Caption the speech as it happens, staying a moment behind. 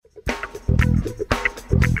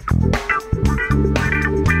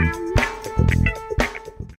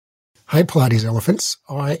Hey, Pilates Elephants.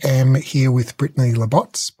 I am here with Brittany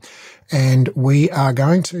Labots, and we are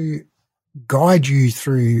going to guide you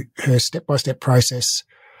through her step-by-step process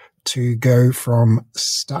to go from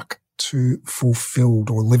stuck to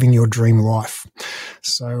fulfilled or living your dream life.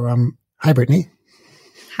 So, hey, Brittany.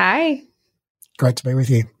 Hi. Great to be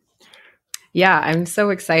with you. Yeah, I'm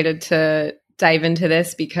so excited to dive into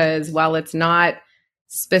this because while it's not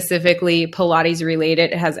specifically Pilates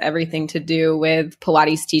related, it has everything to do with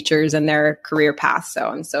Pilates teachers and their career path. So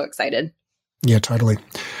I'm so excited. Yeah, totally.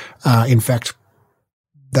 In fact,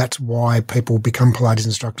 that's why people become Pilates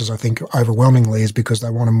instructors, I think, overwhelmingly, is because they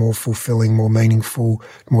want a more fulfilling, more meaningful,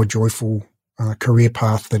 more joyful career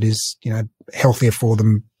path that is, healthier for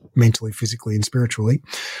them mentally, physically, and spiritually.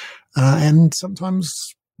 And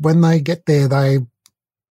sometimes when they get there, they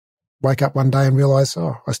wake up one day and realize,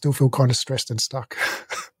 oh, I still feel kind of stressed and stuck.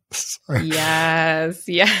 So. Yes.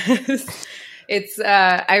 It's,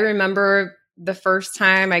 I remember the first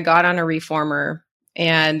time I got on a reformer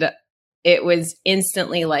and it was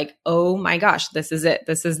instantly like, oh my gosh, this is it.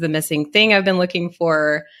 This is the missing thing I've been looking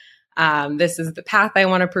for. This is the path I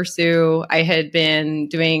want to pursue. I had been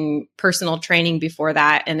doing personal training before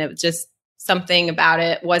that, and it was just something about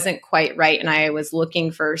it wasn't quite right. And I was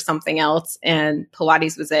looking for something else, and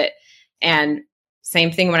Pilates was it. And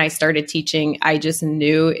same thing when I started teaching, I just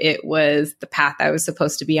knew it was the path I was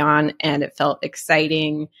supposed to be on, and it felt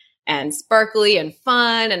exciting and sparkly and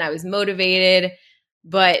fun, and I was motivated,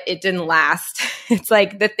 but it didn't last. It's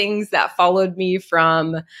like the things that followed me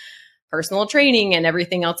from personal training and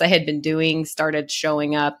everything else I had been doing started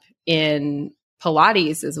showing up in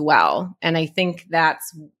Pilates as well. And I think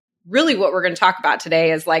that's really what we're going to talk about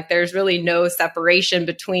today is like, there's really no separation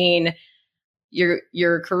between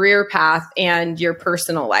your career path and your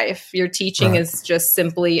personal life. Your teaching is just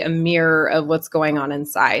simply a mirror of what's going on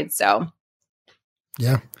inside. So,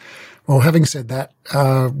 yeah. Well, having said that,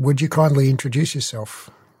 would you kindly introduce yourself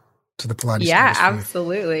to the Pilates? Yeah,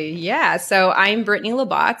 absolutely. Yeah. So I'm Brittany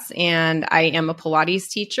Labots, and I am a Pilates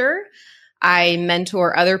teacher. I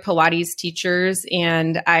mentor other Pilates teachers,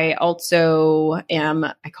 and I also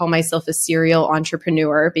I call myself a serial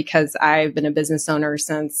entrepreneur because I've been a business owner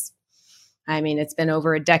since, it's been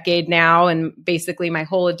over a decade now and basically my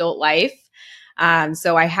whole adult life.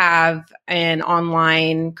 So I have an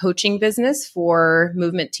online coaching business for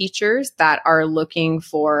movement teachers that are looking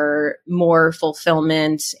for more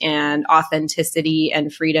fulfillment and authenticity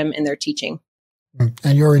and freedom in their teaching.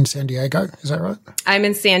 And you're in San Diego, is that right? I'm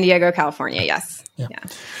in San Diego, California. Yes. Yeah.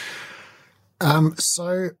 All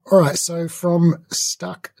right. So from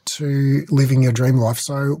stuck to living your dream life.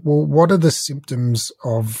 So, what are the symptoms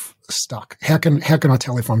of stuck? How can I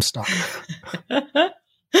tell if I'm stuck?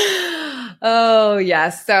 Oh,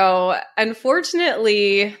 yes. So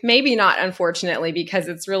unfortunately, maybe not unfortunately, because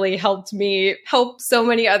it's really help so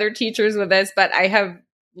many other teachers with this, but I have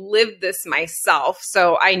lived this myself.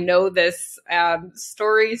 So I know this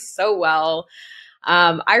story so well.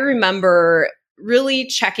 I remember really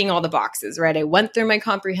checking all the boxes, right? I went through my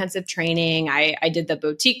comprehensive training. I did the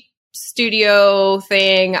boutique studio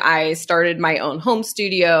thing. I started my own home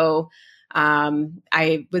studio.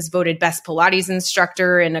 I was voted best Pilates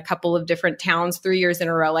instructor in a couple of different towns 3 years in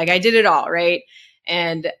a row. Like I did it all, right?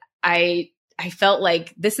 And I felt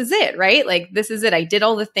like this is it, right? Like this is it. I did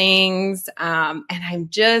all the things. And I'm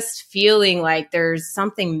just feeling like there's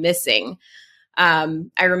something missing.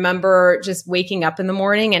 I remember just waking up in the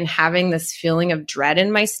morning and having this feeling of dread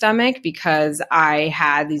in my stomach because I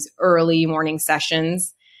had these early morning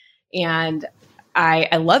sessions, and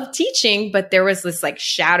I love teaching, but there was this like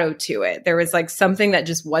shadow to it. There was like something that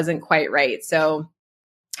just wasn't quite right. So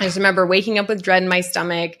I just remember waking up with dread in my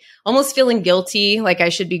stomach, almost feeling guilty, like I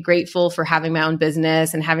should be grateful for having my own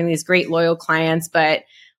business and having these great loyal clients. But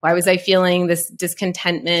why was I feeling this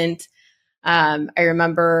discontentment? I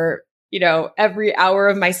remember, every hour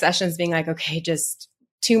of my sessions being like, okay, just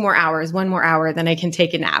 2 more hours, 1 more hour, then I can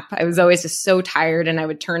take a nap. I was always just so tired, and I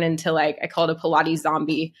would turn into I call it a Pilates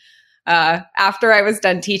zombie. After I was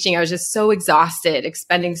done teaching, I was just so exhausted,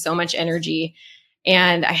 expending so much energy.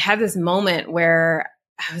 And I had this moment where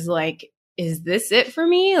I was like, is this it for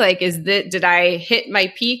me? Like, did I hit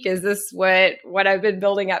my peak? Is this what I've been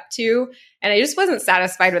building up to? And I just wasn't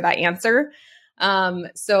satisfied with that answer.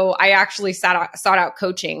 So I actually sought out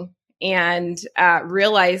coaching and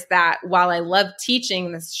realized that while I loved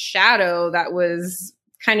teaching, this shadow that was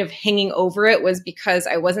kind of hanging over it was because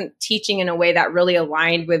I wasn't teaching in a way that really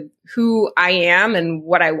aligned with who I am and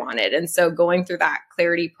what I wanted. And so going through that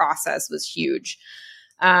clarity process was huge.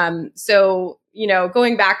 So,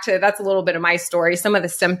 going back to, that's a little bit of my story. Some of the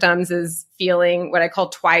symptoms is feeling what I call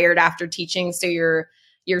tired after teaching. So you're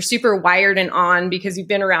you're super wired and on because you've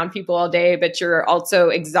been around people all day, but you're also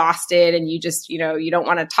exhausted and you just, you know, you don't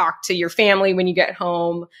want to talk to your family when you get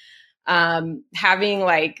home. Having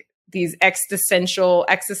like these existential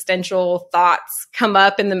thoughts come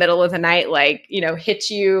up in the middle of the night, like, you know, hit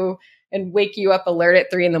you and wake you up alert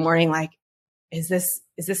at 3 a.m. like, is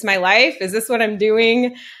this my life? Is this what I'm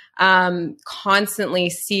doing? Constantly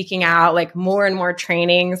seeking out like more and more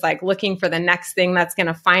trainings, like looking for the next thing that's going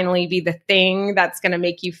to finally be the thing that's going to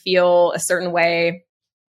make you feel a certain way.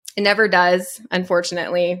 It never does,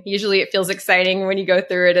 unfortunately. Usually it feels exciting when you go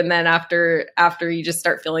through it. And then after you just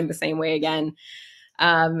start feeling the same way again.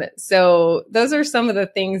 So those are some of the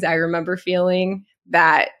things I remember feeling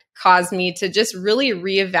that caused me to just really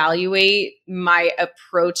reevaluate my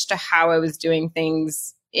approach to how I was doing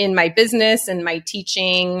things in my business and my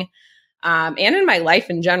teaching, and in my life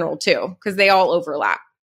in general too, because they all overlap.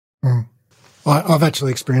 I've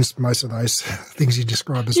actually experienced most of those things you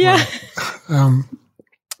described as well.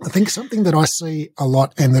 I think something that I see a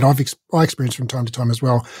lot and that I experience from time to time as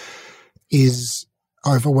well is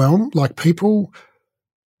overwhelm. Like people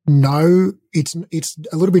know it's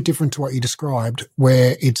a little bit different to what you described,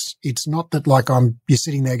 where it's not that like you're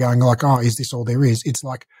sitting there going like, oh, is this all there is? It's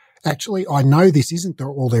like, actually, I know this isn't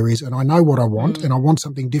all there is, and I know what I want, and I want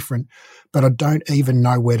something different, but I don't even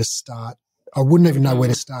know where to start. I wouldn't even know where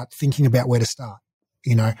to start thinking about where to start.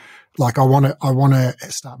 You know, like I want to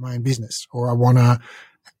start my own business, or I want to,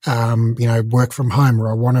 work from home,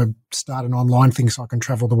 or I want to start an online thing so I can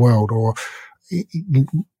travel the world, or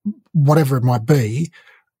whatever it might be.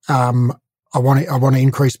 I want to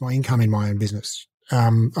increase my income in my own business.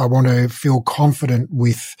 I want to feel confident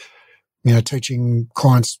with, teaching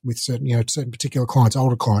clients with certain particular clients,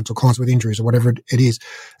 older clients or clients with injuries or whatever it is.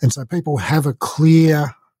 And so people have a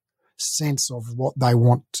clear sense of what they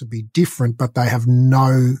want to be different, but they have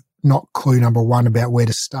not clue number one about where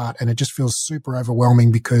to start. And it just feels super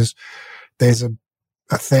overwhelming because there's a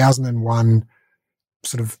 1,001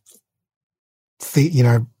 sort of,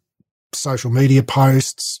 social media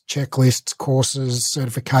posts, checklists, courses,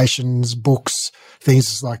 certifications, books,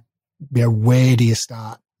 things like, where do you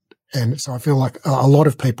start? And so I feel like a lot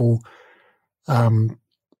of people come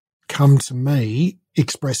to me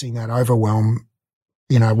expressing that overwhelm.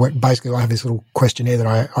 Basically I have this little questionnaire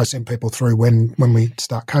that I send people through when we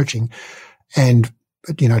start coaching. And,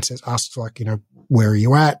 it says, asks like, where are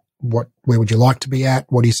you at? Where would you like to be at?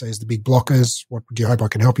 What do you see as the big blockers? What do you hope I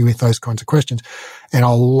can help you with? Those kinds of questions. And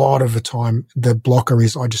a lot of the time the blocker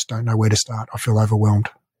is I just don't know where to start. I feel overwhelmed.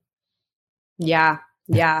 Yeah.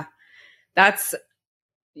 That's,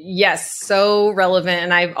 yes, so relevant.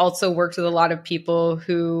 And I've also worked with a lot of people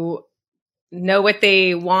who know what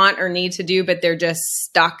they want or need to do, but they're just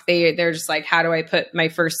stuck. They're just like, how do I put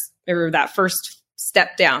that first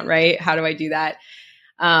step down, right? How do I do that?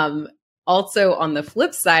 Also on the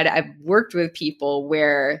flip side, I've worked with people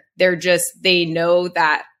where they know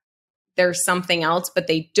that there's something else, but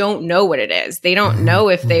they don't know what it is. They don't know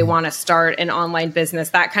if they want to start an online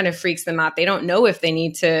business. That kind of freaks them out. They don't know if they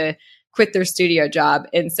need to quit their studio job.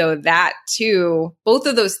 And so that too, both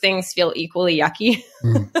of those things feel equally yucky.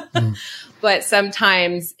 But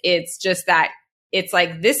sometimes it's just that it's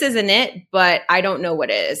like, this isn't it, but I don't know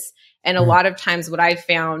what is. And a lot of times what I've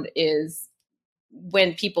found is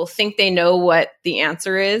when people think they know what the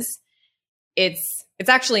answer is, it's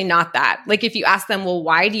actually not that. Like if you ask them, well,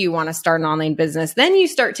 why do you want to start an online business? Then you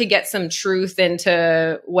start to get some truth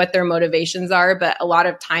into what their motivations are. But a lot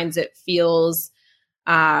of times it feels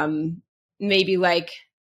maybe like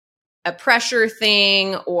a pressure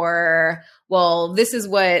thing, or, well, this is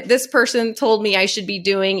what this person told me I should be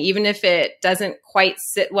doing, even if it doesn't quite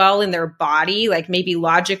sit well in their body. Like maybe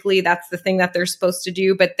logically that's the thing that they're supposed to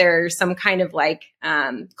do, but there's some kind of like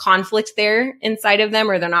conflict there inside of them,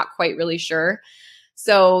 or they're not quite really sure.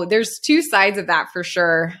 So there's two sides of that for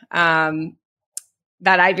sure, that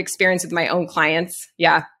I've experienced with my own clients.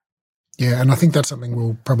 Yeah. Yeah. And I think that's something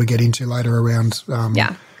we'll probably get into later around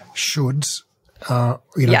shoulds.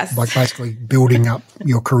 Yes. Like basically building up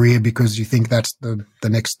your career because you think that's the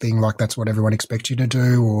next thing, like that's what everyone expects you to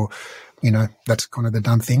do, or, that's kind of the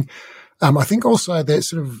done thing. I think also that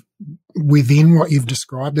sort of within what you've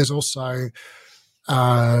described, there's also,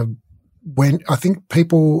 when I think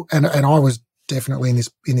people, and I was definitely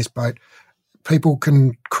in this boat, people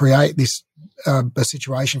can create this, a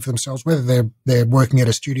situation for themselves, whether they're working at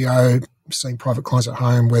a studio, seeing private clients at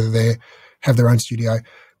home, whether they have their own studio,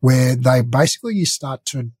 where you start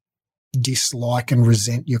to dislike and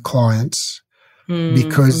resent your clients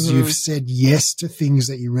because you've said yes to things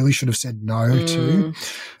that you really should have said no to,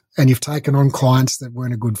 and you've taken on clients that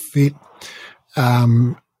weren't a good fit.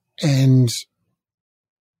 And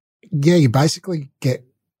you basically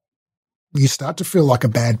you start to feel like a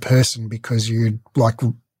bad person because you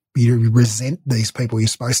resent these people you're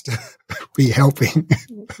supposed to be helping.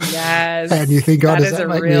 Yes. And you think, oh, that is a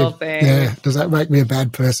real thing. Yeah, does that make me a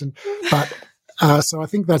bad person? But so I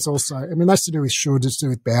think that's also, I mean, that's to do with should, it's to do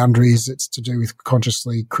with boundaries, it's to do with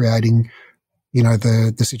consciously creating,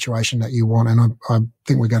 the situation that you want. And I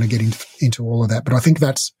think we're going to get into all of that. But I think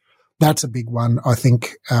that's a big one. I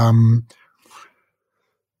think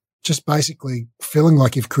just basically feeling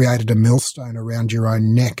like you've created a millstone around your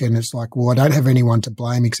own neck. And it's like, well, I don't have anyone to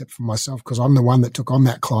blame except for myself because I'm the one that took on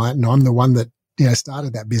that client and I'm the one that,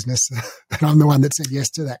 started that business and I'm the one that said yes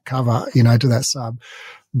to that cover, to that sub.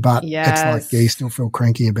 But It's like, you still feel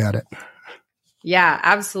cranky about it. Yeah,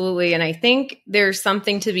 absolutely. And I think there's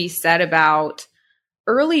something to be said about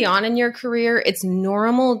early on in your career, it's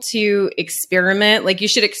normal to experiment. Like you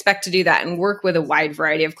should expect to do that and work with a wide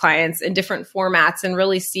variety of clients in different formats and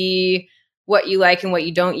really see what you like and what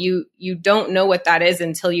you don't. You don't know what that is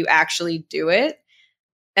until you actually do it.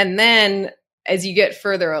 And then as you get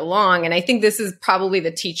further along, and I think this is probably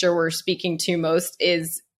the teacher we're speaking to most,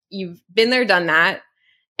 is you've been there, done that.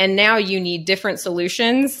 And now you need different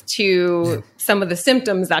solutions to some of the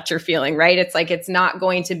symptoms that you're feeling, right? It's like it's not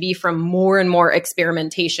going to be from more and more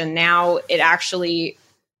experimentation. Now it actually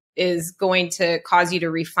is going to cause you to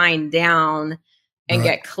refine down and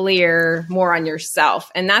get clear more on yourself.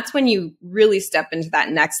 And that's when you really step into that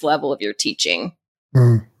next level of your teaching.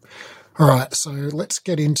 Mm. All right, so let's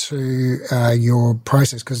get into your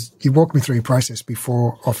process because you walked me through your process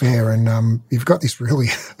before off air, and you've got this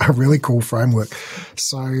a really cool framework.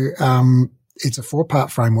 So it's a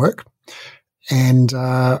 4-part framework, and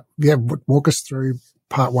walk us through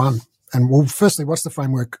part 1. And well, firstly, what's the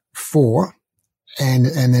framework for, and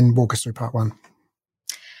then walk us through part 1.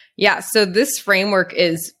 Yeah, so this framework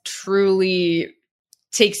is truly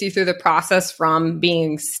takes you through the process from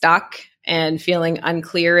being stuck and feeling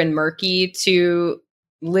unclear and murky to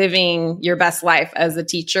living your best life as a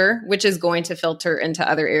teacher, which is going to filter into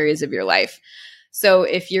other areas of your life. So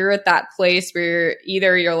if you're at that place where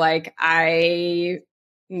either you're like, I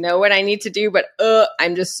know what I need to do, but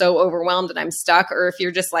I'm just so overwhelmed and I'm stuck, or if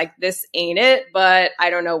you're just like, this ain't it, but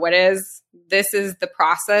I don't know what is, this is the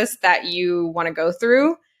process that you want to go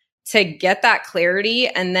through to get that clarity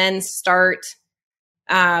and then start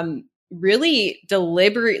really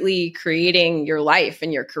deliberately creating your life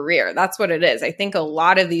and your career. That's what it is. I think a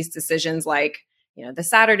lot of these decisions like, the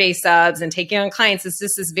Saturday subs and taking on clients is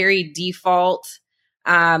just this very default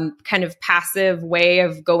kind of passive way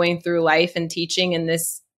of going through life and teaching. And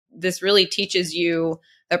this really teaches you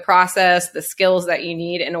the process, the skills that you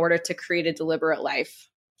need in order to create a deliberate life.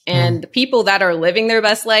 And the people that are living their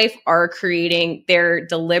best life they're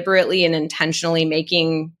deliberately and intentionally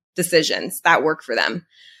making decisions that work for them.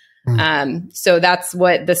 So that's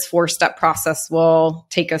what this 4-step process will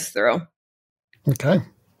take us through. Okay.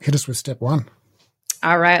 Hit us with step 1.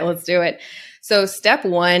 All right, let's do it. So step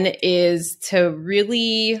 1 is to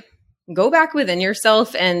really go back within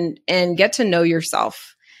yourself and get to know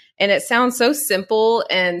yourself. And it sounds so simple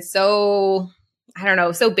and so, I don't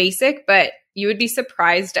know, so basic, but you would be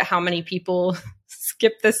surprised at how many people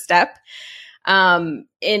skip this step. And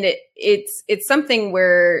it's something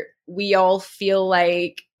where we all feel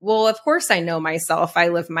like, well, of course I know myself. I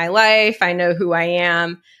live my life. I know who I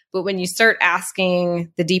am. But when you start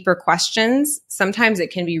asking the deeper questions, sometimes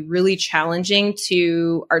it can be really challenging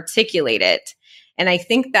to articulate it. And I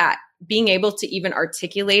think that being able to even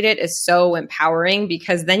articulate it is so empowering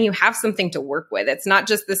because then you have something to work with. It's not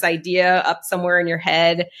just this idea up somewhere in your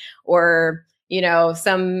head or,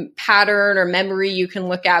 some pattern or memory you can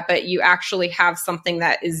look at, but you actually have something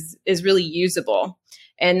that is really usable.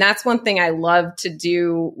 And that's one thing I love to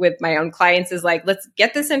do with my own clients is like, let's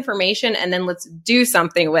get this information and then let's do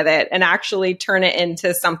something with it and actually turn it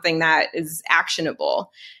into something that is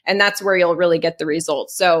actionable. And that's where you'll really get the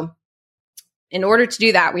results. So in order to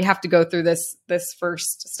do that, we have to go through this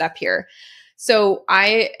first step here. So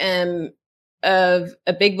I am of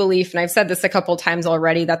a big belief, and I've said this a couple of times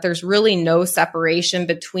already, that there's really no separation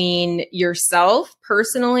between yourself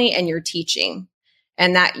personally and your teaching.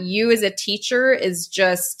 And that you as a teacher is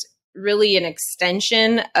just really an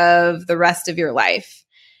extension of the rest of your life.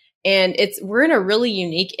 And we're in a really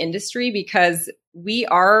unique industry because we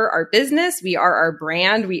are our business, we are our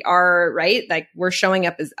brand, we are, right? Like we're showing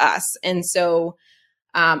up as us. And so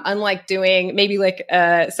unlike doing maybe like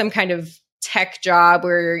some kind of tech job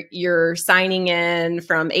where you're signing in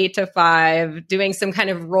from 8 to 5, doing some kind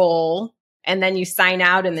of role, and then you sign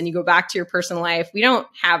out and then you go back to your personal life. We don't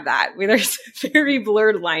have that. There's very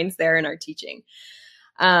blurred lines there in our teaching.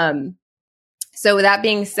 So with that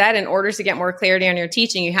being said, in order to get more clarity on your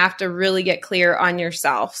teaching, you have to really get clear on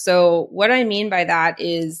yourself. So what I mean by that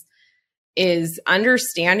is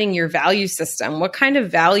understanding your value system. What kind of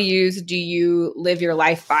values do you live your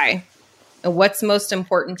life by? And what's most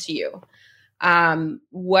important to you?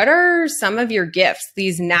 What are some of your gifts,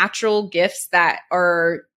 these natural gifts that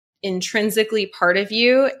are intrinsically part of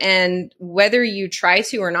you? And whether you try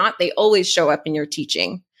to or not, they always show up in your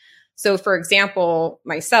teaching. So for example,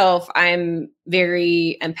 myself, I'm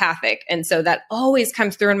very empathic. And so that always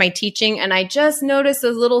comes through in my teaching. And I just notice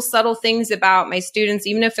those little subtle things about my students,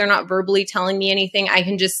 even if they're not verbally telling me anything, I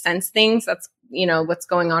can just sense things. That's, what's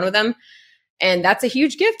going on with them. And that's a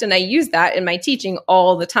huge gift. And I use that in my teaching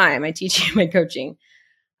all the time. I teach and my coaching.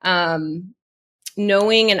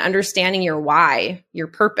 Knowing and understanding your why, your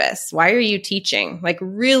purpose. Why are you teaching? Like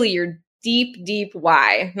really your deep, deep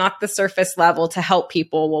why, not the surface level to help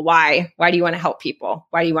people. Well, why? Why do you want to help people?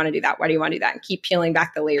 Why do you want to do that? Why do you want to do that? And keep peeling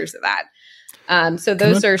back the layers of that. So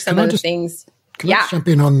those are some of the things. Can I jump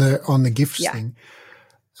in on the gifts thing?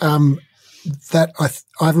 That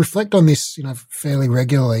I reflect on this, fairly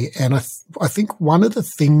regularly, and I think one of the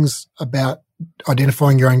things about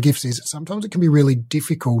identifying your own gifts is sometimes it can be really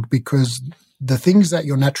difficult because the things that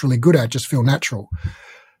you're naturally good at just feel natural,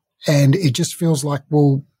 and it just feels like,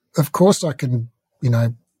 well, of course I can,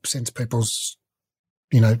 sense people's,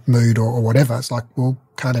 mood or whatever. It's like, well,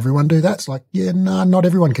 can't everyone do that? It's like, yeah, no, not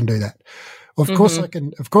everyone can do that. Of course I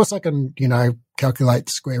can, calculate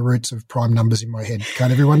square roots of prime numbers in my head.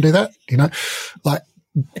 Can't everyone do that?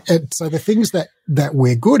 So the things that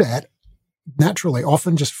we're good at naturally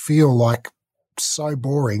often just feel like so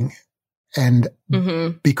boring, and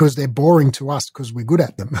because they're boring to us because we're good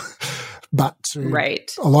at them. But to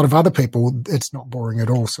a lot of other people, it's not boring at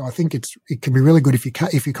all. So I think it can be really good if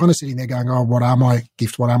you're kind of sitting there going, oh, what are my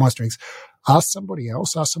gifts? What are my strengths? Ask somebody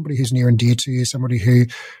else. Ask somebody who's near and dear to you, somebody who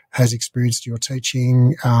has experienced your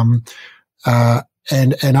teaching, and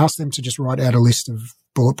ask them to just write out a list of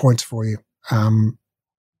bullet points for you.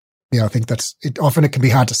 I think often it can be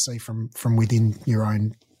hard to see from within your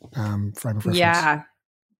own frame of reference. Yeah.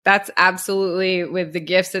 That's absolutely with the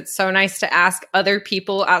gifts. It's so nice to ask other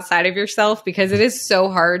people outside of yourself because it is so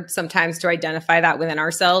hard sometimes to identify that within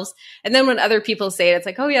ourselves. And then when other people say it, it's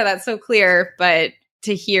like, oh yeah, that's so clear. But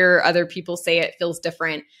to hear other people say it feels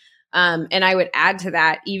different. And I would add to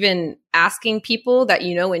that, even asking people that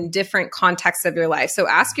you know in different contexts of your life. So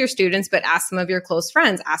ask your students, but ask some of your close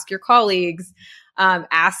friends, ask your colleagues,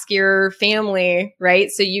 ask your family, right?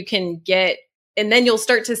 So you can get, and then you'll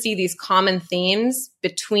start to see these common themes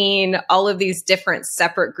between all of these different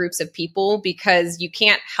separate groups of people because you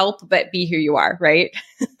can't help but be who you are, right?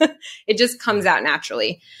 It just comes out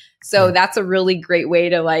naturally. So that's a really great way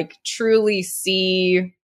to truly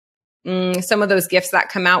see some of those gifts that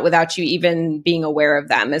come out without you even being aware of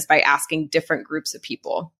them, is by asking different groups of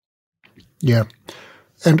people. Yeah.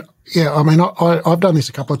 And yeah, I mean, I've done this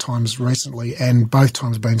a couple of times recently and both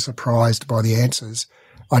times been surprised by the answers.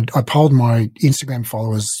 I polled my Instagram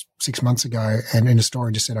followers 6 months ago and in a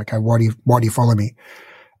story just said, okay, why do you follow me?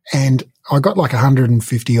 And I got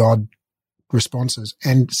 150 odd responses,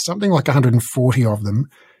 and something like 140 of them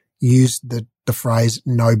used the phrase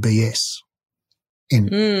no BS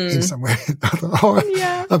in somewhere.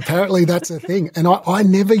 Apparently that's a thing. And I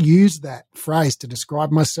never use that phrase to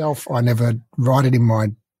describe myself. I never write it in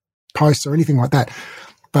my posts or anything like that.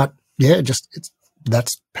 But yeah,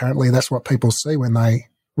 that's what people see when they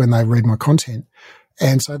read my content.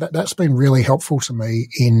 And so that's been really helpful to me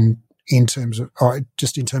in terms of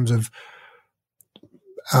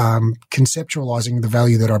conceptualizing the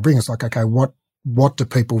value that I bring. It's like, okay, what do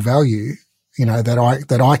people value,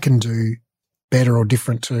 that I can do better or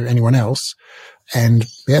different to anyone else? And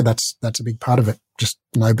yeah, that's a big part of it. Just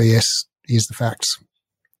no BS, here's the facts.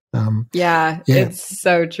 It's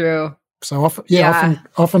so true. So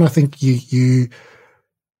often I think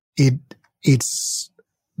it's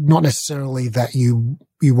not necessarily that you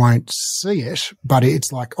won't see it, but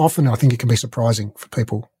it's like often I think it can be surprising for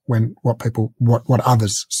people what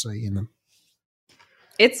others see in them.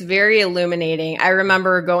 It's very illuminating. I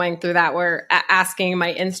remember going through that, where asking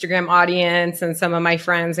my Instagram audience and some of my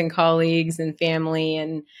friends and colleagues and family,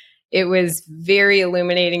 and it was very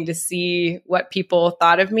illuminating to see what people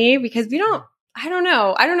thought of me, because I don't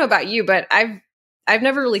know about you, but I've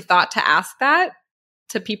never really thought to ask that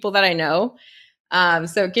to people that I know.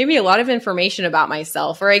 So it gave me a lot of information about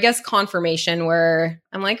myself, or I guess confirmation, where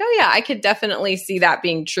I'm like, oh yeah, I could definitely see that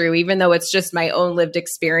being true, even though it's just my own lived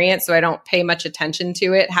experience. So I don't pay much attention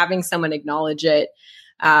to it. Having someone acknowledge it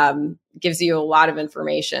gives you a lot of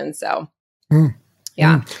information. So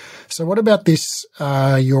So what about this,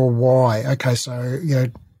 your why? Okay, so,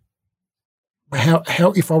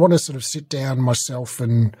 how if I want to sort of sit down myself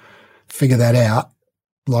and figure that out,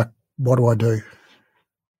 like, what do I do?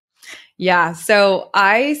 Yeah. So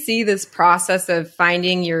I see this process of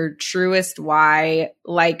finding your truest why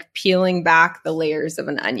like peeling back the layers of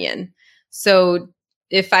an onion. So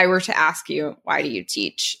if I were to ask you, why do you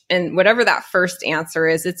teach? And whatever that first answer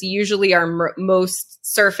is, it's usually our most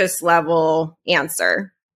surface level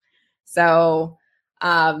answer. So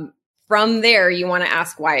from there, you want to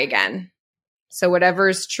ask why again. So whatever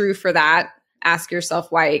is true for that, ask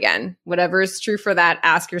yourself why again. Whatever is true for that,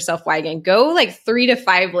 ask yourself why again. Go like 3 to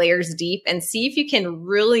 5 layers deep and see if you can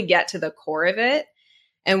really get to the core of it.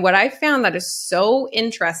 And what I found that is so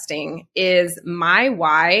interesting is my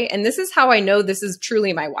why. And this is how I know this is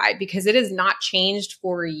truly my why, because it has not changed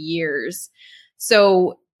for years.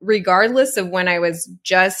 So regardless of when I was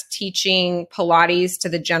just teaching Pilates to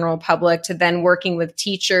the general public to then working with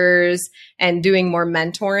teachers and doing more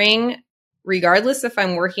mentoring, regardless if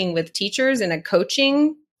I'm working with teachers in a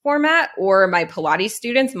coaching format or my Pilates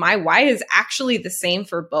students, my why is actually the same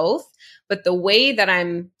for both, but the way that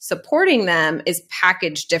I'm supporting them is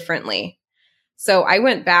packaged differently. So I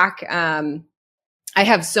went back, I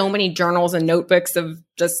have so many journals and notebooks of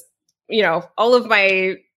just, all of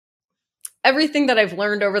my everything that I've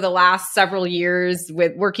learned over the last several years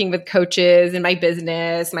with working with coaches in my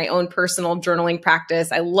business, my own personal journaling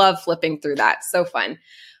practice. I love flipping through that. So fun.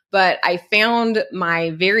 But I found my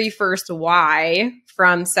very first why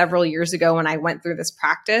from several years ago when I went through this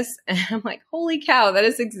practice. And I'm like, holy cow, that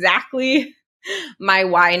is exactly my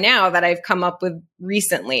why now that I've come up with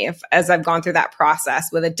recently as I've gone through that process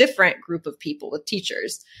with a different group of people, with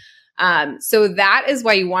teachers. So that is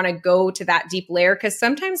why you want to go to that deep layer, because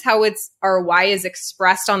sometimes how our why is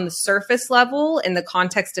expressed on the surface level in the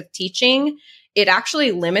context of teaching, it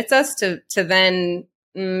actually limits us to then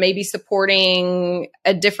maybe supporting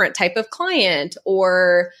a different type of client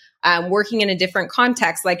or working in a different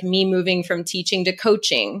context, like me moving from teaching to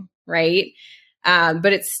coaching, right?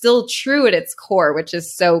 But it's still true at its core, which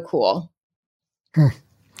is so cool.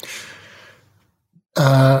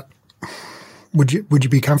 Would you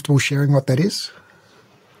be comfortable sharing what that is?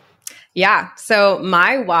 Yeah. So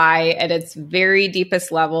my why at its very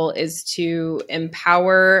deepest level is to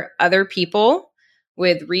empower other people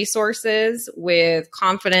with resources, with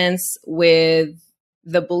confidence, with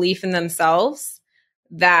the belief in themselves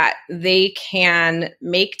that they can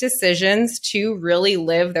make decisions to really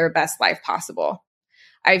live their best life possible.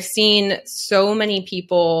 I've seen so many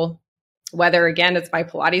people, whether again, it's my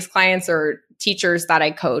Pilates clients or teachers that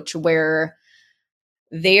I coach, where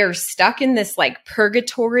they are stuck in this like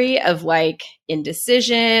purgatory of like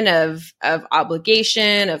indecision, of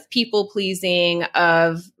obligation, of people pleasing,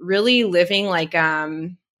 of really living like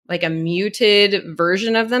a muted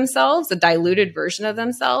version of themselves, a diluted version of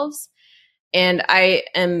themselves. And I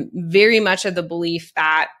am very much of the belief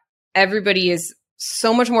that everybody is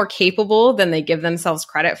so much more capable than they give themselves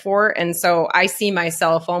credit for. And so I see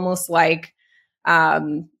myself almost like, I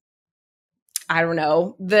don't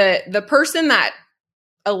know, the person that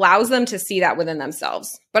allows them to see that within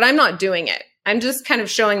themselves, but I'm not doing it. I'm just kind of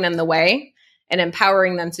showing them the way and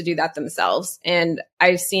empowering them to do that themselves. And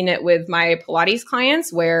I've seen it with my Pilates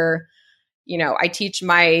clients where, I teach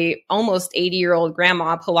my almost 80-year-old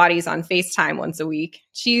grandma Pilates on FaceTime once a week.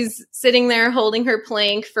 She's sitting there holding her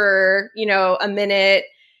plank for, a minute,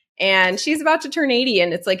 and she's about to turn 80.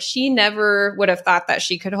 And it's like, she never would have thought that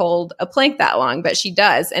she could hold a plank that long, but she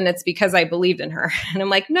does. And it's because I believed in her. And I'm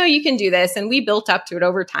like, no, you can do this. And we built up to it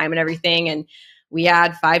over time and everything. And we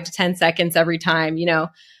add 5 to 10 seconds every time,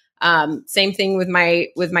 same thing with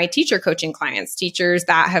my teacher coaching clients, teachers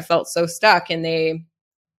that have felt so stuck and they,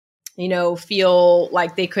 feel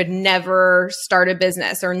like they could never start a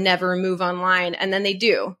business or never move online. And then they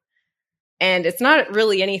do. And it's not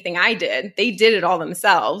really anything I did. They did it all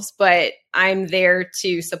themselves, but I'm there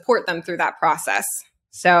to support them through that process.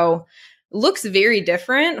 So it looks very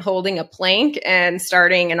different holding a plank and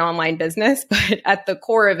starting an online business, but at the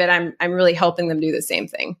core of it, I'm really helping them do the same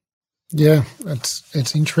thing. Yeah,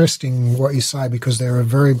 it's interesting what you say, because there are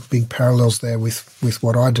very big parallels there with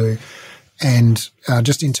what I do. And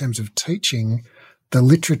just in terms of teaching, the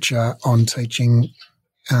literature on teaching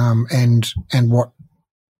and what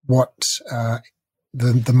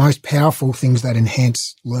the most powerful things that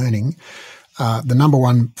enhance learning, the number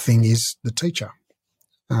one thing is the teacher.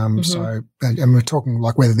 So, and we're talking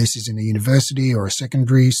like whether this is in a university or a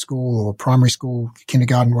secondary school or primary school,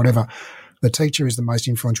 kindergarten, whatever, the teacher is the most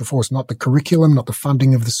influential force, not the curriculum, not the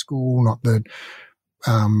funding of the school, not the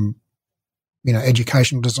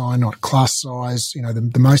educational design, not class size.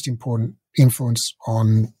 The most important influence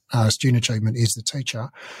on student achievement is the teacher.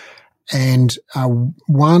 And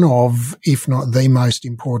one of, if not the most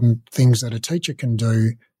important things that a teacher can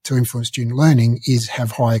do to influence student learning is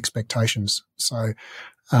have high expectations. So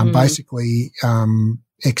basically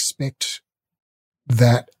expect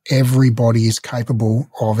that everybody is capable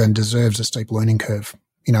of and deserves a steep learning curve.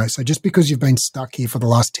 So just because you've been stuck here for the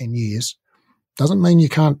last 10 years doesn't mean you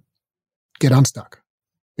can't get unstuck.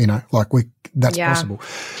 That's possible.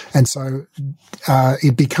 And so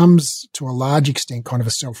it becomes, to a large extent, kind of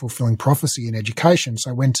a self-fulfilling prophecy in education.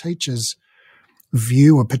 So when teachers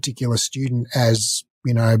view a particular student as,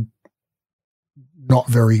 not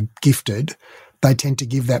very gifted, they tend to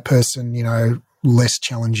give that person, less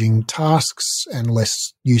challenging tasks and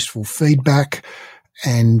less useful feedback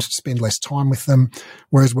and spend less time with them.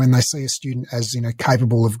 Whereas when they see a student as,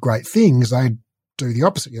 capable of great things, they do the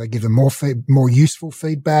opposite. They give them more useful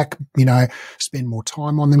feedback, spend more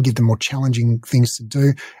time on them, give them more challenging things to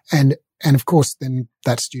do. And of course, then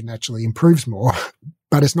that student actually improves more.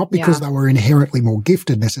 But it's not because they were inherently more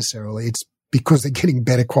gifted necessarily. It's because they're getting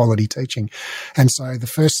better quality teaching. And so the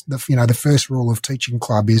first rule of Teaching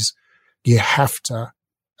Club is you have to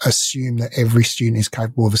assume that every student is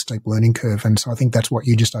capable of a steep learning curve. And so I think that's what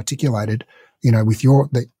you just articulated, with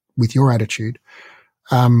your attitude.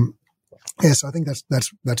 Yes, I think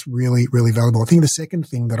that's really, really valuable. I think the second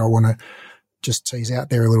thing that I want to just tease out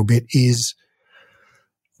there a little bit is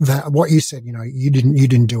that what you said, you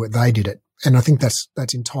didn't do it, they did it. And I think that's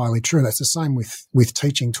entirely true. That's the same with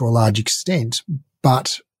teaching to a large extent.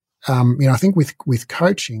 But, I think with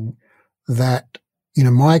coaching that,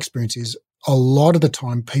 my experience is a lot of the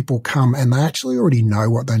time people come and they actually already know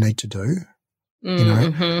what they need to do,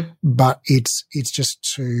 but it's just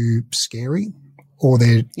too scary, or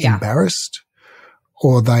they're embarrassed,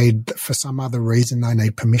 or for some other reason, they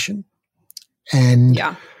need permission. And,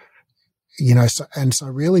 so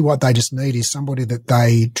really what they just need is somebody that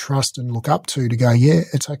they trust and look up to go, yeah,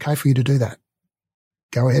 it's okay for you to do that.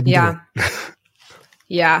 Go ahead and do it.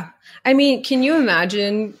 Yeah. I mean, can you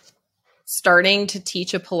imagine starting to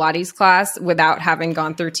teach a Pilates class without having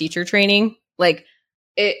gone through teacher training? If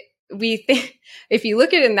you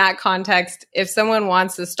look at it in that context, if someone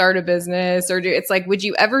wants to start a business it's like, would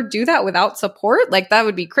you ever do that without support? Like, that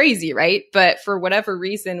would be crazy, right? But for whatever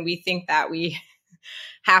reason, we think that we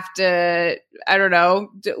have to, I don't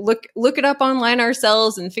know, look it up online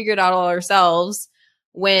ourselves and figure it out all ourselves,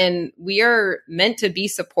 when we are meant to be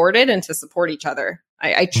supported and to support each other.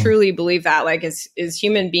 I truly believe that, like, as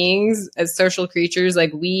human beings, as social creatures,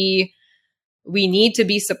 like we need to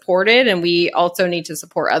be supported, and we also need to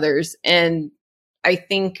support others. And I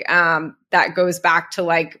think that goes back to,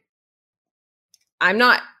 like, I'm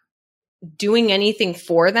not doing anything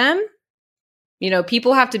for them.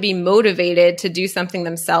 People have to be motivated to do something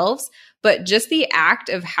themselves, but just the act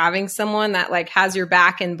of having someone that, like, has your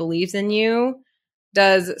back and believes in you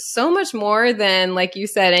does so much more than, like you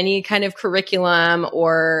said, any kind of curriculum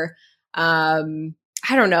or, I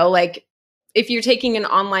don't know, like, if you're taking an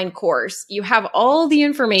online course, you have all the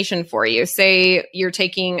information for you. Say you're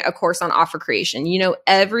taking a course on offer creation,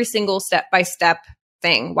 every single step-by-step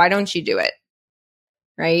thing. Why don't you do it?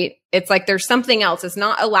 Right? It's like there's something else. It's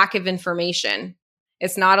not a lack of information.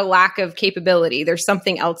 It's not a lack of capability. There's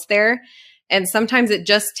something else there. And sometimes it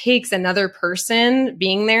just takes another person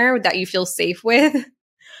being there that you feel safe with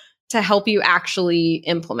to help you actually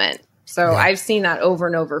implement. So I've seen that over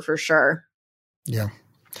and over for sure. Yeah.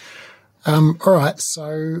 All right.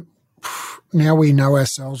 So now we know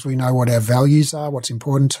ourselves. We know what our values are, what's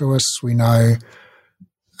important to us. We know,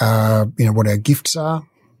 what our gifts are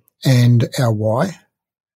and our why.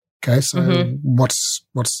 Okay. So what's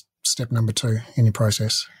step number 2 in your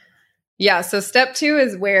process? Yeah. So step 2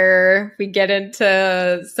 is where we get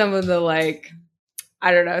into some of the, like,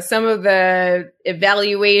 I don't know, some of the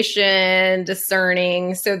evaluation,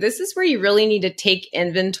 discerning. So this is where you really need to take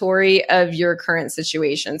inventory of your current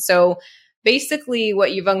situation. So basically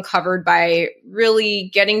what you've uncovered by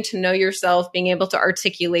really getting to know yourself, being able to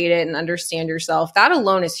articulate it and understand yourself, that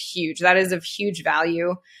alone is huge. That is of huge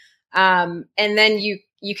value. And then you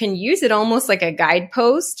can use it almost like a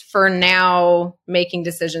guidepost for now making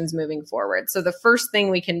decisions moving forward. So the first thing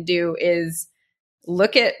we can do is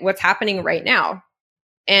look at what's happening right now.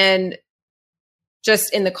 And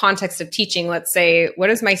just in the context of teaching, let's say, what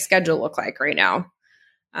does my schedule look like right now?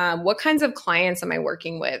 What kinds of clients am I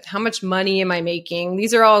working with? How much money am I making?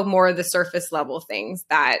 These are all more of the surface level things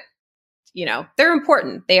that, they're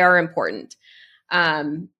important. They are important.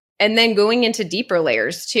 And then going into deeper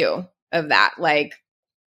layers too of that, like,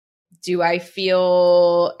 Do I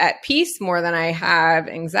feel at peace more than I have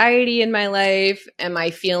anxiety in my life? Am I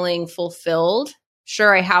feeling fulfilled?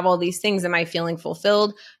 Sure, I have all these things. Am I feeling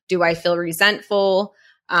fulfilled? Do I feel resentful?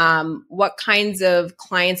 What kinds of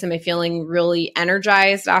clients am I feeling really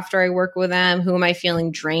energized after I work with them? Who am I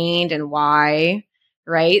feeling drained and why?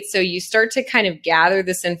 Right? So you start to kind of gather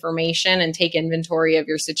this information and take inventory of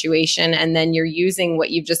your situation. And then you're using what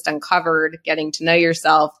you've just uncovered, getting to know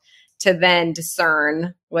yourself, to then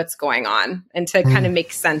discern what's going on and to kind of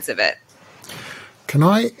make sense of it. Can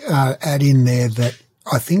I add in there that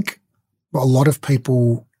I think a lot of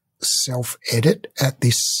people self-edit at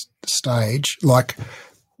this stage, like,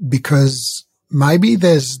 because maybe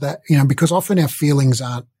there's that, because often our feelings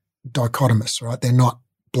aren't dichotomous, right? They're not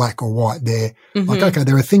black or white. They're like, okay,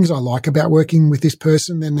 there are things I like about working with this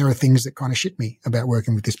person, then there are things that kind of shit me about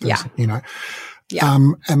working with this person, Yeah.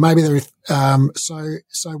 And maybe there is,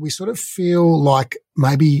 so we sort of feel like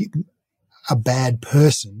maybe a bad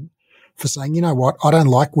person for saying, you know what, I don't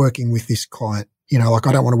like working with this client, like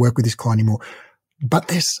I don't want to work with this client anymore.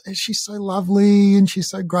 But she's so lovely and she's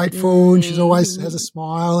so grateful and she's always has a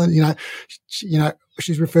smile and,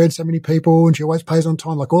 she's referred so many people and she always pays on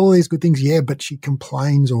time, like all of these good things. Yeah. But she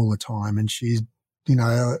complains all the time and she's,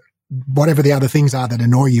 whatever the other things are that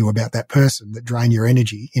annoy you about that person that drain your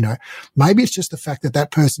energy, maybe it's just the fact that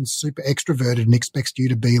that person's super extroverted and expects you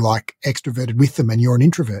to be like extroverted with them and you're an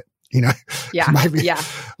introvert, Yeah. Maybe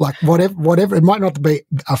like whatever, it might not be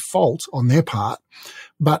a fault on their part,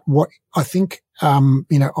 but what I think, I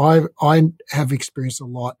have experienced a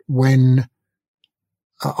lot when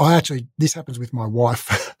this happens with my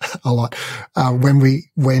wife a lot, when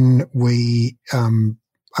we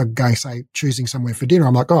are going, say, choosing somewhere for dinner.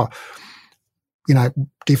 I'm like, oh, do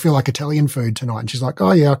you feel like Italian food tonight? And she's like,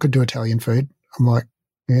 oh yeah, I could do Italian food. I'm like,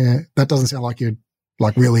 yeah, that doesn't sound like you're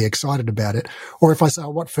like really excited about it. Or if I say, oh,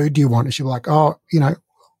 what food do you want? And she'll be like, oh,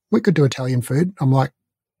 we could do Italian food. I'm like,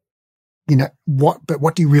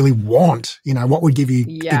 what do you really want? What would give you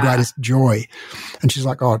the greatest joy? And she's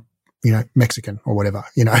like, oh, Mexican or whatever,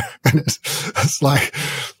 and it's like,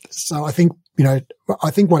 so I think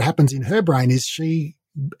what happens in her brain is she,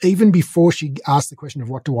 even before she asks the question of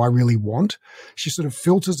what do I really want, she sort of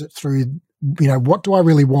filters it through, what do I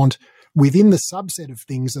really want within the subset of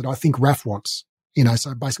things that I think Raf wants.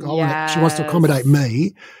 So basically she wants to accommodate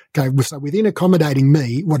me. Okay. So within accommodating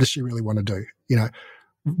me, what does she really want to do?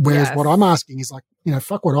 Whereas what I'm asking is like,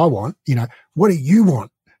 fuck what I want, what do you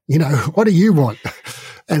want? What do you want?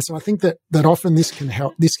 And so I think that often this can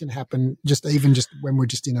happen just when we're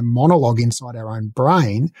just in a monologue inside our own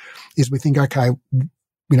brain, is we think, okay,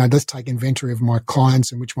 let's take inventory of my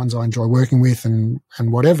clients and which ones I enjoy working with and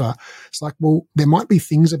whatever. It's like, well, there might be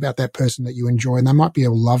things about that person that you enjoy and they might be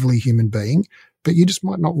a lovely human being, but you just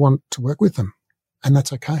might not want to work with them. And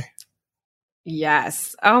that's okay.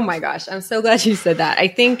 Yes. Oh my gosh. I'm so glad you said that. I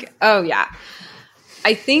think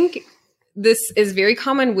this is very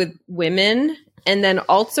common with women, and then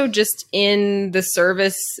also just in the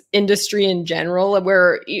service industry in general,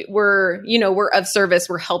 where we're of service,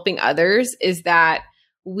 we're helping others, is that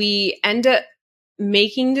we end up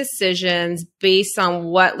making decisions based on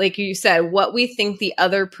what, like you said, what we think the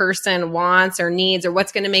other person wants or needs, or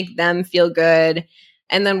what's going to make them feel good.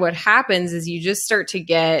 And then what happens is you just start to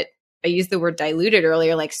get, I used the word diluted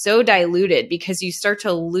earlier, like so diluted, because you start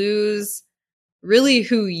to lose really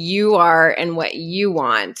who you are and what you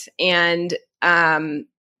want. And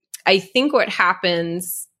I think what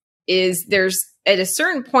happens is there's, at a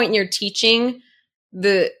certain point in your teaching,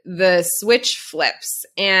 the switch flips,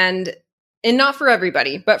 and not for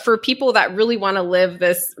everybody, but for people that really want to live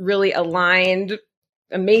this really aligned,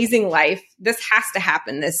 amazing life, this has to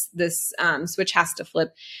happen. This switch has to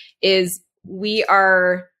flip. Is we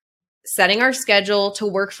are setting our schedule to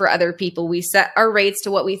work for other people. We set our rates to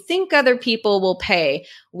what we think other people will pay.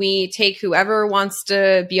 We take whoever wants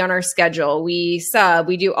to be on our schedule. We sub.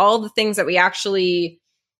 We do all the things that we actually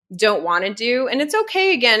don't want to do. And it's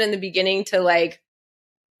okay, again, in the beginning to like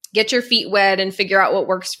get your feet wet and figure out what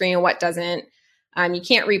works for you and what doesn't. You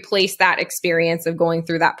can't replace that experience of going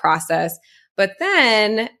through that process. But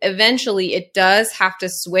then eventually it does have to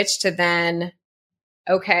switch to then,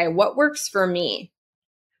 okay, what works for me?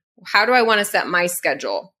 How do I want to set my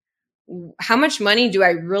schedule? How much money do I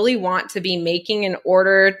really want to be making in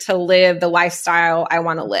order to live the lifestyle I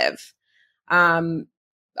want to live?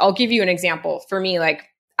 I'll give you an example. For me, like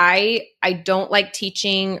I don't like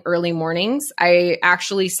teaching early mornings. I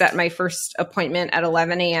actually set my first appointment at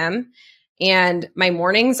 11 a.m. and my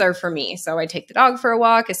mornings are for me. So I take the dog for a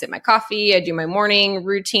walk, I sip my coffee, I do my morning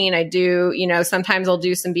routine. I do, sometimes I'll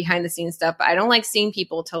do some behind the scenes stuff, but I don't like seeing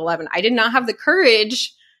people till 11. I did not have the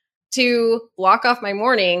courage to block off my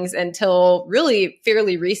mornings until really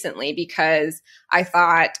fairly recently, because I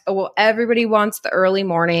thought, oh, well, everybody wants the early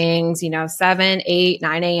mornings, 7, 8,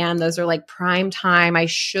 9 a.m. Those are like prime time. I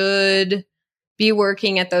should be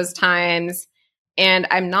working at those times. And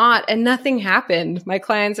I'm not, and nothing happened. My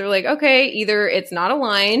clients are like, okay, either it's not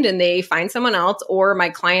aligned and they find someone else, or my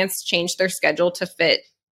clients change their schedule to fit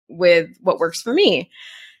with what works for me.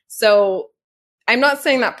 So I'm not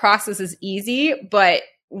saying that process is easy, but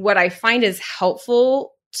what I find is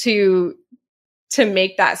helpful to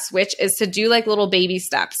make that switch is to do like little baby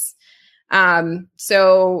steps.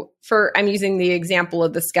 So I'm using the example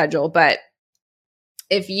of the schedule, but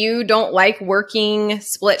if you don't like working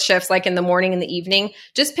split shifts, like in the morning and the evening,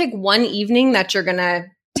 just pick one evening that you're going to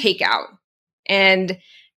take out. And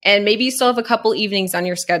maybe you still have a couple evenings on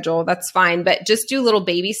your schedule. That's fine. But just do little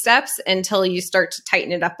baby steps until you start to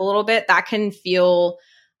tighten it up a little bit. That can feel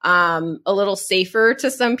a little safer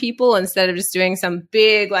to some people, instead of just doing some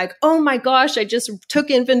big, like, oh my gosh, I just took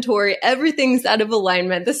inventory. Everything's out of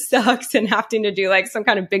alignment. This sucks. And having to do like some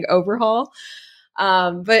kind of big overhaul.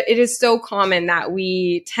 But it is so common that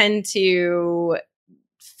we tend to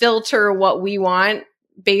filter what we want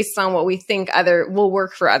based on what we think will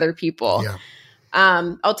work for other people. Yeah.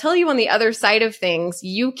 I'll tell you, on the other side of things,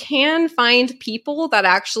 you can find people that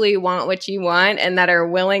actually want what you want and that are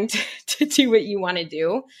willing to do what you want to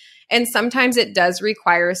do. And sometimes it does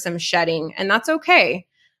require some shedding, and that's okay.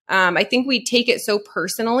 I think we take it so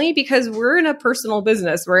personally because we're in a personal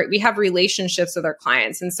business where we have relationships with our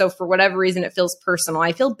clients. And so for whatever reason, it feels personal.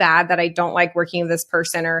 I feel bad that I don't like working with this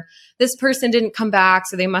person, or this person didn't come back,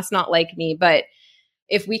 so they must not like me. But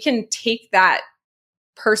if we can take that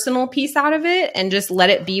personal piece out of it and just let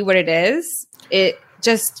it be what it is, it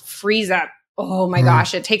just frees up. Oh my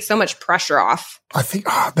gosh, it takes so much pressure off. I think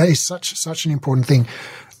that is such an important thing.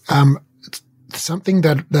 Something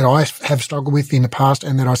that I have struggled with in the past,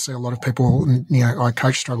 and that I see a lot of people, I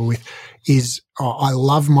coach, struggle with, is I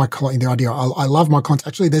love my client. The idea, I love my clients.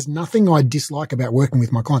 Actually, there's nothing I dislike about working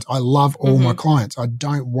with my clients. I love all my clients. I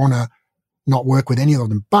don't want to not work with any of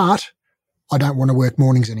them, but I don't want to work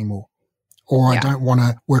mornings anymore, or I don't want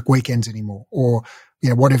to work weekends anymore, or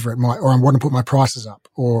whatever it might, or I want to put my prices up,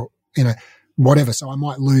 or whatever. So I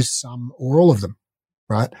might lose some or all of them,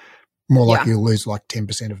 right? More like you'll lose like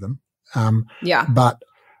 10% of them.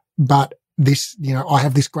 But this, I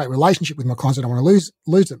have this great relationship with my clients. I don't want to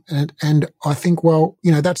lose them. And I think, well,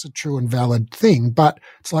 that's a true and valid thing, but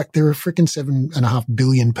it's like there are freaking 7.5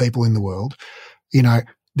 billion people in the world.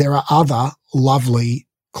 There are other lovely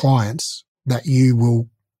clients that you will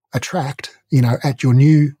attract, at your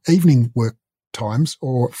new evening work times,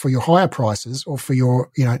 or for your higher prices, or for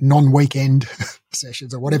your, non-weekend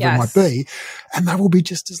sessions, or whatever it might be. And they will be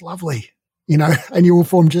just as lovely. And you will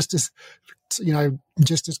form just as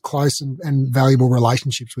close and valuable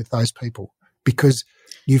relationships with those people, because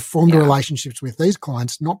you've formed relationships with these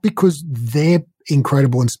clients, not because they're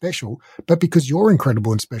incredible and special, but because you're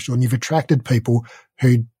incredible and special, and you've attracted people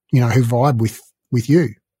who vibe with you,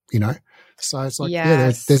 So it's like,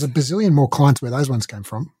 there's a bazillion more clients where those ones came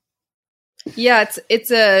from. Yeah.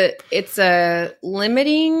 It's a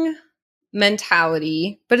limiting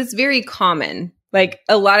mentality, but it's very common. Like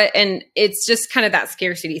a lot of, and it's just kind of that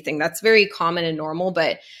scarcity thing that's very common and normal.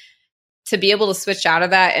 But to be able to switch out of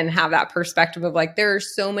that and have that perspective of like, there are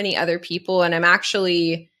so many other people, and I'm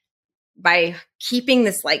actually, by keeping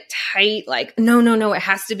this like tight, like, no, it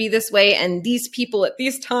has to be this way, and these people at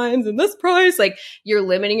these times and this price, like you're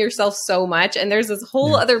limiting yourself so much. And there's this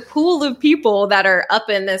whole other pool of people that are up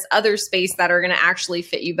in this other space that are going to actually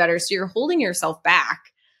fit you better. So you're holding yourself back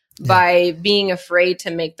by being afraid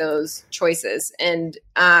to make those choices. And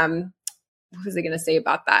what was I going to say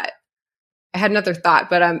about that? I had another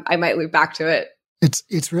thought, but I might loop back to it.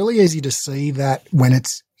 It's really easy to see that when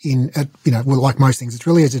it's in, like most things, it's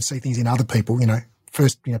really easy to see things in other people.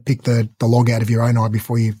 First, pick the log out of your own eye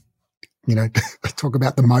before you, talk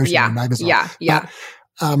about the moat in your neighbor's eye. Yeah. But,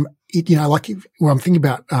 I'm thinking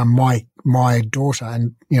about my daughter,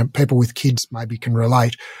 and people with kids maybe can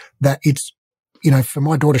relate that it's. For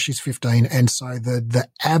my daughter, she's 15. And so the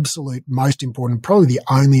absolute most important, probably the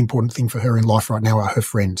only important thing for her in life right now are her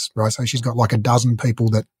friends, right? So she's got like a dozen people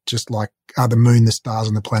that just like are the moon, the stars,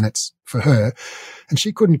 and the planets for her. And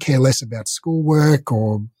she couldn't care less about schoolwork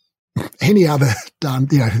or any other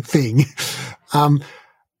thing. And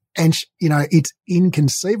it's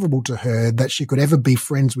inconceivable to her that she could ever be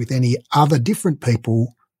friends with any other different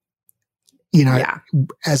people,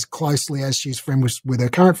 as closely as she's friends with her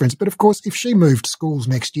current friends. But of course, if she moved schools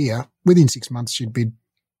next year, within 6 months, she'd be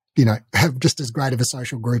have just as great of a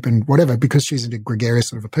social group and whatever, because she's a gregarious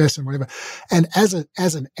sort of a person, whatever. And as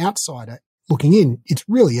an outsider looking in, it's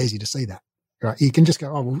really easy to see that, right? You can just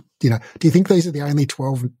go, oh, well, do you think these are the only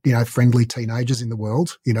 12, friendly teenagers in the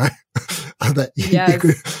world, that yes.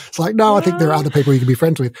 it's like, no, I think there are other people you can be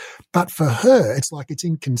friends with. But for her, it's like, it's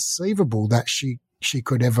inconceivable that she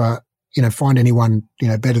could ever, find anyone,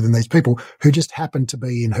 better than these people who just happen to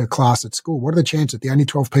be in her class at school. What are the chances that the only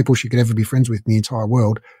 12 people she could ever be friends with in the entire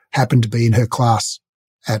world happen to be in her class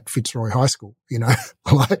at Fitzroy High School, I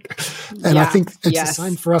think it's the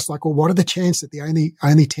same for us. Like, well, what are the chances that the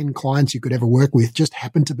only 10 clients you could ever work with just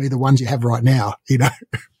happen to be the ones you have right now,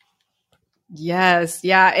 Yes.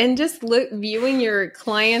 Yeah. And just viewing your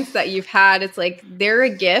clients that you've had, it's like they're a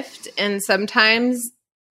gift. And sometimes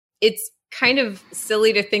it's kind of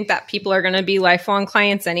silly to think that people are going to be lifelong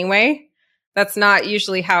clients anyway. That's not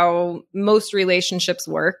usually how most relationships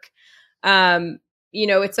work.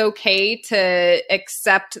 It's okay to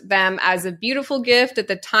accept them as a beautiful gift at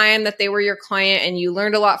the time that they were your client and you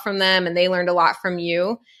learned a lot from them and they learned a lot from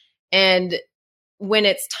you. And when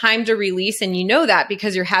it's time to release, and that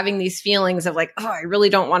because you're having these feelings of like, oh, I really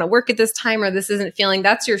don't want to work at this time, or this isn't feeling,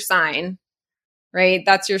 that's your sign, right?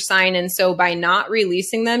 That's your sign. And so by not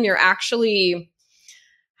releasing them, you're actually,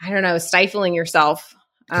 stifling yourself.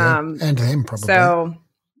 And them probably. So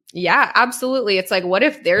yeah, absolutely. It's like, what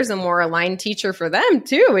if there's a more aligned teacher for them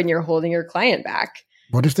too, and you're holding your client back?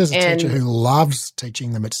 What if there's a teacher who loves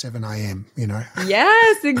teaching them at 7 a.m.,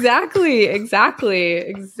 Yes, exactly. I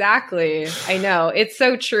know. It's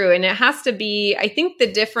so true. And it has to be, I think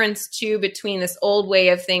the difference too between this old way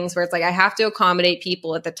of things where it's like, I have to accommodate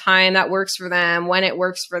people at the time that works for them, when it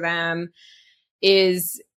works for them,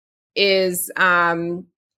 is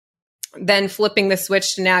then flipping the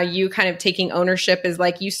switch to now you kind of taking ownership, is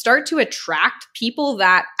like you start to attract people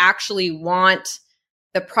that actually want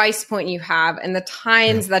the price point you have and the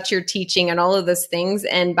times that you're teaching and all of those things.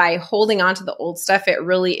 And by holding on to the old stuff, it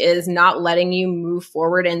really is not letting you move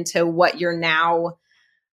forward into what now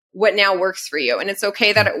works for you. And it's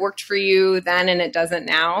okay that it worked for you then and it doesn't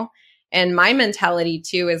now. And my mentality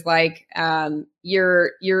too is like,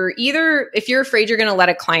 you're either, if you're afraid you're going to let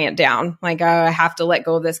a client down, like, oh, I have to let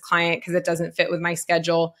go of this client because it doesn't fit with my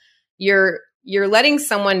schedule. You're letting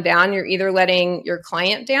someone down. You're either letting your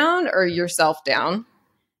client down or yourself down.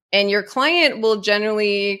 And your client will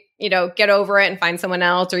generally, get over it and find someone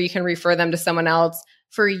else, or you can refer them to someone else.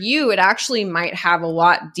 For you, it actually might have a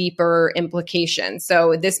lot deeper implications.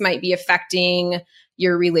 So this might be affecting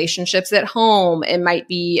your relationships at home. It might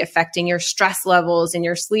be affecting your stress levels and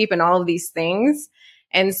your sleep and all of these things.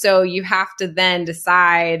 And so you have to then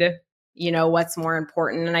decide, what's more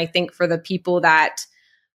important. And I think for the people that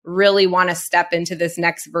really want to step into this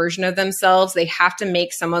next version of themselves, they have to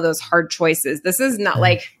make some of those hard choices. This is not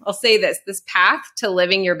like, I'll say this path to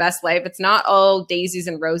living your best life, it's not all daisies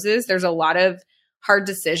and roses. There's a lot of hard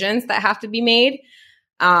decisions that have to be made.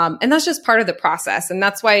 And that's just part of the process. And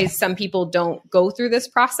that's why some people don't go through this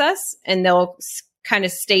process and they'll kind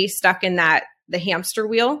of stay stuck in the hamster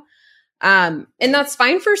wheel. And that's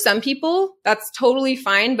fine for some people. That's totally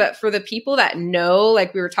fine. But for the people that know,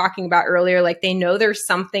 like we were talking about earlier, like they know there's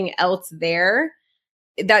something else there,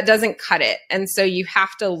 that doesn't cut it. And so you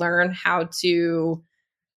have to learn how to,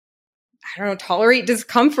 tolerate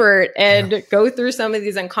discomfort and go through some of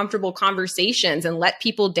these uncomfortable conversations and let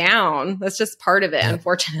people down. That's just part of it,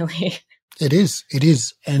 unfortunately. It is.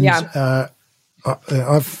 And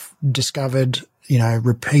I've discovered,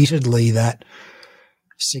 repeatedly that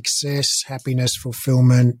success, happiness,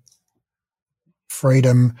 fulfillment,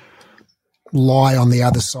 freedom lie on the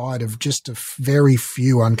other side of just a very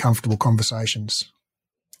few uncomfortable conversations.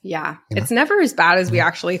 Yeah. It's never as bad as we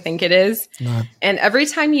actually think it is. No. And every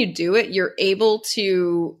time you do it, you're able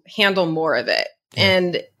to handle more of it. Yeah.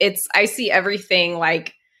 And I see everything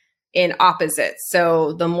like in opposites.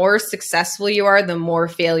 So the more successful you are, the more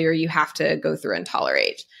failure you have to go through and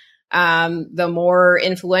tolerate. The more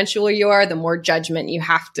influential you are, the more judgment you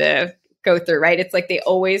have to go through, right? It's like they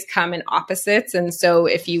always come in opposites. And so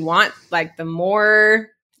if you want like the more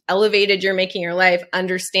elevated you're making your life,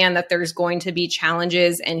 understand that there's going to be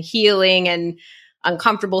challenges and healing and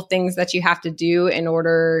uncomfortable things that you have to do in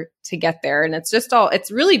order to get there. And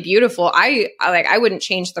it's really beautiful. I wouldn't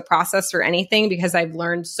change the process for anything because I've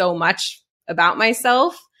learned so much about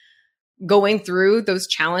myself going through those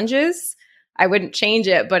challenges. I wouldn't change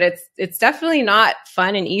it, but it's definitely not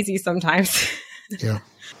fun and easy sometimes. Yeah.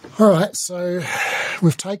 All right. So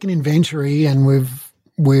we've taken inventory and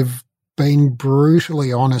we've been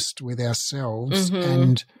brutally honest with ourselves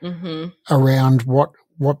and around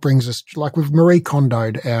what brings us, like we've Marie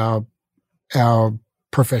Kondo'd our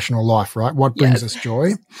professional life, right? What brings us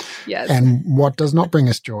joy and what does not bring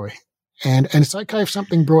us joy. And it's okay if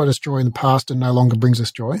something brought us joy in the past and no longer brings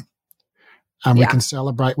us joy. We can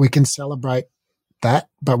celebrate that,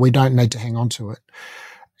 but we don't need to hang on to it.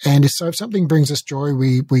 And if something brings us joy,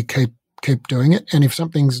 we keep doing it. And if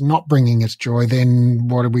something's not bringing us joy, then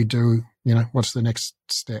what do we do? You know, what's the next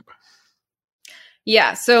step?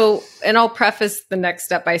 Yeah. So, and I'll preface the next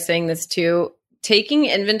step by saying this too. Taking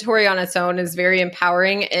inventory on its own is very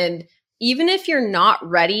empowering. And even if you're not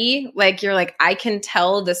ready, like you're like, I can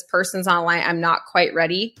tell this person's online, I'm not quite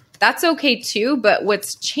ready. That's okay too. But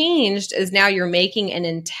what's changed is now you're making an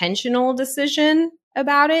intentional decision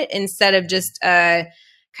about it instead of just kind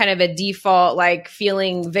of a default, like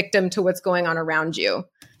feeling victim to what's going on around you.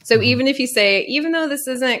 So even if you say, even though this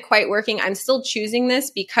isn't quite working, I'm still choosing this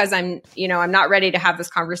because I'm not ready to have this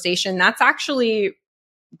conversation. That's actually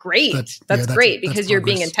great. That's great because you're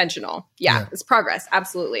being intentional. Yeah, it's progress.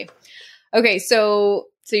 Absolutely. Okay. So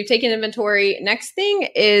you've taken inventory. Next thing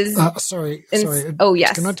is, sorry. Oh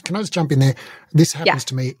yes. Can I just jump in there? This happens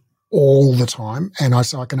to me all the time. And I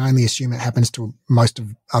can only assume it happens to most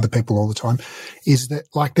of other people all the time, is that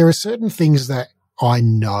like there are certain things that I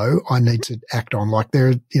know I need to act on. Like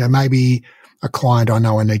there, maybe a client I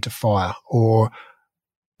know I need to fire, or,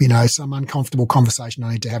 some uncomfortable conversation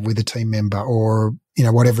I need to have with a team member, or,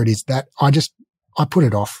 whatever it is that I put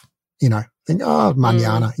it off, think, oh,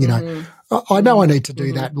 mañana, I know I need to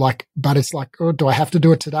do that. Like, but it's like, oh, do I have to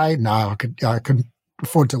do it today? No, I could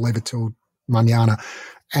afford to leave it till mañana.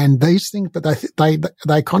 And these things, but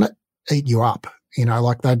they kind of eat you up.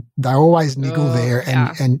 Like they always niggle there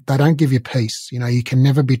and they don't give you peace. You can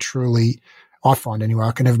never be truly, I find anyway,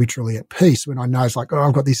 I can never be truly at peace when I know it's like, oh,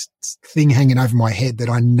 I've got this thing hanging over my head that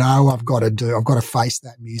I know I've got to do. I've got to face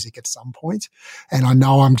that music at some point. And I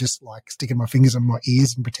know I'm just like sticking my fingers in my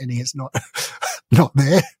ears and pretending it's not, not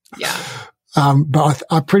there. Yeah. But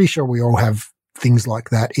I'm pretty sure we all have things like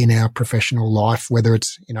that in our professional life, whether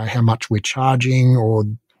it's, how much we're charging, or,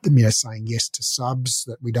 saying yes to subs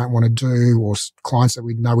that we don't want to do, or clients that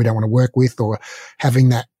we know we don't want to work with, or having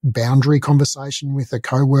that boundary conversation with a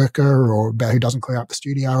coworker, or about who doesn't clear up the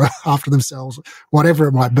studio after themselves, whatever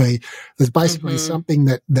it might be. There's basically something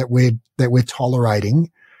that we're tolerating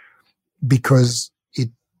because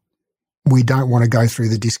we don't want to go through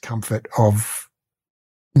the discomfort of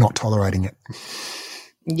not tolerating it.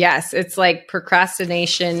 Yes. It's like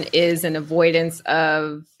procrastination is an avoidance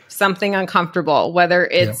of something uncomfortable, whether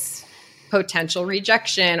it's potential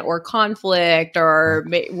rejection or conflict or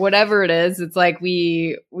whatever it is. It's like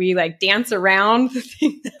we like dance around the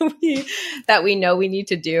thing that we know we need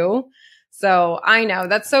to do. So I know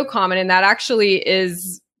that's so common. And that actually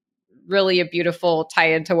is really a beautiful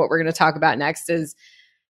tie into what we're going to talk about next. Is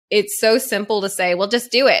it's so simple to say, well,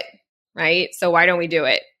 just do it. Right. So why don't we do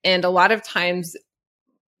it? And a lot of times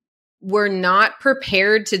we're not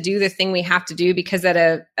prepared to do the thing we have to do because at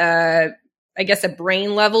a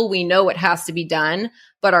brain level, we know it has to be done,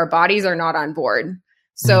 but our bodies are not on board.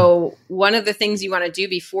 So one of the things you want to do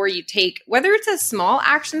before you take, whether it's a small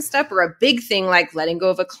action step or a big thing like letting go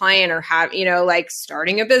of a client or have, like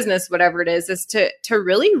starting a business, whatever it is to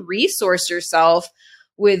really resource yourself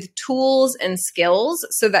with tools and skills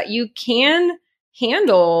so that you can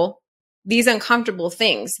handle these uncomfortable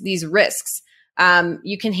things, these risks.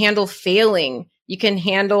 You can handle failing. You can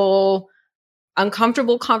handle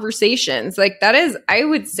uncomfortable conversations. Like that is, I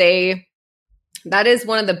would say that is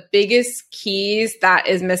one of the biggest keys that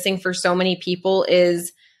is missing for so many people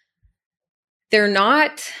is they're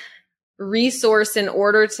not resourced in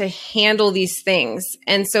order to handle these things.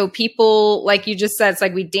 And so people, like you just said, it's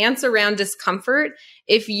like we dance around discomfort.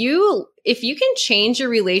 If you can change your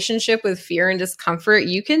relationship with fear and discomfort,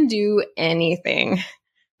 you can do anything.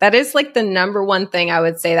 That is like the number one thing I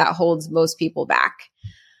would say that holds most people back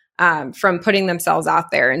from putting themselves out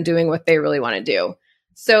there and doing what they really want to do.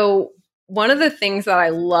 So one of the things that I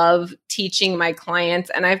love teaching my clients,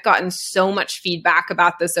 and I've gotten so much feedback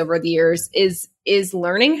about this over the years, is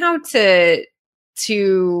learning how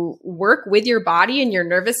to work with your body and your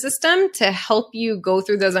nervous system to help you go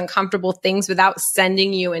through those uncomfortable things without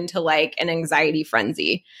sending you into like an anxiety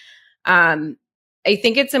frenzy. I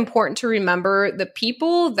think it's important to remember the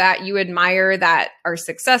people that you admire that are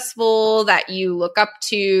successful, that you look up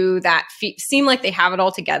to, that seem like they have it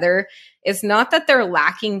all together. It's not that they're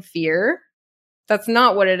lacking fear. That's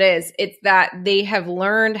not what it is. It's that they have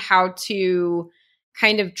learned how to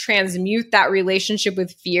kind of transmute that relationship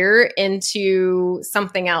with fear into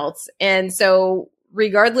something else. And so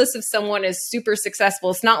regardless if someone is super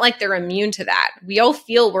successful, it's not like they're immune to that.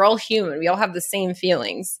 We're all human. We all have the same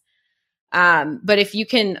feelings. But if you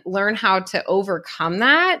can learn how to overcome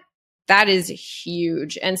that, that is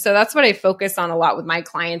huge. And so that's what I focus on a lot with my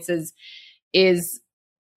clients is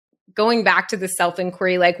going back to the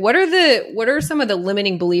self-inquiry. Like, what are some of the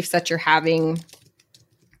limiting beliefs that you're having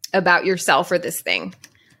about yourself or this thing?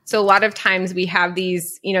 So a lot of times we have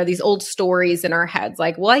these old stories in our heads,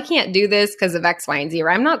 like, well, I can't do this because of X, Y, and Z, or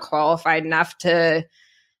I'm not qualified enough to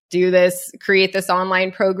do this, create this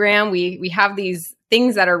online program. We have these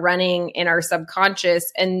things that are running in our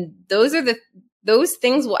subconscious, and those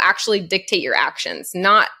things will actually dictate your actions,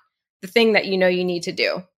 not the thing that you need to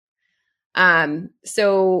do.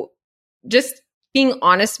 So just being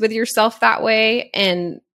honest with yourself that way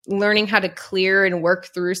and learning how to clear and work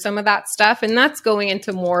through some of that stuff. And that's going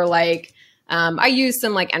into more like, I use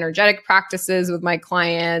some like energetic practices with my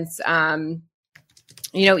clients.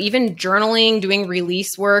 Even journaling, doing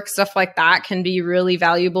release work, stuff like that can be really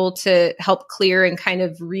valuable to help clear and kind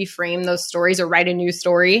of reframe those stories or write a new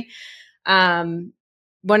story. One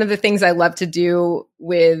of the things I love to do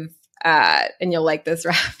with, and you'll like this,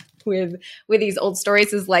 Raph, with these old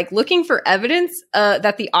stories is like looking for evidence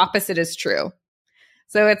that the opposite is true.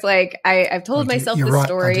 So it's like I've told myself the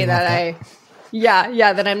story that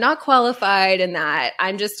that I'm not qualified and that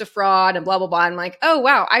I'm just a fraud and blah, blah, blah. I'm like, oh,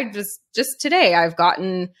 wow. I just today I've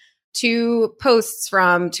gotten 2 posts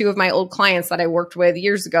from 2 of my old clients that I worked with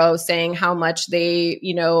years ago saying how much they,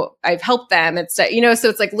 I've helped them. It's, so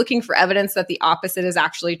it's like looking for evidence that the opposite is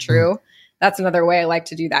actually true. That's another way I like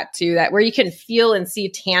to do that too, that where you can feel and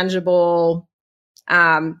see tangible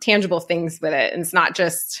things with it. And it's not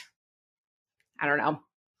just, I don't know.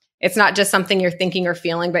 It's not just something you're thinking or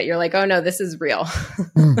feeling, but you're like, oh no, this is real.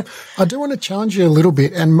 I do want to challenge you a little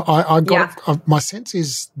bit. And my sense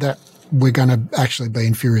is that we're going to actually be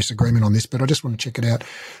in furious agreement on this, but I just want to check it out.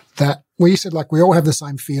 That where you said like we all have the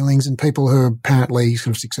same feelings, and people who are apparently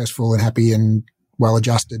sort of successful and happy and well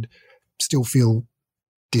adjusted still feel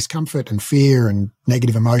discomfort and fear and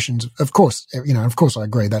negative emotions. Of course, I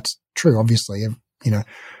agree. That's true. Obviously,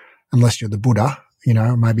 unless you're the Buddha,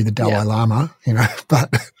 maybe the Dalai Lama,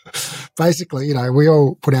 but basically, we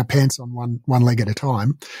all put our pants on one leg at a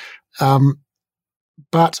time.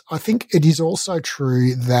 But I think it is also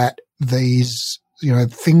true that these,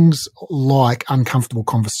 things like uncomfortable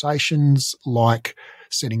conversations, like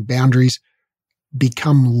setting boundaries,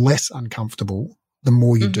 become less uncomfortable the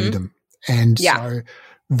more you do them. And so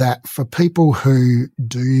that for people who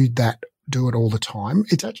do it all the time,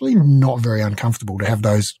 it's actually not very uncomfortable to have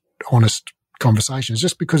those honest conversations,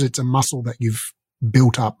 just because it's a muscle that you've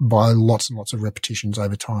built up by lots and lots of repetitions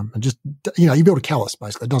over time. And just, you build a callus,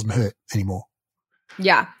 basically. It doesn't hurt anymore.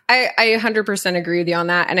 Yeah, I 100% agree with you on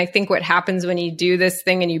that. And I think what happens when you do this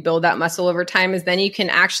thing and you build that muscle over time is then you can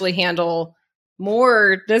actually handle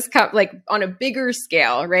more like on a bigger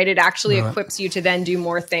scale, right? It actually equips you to then do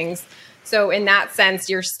more things. So in that sense,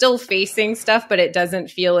 you're still facing stuff, but it doesn't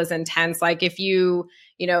feel as intense. Like if you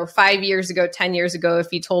 5 years ago, 10 years ago,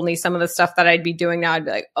 if you told me some of the stuff that I'd be doing now, I'd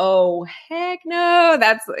be like, oh, heck no,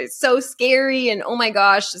 that's so scary. And oh my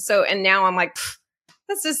gosh. And now I'm like,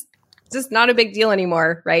 that's just not a big deal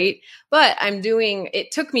anymore. Right. But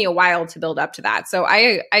it took me a while to build up to that. So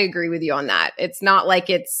I agree with you on that. It's not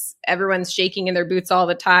like everyone's shaking in their boots all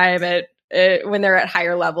the time when they're at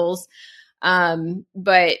higher levels.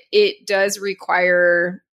 But it does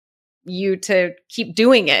require you to keep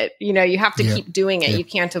doing it. You have to keep doing it. You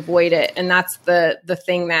can't avoid it. And that's the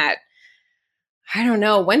thing that, I don't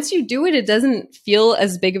know, once you do it, it doesn't feel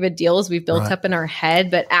as big of a deal as we've built up in our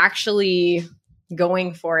head, but actually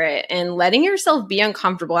going for it and letting yourself be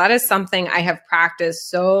uncomfortable. That is something I have practiced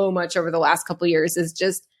so much over the last couple of years, is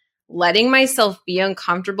just letting myself be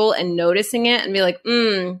uncomfortable and noticing it and be like,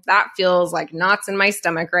 that feels like knots in my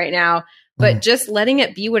stomach right now. But just letting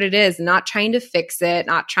it be what it is, not trying to fix it,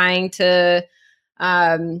 not trying to,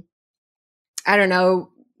 not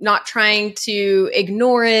trying to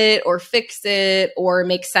ignore it or fix it or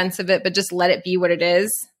make sense of it, but just let it be what it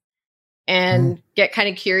is and get kind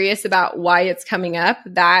of curious about why it's coming up.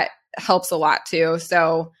 That helps a lot too.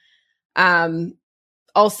 So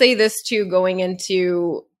I'll say this too, going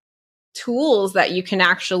into tools that you can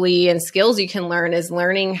actually and skills you can learn is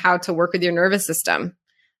learning how to work with your nervous system.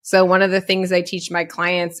 So one of the things I teach my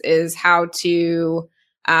clients is how to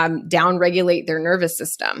down-regulate their nervous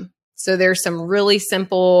system. So there's some really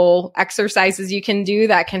simple exercises you can do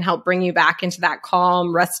that can help bring you back into that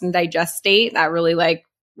calm, rest and digest state, that really like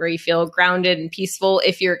where you feel grounded and peaceful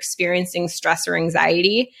if you're experiencing stress or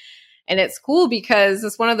anxiety. And it's cool because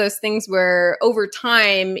it's one of those things where over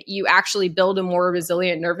time you actually build a more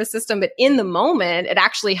resilient nervous system, but in the moment, it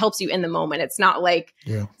actually helps you in the moment. It's not like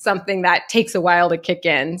something that takes a while to kick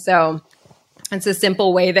in. So It's a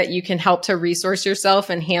simple way that you can help to resource yourself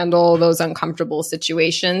and handle those uncomfortable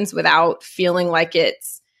situations without feeling like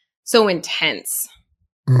it's so intense.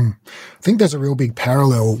 I think there's a real big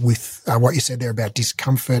parallel with what you said there about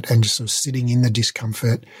discomfort and just sort of sitting in the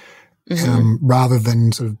discomfort rather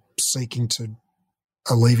than sort of seeking to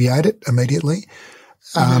alleviate it immediately.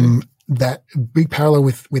 That big parallel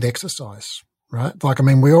with exercise, right? Like, I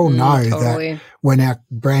mean, we all know that when our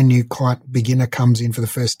brand new client beginner comes in for the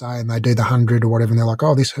first day and they do the 100 or whatever, and they're like,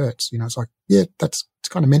 oh, this hurts. You know, it's like, yeah, it's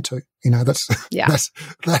kind of meant to, you know,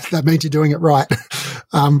 that means you're doing it right.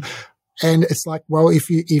 And it's like, well, if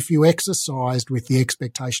you exercised with the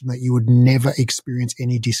expectation that you would never experience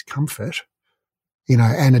any discomfort, you know,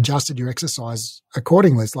 and adjusted your exercise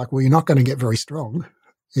accordingly, it's like, well, you're not going to get very strong.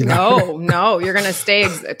 You know? No, you're going to stay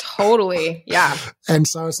totally. Yeah. And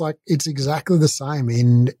so it's like, it's exactly the same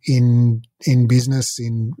in business,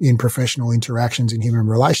 in professional interactions, in human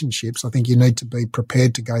relationships. I think you need to be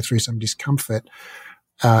prepared to go through some discomfort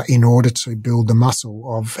in order to build the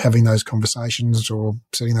muscle of having those conversations or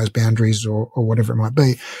setting those boundaries or whatever it might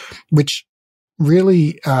be, which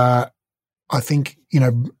really, I think, you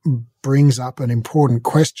know, brings up an important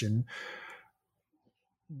question,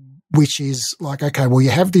 which is like, okay, well,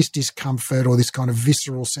 you have this discomfort or this kind of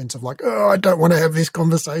visceral sense of like, oh, I don't want to have this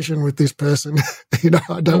conversation with this person. You know,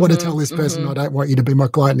 I don't want to tell this person I don't want you to be my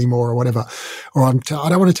client anymore or whatever. Or I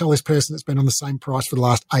don't want to tell this person that's been on the same price for the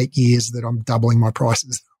last 8 years that I'm doubling my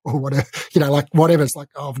prices or whatever, you know, like whatever. It's like,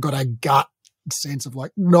 oh, I've got a gut sense of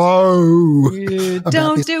like, no,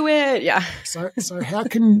 don't do it. Yeah. So how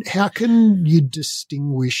can you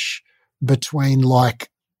distinguish between like,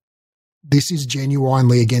 this is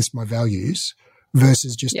genuinely against my values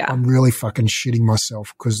versus just I'm really fucking shitting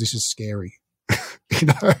myself because this is scary. You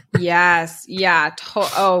know? Yes. Yeah.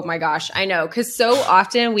 Oh my gosh. I know. Because so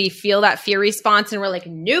often we feel that fear response and we're like,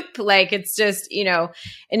 nope. Like it's just, you know,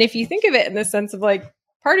 and if you think of it in the sense of like,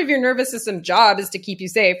 part of your nervous system job is to keep you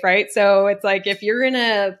safe, right? So it's like if you're in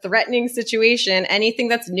a threatening situation, anything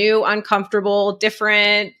that's new, uncomfortable,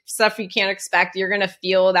 different, stuff you can't expect, you're going to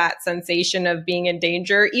feel that sensation of being in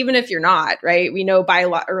danger, even if you're not, right? We know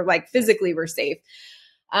or like physically we're safe.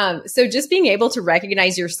 So just being able to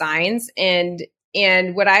recognize your signs and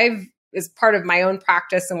what is part of my own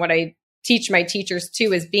practice and what I teach my teachers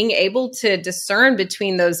too is being able to discern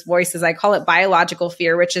between those voices. I call it biological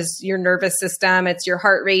fear, which is your nervous system. It's your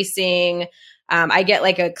heart racing. I get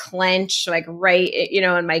like a clench, like right, you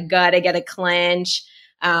know, in my gut, I get a clench,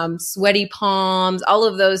 sweaty palms, all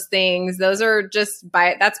of those things. Those are just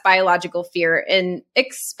that's biological fear, and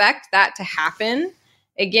expect that to happen.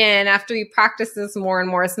 Again, after you practice this more and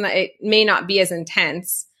more, it may not be as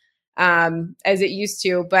intense as it used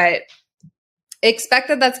to, but expect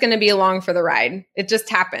that that's going to be along for the ride. It just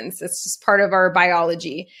happens. It's just part of our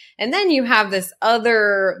biology. And then you have this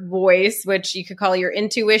other voice, which you could call your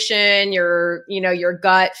intuition, your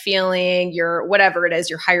gut feeling, your whatever it is,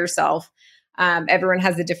 your higher self. Everyone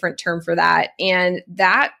has a different term for that. And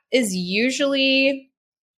that is usually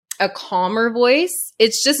a calmer voice.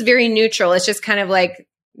 It's just very neutral. It's just kind of like,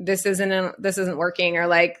 this isn't working, or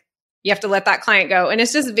like, you have to let that client go. And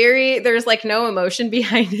it's just there's like no emotion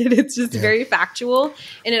behind it. It's just very factual.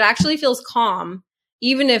 And it actually feels calm,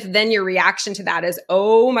 even if then your reaction to that is,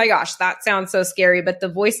 oh my gosh, that sounds so scary. But the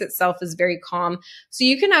voice itself is very calm. So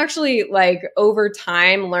you can actually like over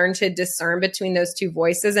time learn to discern between those two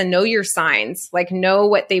voices and know your signs, like know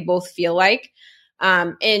what they both feel like.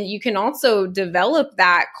 And you can also develop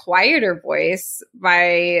that quieter voice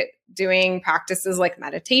by doing practices like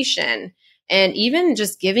meditation. And even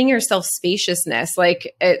just giving yourself spaciousness.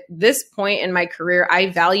 Like at this point in my career, I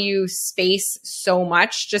value space so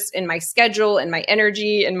much, just in my schedule, in my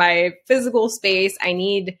energy, in my physical space. I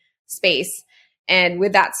need space. And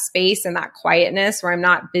with that space and that quietness where I'm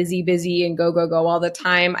not busy and go all the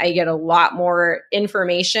time, I get a lot more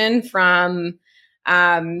information from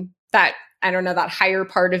that higher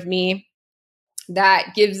part of me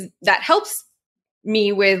that helps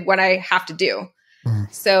me with what I have to do.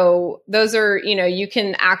 So those are, you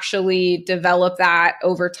can actually develop that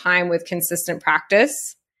over time with consistent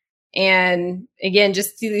practice. And again,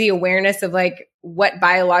 just the awareness of like what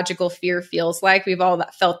biological fear feels like. We've all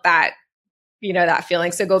felt that, that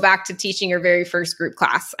feeling. So go back to teaching your very first group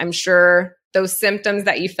class. I'm sure those symptoms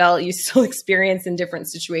that you felt, you still experience in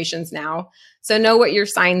different situations now. So know what your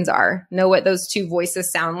signs are, know what those two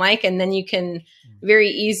voices sound like. And then you can very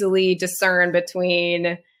easily discern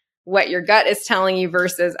between what your gut is telling you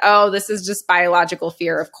versus, oh, this is just biological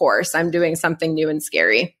fear. Of course, I'm doing something new and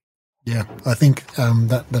scary. Yeah, I think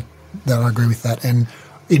that I agree with that. And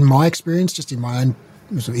in my experience, just in my own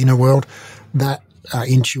sort of inner world, that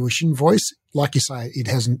intuition voice like you say,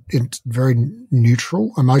 it's very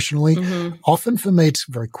neutral emotionally. Often for me, it's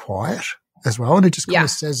very quiet as well. And it just kind of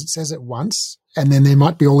says it once. And then there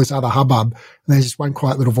might be all this other hubbub. And there's just one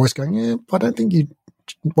quiet little voice going, yeah, I don't think you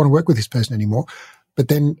want to work with this person anymore. But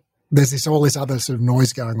then there's all this other sort of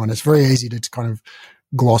noise going on. It's very easy to kind of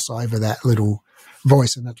gloss over that little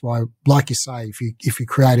voice. And that's why, like you say, if you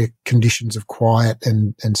create conditions of quiet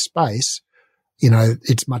and space,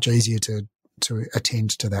 it's much easier to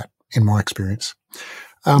attend to that, in my experience.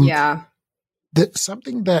 That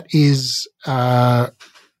something that is,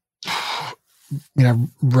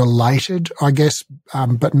 related, I guess,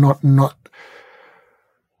 but not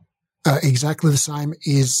exactly the same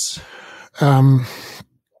is, I'm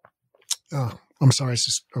sorry, it's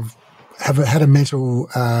just I've had a mental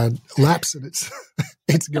lapse and it's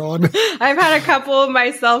gone. I've had a couple of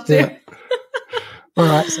myself too. Yeah. All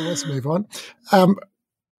right, so let's move on.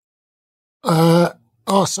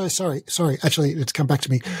 So sorry. Actually, it's come back to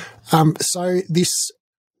me. So this,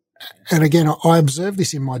 and again, I observe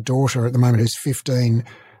this in my daughter at the moment, who's 15,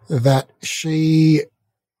 that she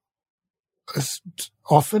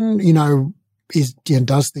often,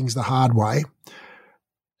 does things the hard way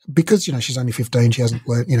because, she's only 15. She hasn't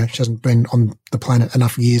learned, she hasn't been on the planet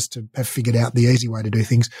enough years to have figured out the easy way to do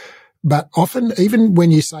things. But often, even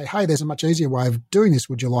when you say, hey, there's a much easier way of doing this,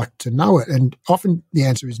 would you like to know it? And often the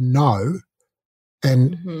answer is no.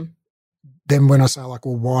 And then when I say, like,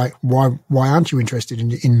 well, why aren't you interested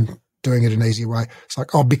in doing it an easier way? It's like,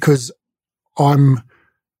 because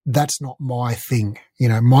that's not my thing.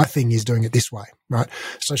 My thing is doing it this way, right?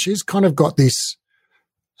 So she's kind of got this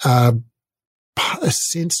a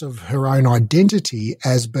sense of her own identity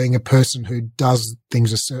as being a person who does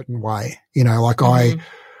things a certain way. I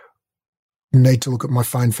need to look at my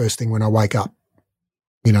phone first thing when I wake up.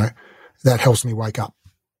 That helps me wake up.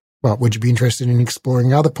 Well, would you be interested in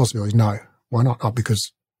exploring other possibilities? No. Why not? Oh,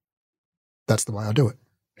 because that's the way I do it,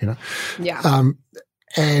 Yeah.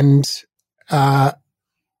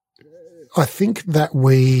 I think that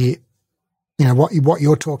what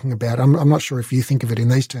you're talking about, I'm not sure if you think of it in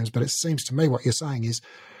these terms, but it seems to me what you're saying is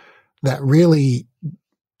that really,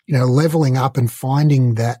 leveling up and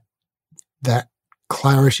finding that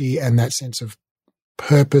clarity and that sense of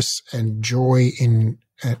purpose and joy in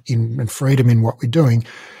freedom in what we're doing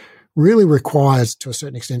really requires, to a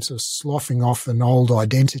certain extent, sort of sloughing off an old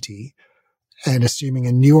identity and assuming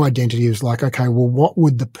a new identity is like, okay, well, what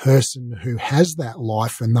would the person who has that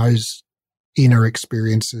life and those inner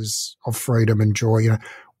experiences of freedom and joy,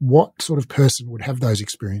 what sort of person would have those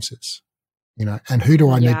experiences, and who do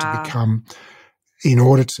I need to become in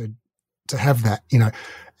order to have that,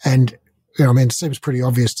 and it seems pretty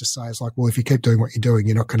obvious to say, it's like, well, if you keep doing what you're doing,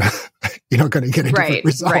 you're not going to get a different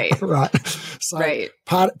result, right? So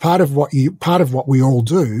part of what we all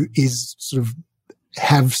do is sort of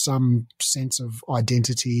have some sense of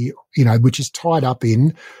identity, which is tied up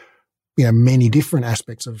in, many different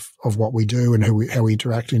aspects of what we do and how we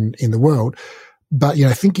interact in the world. But,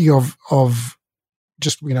 thinking of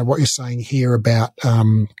just, what you're saying here about,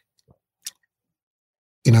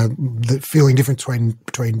 the feeling difference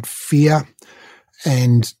between fear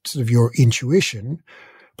and sort of your intuition.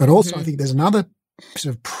 But also I think there's another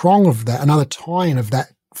sort of prong of that, another tie-in of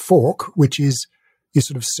that fork, which is your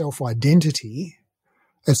sort of self-identity.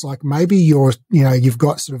 It's like maybe you've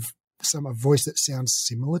got sort of a voice that sounds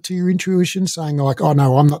similar to your intuition, saying like, oh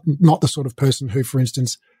no, I'm not the sort of person who, for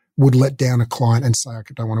instance, would let down a client and say, I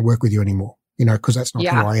don't want to work with you anymore, because that's not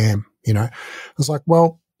who I am, It's like,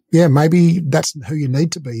 well, yeah, maybe that's who you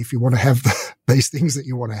need to be if you want to have these things that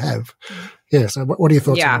you want to have. Yeah. So what are your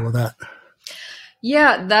thoughts on all of that?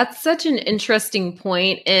 Yeah, that's such an interesting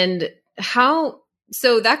point. And so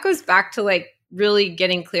that goes back to like really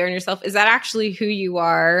getting clear on yourself. Is that actually who you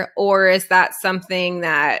are? Or is that something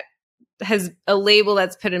that has a label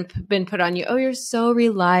that's been put on you? Oh, you're so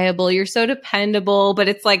reliable. You're so dependable, but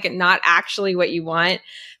it's like not actually what you want.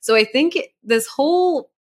 So I think this whole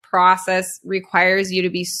process requires you to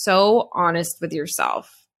be so honest with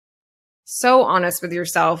yourself.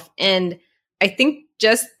 And I think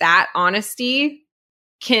just that honesty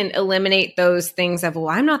can eliminate those things of, well,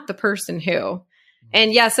 I'm not the person who.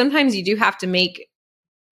 And yeah, sometimes you do have to make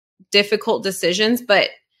difficult decisions, but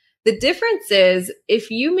the difference is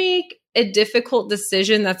if you make a difficult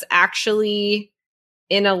decision that's actually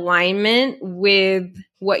in alignment with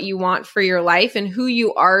what you want for your life and who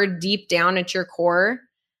you are deep down at your core,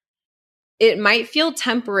 it might feel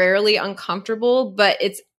temporarily uncomfortable, but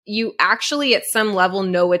you actually at some level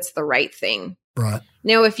know it's the right thing. Right.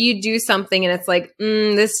 Now, if you do something and it's like,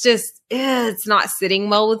 this just, it's not sitting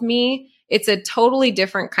well with me, it's a totally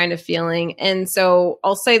different kind of feeling. And so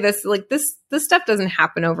I'll say this, like this stuff doesn't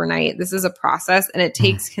happen overnight. This is a process, and it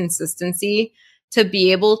takes consistency to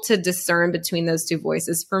be able to discern between those two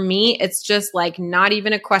voices. For me, it's just like not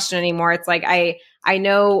even a question anymore. It's like, I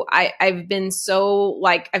know I've been so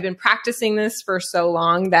like, I've been practicing this for so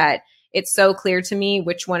long that it's so clear to me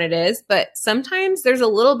which one it is. But sometimes there's a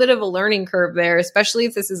little bit of a learning curve there, especially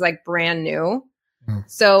if this is like brand new.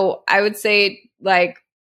 So I would say like,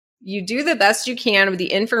 you do the best you can with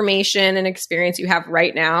the information and experience you have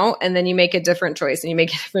right now. And then you make a different choice, and you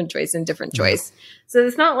make a different choice and different choice. So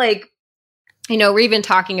it's not like, you know, we're even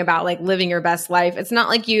talking about like living your best life. It's not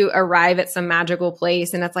like you arrive at some magical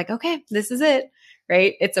place and it's like, okay, this is it,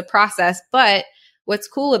 right? It's a process. But what's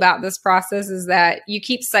cool about this process is that you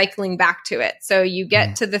keep cycling back to it. So you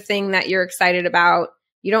get to the thing that you're excited about.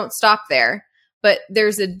 You don't stop there. But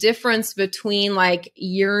there's a difference between like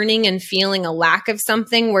yearning and feeling a lack of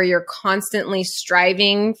something where you're constantly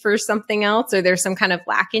striving for something else, or there's some kind of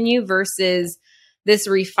lack in you, versus this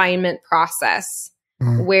refinement process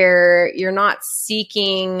where you're not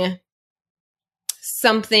seeking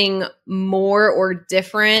something more or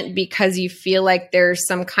different because you feel like there's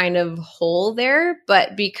some kind of hole there,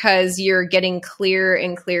 but because you're getting clearer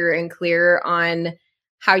and clearer and clearer on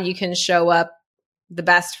how you can show up the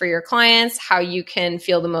best for your clients, how you can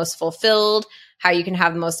feel the most fulfilled, how you can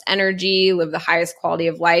have the most energy, live the highest quality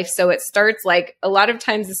of life. So it starts like a lot of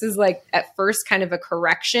times this is like at first kind of a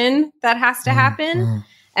correction that has to happen.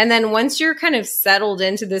 And then once you're kind of settled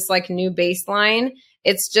into this like new baseline,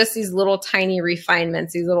 it's just these little tiny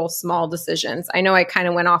refinements, these little small decisions. I know I kind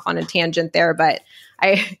of went off on a tangent there, but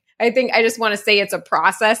I think I just want to say it's a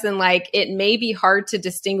process, and like it may be hard to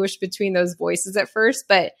distinguish between those voices at first,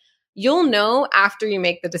 but you'll know after you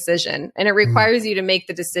make the decision. And it requires you to make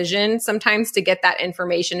the decision sometimes to get that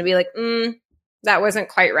information to be like, that wasn't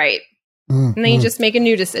quite right. And then you just make a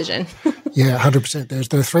new decision. Yeah, 100%.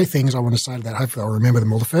 There are three things I want to say to that. Hopefully I'll remember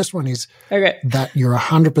them all. The first one is that you're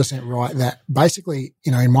 100% right. That basically,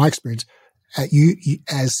 you know, in my experience, you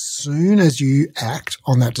as soon as you act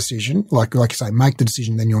on that decision, like you say, make the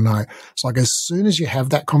decision, then you'll know. It's like as soon as you have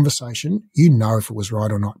that conversation, you know if it was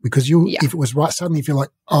right or not, because if it was right, suddenly you feel like,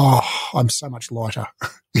 oh, I'm so much lighter,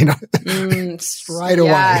 you know, straight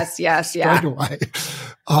away. Yes. Straight away.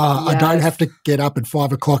 I don't have to get up at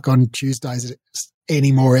 5 o'clock on Tuesdays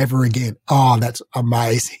anymore ever again. Oh, that's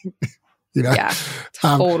amazing. You know? Yeah,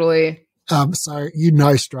 totally. So you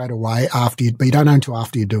know straight away but you don't know until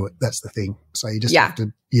after you do it. That's the thing. So you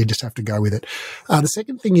just have to go with it. The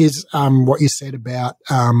second thing is what you said about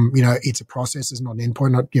you know, it's a process, it's not an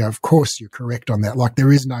endpoint. You know, of course you're correct on that. Like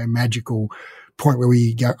there is no magical point where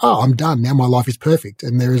we go, oh, I'm done now, my life is perfect,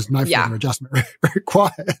 and there is no further adjustment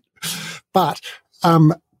required. But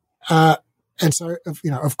and so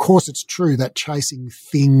you know, of course, it's true that chasing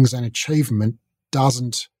things and achievement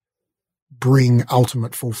doesn't bring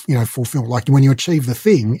ultimate fulfillment. Like when you achieve the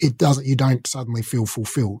thing, you don't suddenly feel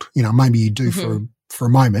fulfilled. You know, maybe you do for a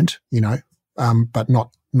moment, you know, but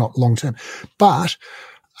not long term. But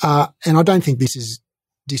and I don't think this is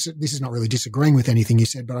not really disagreeing with anything you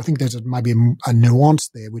said, but I think there's maybe a nuance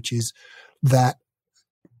there, which is that,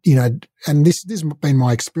 you know, and this has been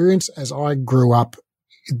my experience as I grew up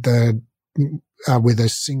with a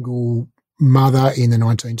single mother in the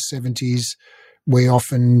 1970s. We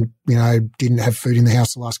often, you know, didn't have food in the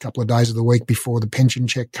house the last couple of days of the week before the pension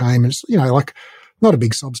check came. And it's, you know, like not a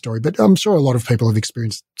big sob story, but I'm sure a lot of people have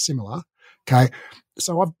experienced similar. Okay.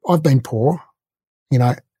 So I've been poor, you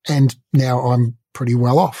know, and now I'm pretty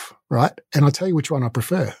well off. Right. And I'll tell you which one I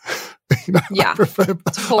prefer. You know, I prefer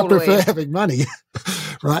having money.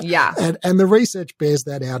 Right. Yeah. And the research bears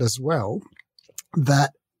that out as well,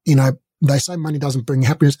 that, you know, they say money doesn't bring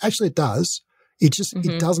happiness. Actually, it does. It just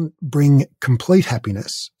it doesn't bring complete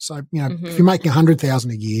happiness. So, you know, if you're making 100,000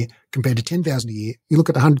 a year compared to 10,000 a year, you look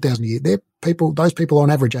at 100,000 a year, those people on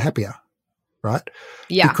average are happier, right?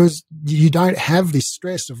 Yeah. Because you don't have this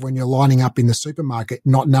stress of when you're lining up in the supermarket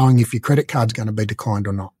not knowing if your credit card's going to be declined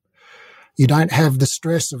or not. You don't have the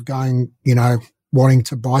stress of going, you know, wanting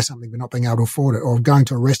to buy something but not being able to afford it, or going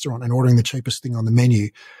to a restaurant and ordering the cheapest thing on the menu,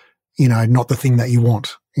 you know, not the thing that you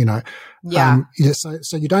want, you know. Yeah.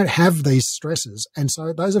 So you don't have these stresses. And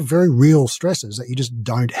so those are very real stresses that you just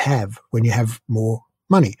don't have when you have more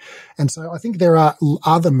money. And so I think there are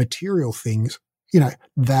other material things, you know,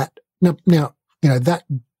 that now, you know,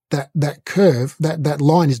 that curve, that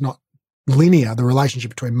line is not linear, the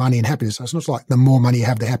relationship between money and happiness. So it's not like the more money you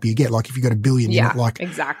have, the happier you get. Like if you've got $1 billion, you're not like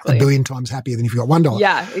exactly. $1 billion times happier than if you've got $1.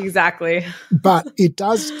 Yeah, exactly. But it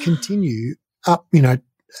does continue up, you know,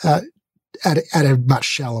 at a much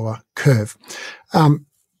shallower curve.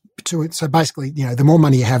 to it. So basically, the more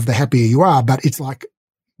money you have, the happier you are, but it's like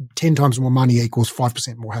 10 times more money equals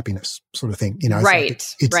 5% more happiness sort of thing. Right.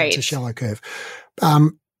 It's a shallow curve.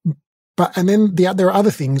 And then there are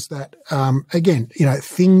other things that, again,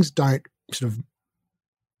 things don't sort of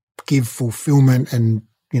give fulfillment and,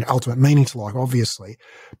 ultimate meaning to life, obviously.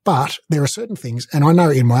 But there are certain things, and I know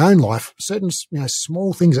in my own life, certain,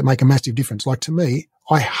 small things that make a massive difference. Like to me,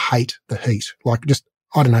 I hate the heat. Like just,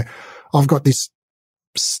 I don't know, I've got this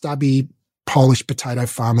stubby Polish potato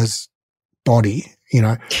farmer's body,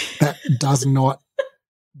 that does not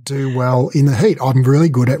do well in the heat. I'm really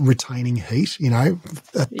good at retaining heat.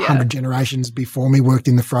 100 generations before me worked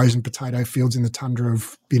in the frozen potato fields in the tundra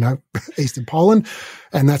of, eastern Poland.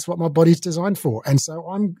 And that's what my body's designed for. And so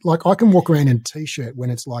I'm like, I can walk around in a t-shirt when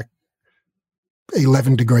it's like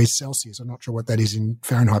 11 degrees Celsius. I'm not sure what that is in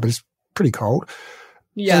Fahrenheit, but it's pretty cold.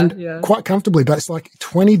 Quite comfortably. But it's like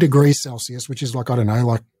 20 degrees Celsius, which is like, I don't know,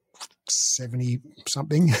 like 70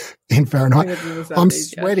 something in Fahrenheit. I'm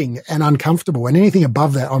sweating and uncomfortable, and anything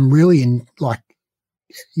above that, I'm really in like,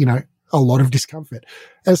 a lot of discomfort.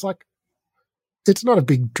 And it's like, it's not a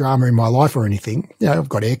big drama in my life or anything. I've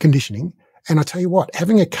got air conditioning, and I tell you what,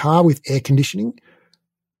 having a car with air conditioning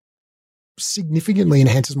significantly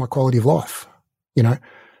enhances my quality of life.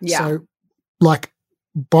 So like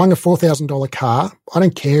buying a $4,000 car, I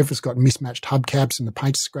don't care if it's got mismatched hubcaps and the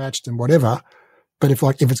paint's scratched and whatever. But if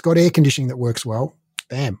it's got air conditioning that works well,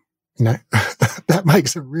 bam, that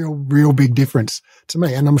makes a real big difference to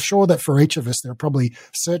me. And I'm sure that for each of us, there are probably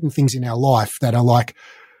certain things in our life that are like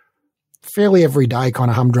fairly everyday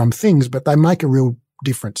kind of humdrum things, but they make a real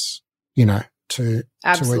difference, to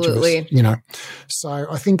Absolutely. each of us, So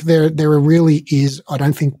I think there really is, I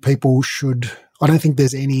don't think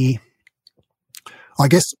there's any, I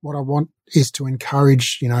guess what I want is to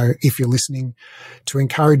encourage, if you're listening, to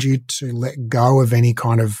encourage you to let go of any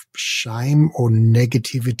kind of shame or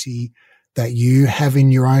negativity that you have in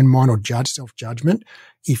your own mind, or self-judgment.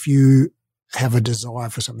 If you have a desire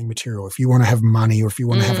for something material, if you want to have money, or if you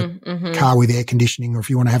want to have a car with air conditioning, or if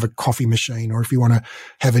you want to have a coffee machine, or if you want to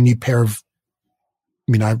have a new pair of,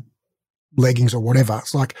 leggings or whatever,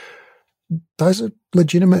 it's like those are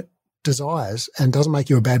legitimate desires and doesn't make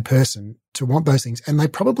you a bad person to want those things. And they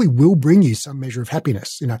probably will bring you some measure of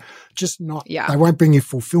happiness, just not, they won't bring you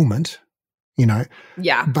fulfillment,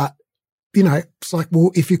 but, it's like,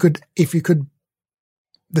 well, if you could,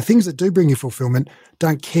 the things that do bring you fulfillment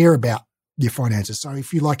don't care about your finances. So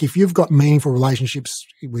if you've got meaningful relationships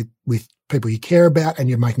with people you care about, and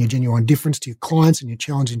you're making a genuine difference to your clients, and you're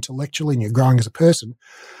challenged intellectually, and you're growing as a person,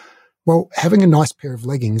 well, having a nice pair of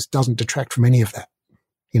leggings doesn't detract from any of that.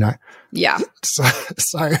 Yeah.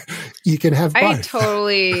 So you can have both.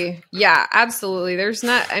 Absolutely.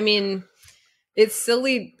 It's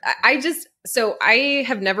silly. I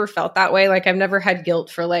have never felt that way. Like I've never had guilt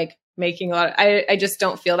for like making a lot. I just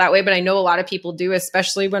don't feel that way, but I know a lot of people do,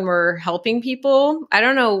 especially when we're helping people. I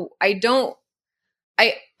don't know.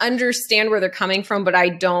 I understand where they're coming from, but I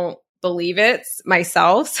don't believe it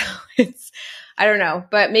myself. So I don't know,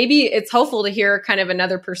 but maybe it's helpful to hear kind of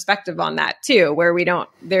another perspective on that too, where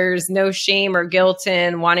there's no shame or guilt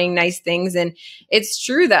in wanting nice things. And it's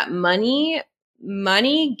true that money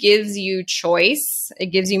gives you choice. It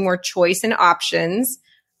gives you more choice and options.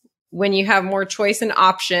 When you have more choice and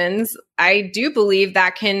options, I do believe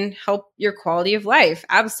that can help your quality of life.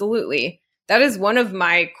 Absolutely. That is one of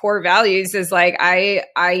my core values, is like,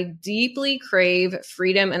 I deeply crave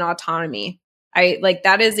freedom and autonomy.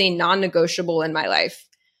 That is a non-negotiable in my life.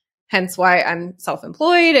 Hence why I'm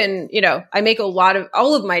self-employed, and, I make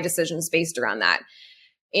all of my decisions based around that.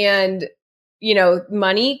 And,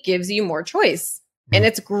 money gives you more choice, and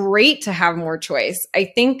it's great to have more choice. I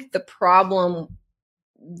think the problem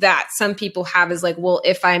that some people have is like, well,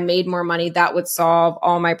 if I made more money, that would solve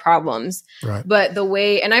all my problems. Right. But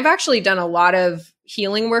and I've actually done a lot of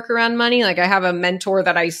healing work around money. Like I have a mentor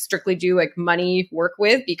that I strictly do like money work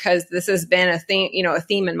with, because this has been a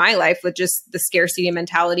theme in my life with just the scarcity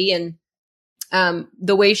mentality. And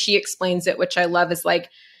the way she explains it, which I love, is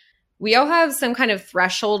like, we all have some kind of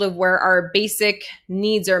threshold of where our basic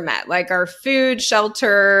needs are met, like our food,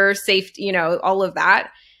 shelter, safety, all of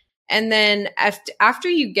that. And then after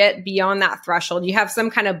you get beyond that threshold, you have some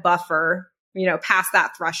kind of buffer, past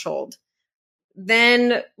that threshold.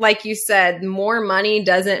 Then, like you said, more money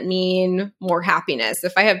doesn't mean more happiness.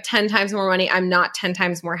 If I have 10 times more money, I'm not 10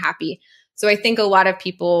 times more happy. So I think a lot of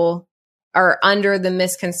people are under the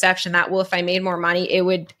misconception that, well, if I made more money, it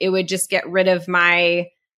would just get rid of my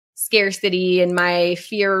scarcity and my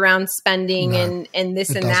fear around spending and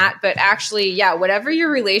this and that. But actually, yeah, whatever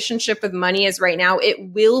your relationship with money is right now, it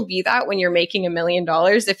will be that when you're making $1 million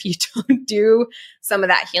if you don't do some of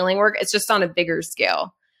that healing work. It's just on a bigger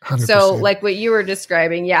scale. 100%. So like what you were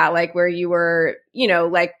describing, yeah, like where you were, you know,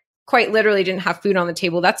 like quite literally didn't have food on the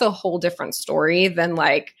table. That's a whole different story than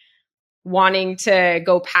like wanting to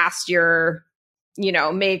go past your, you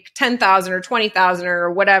know, make 10,000 or 20,000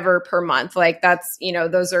 or whatever per month. Like that's, you know,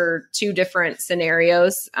 those are two different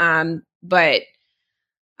scenarios. But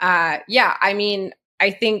yeah, I mean,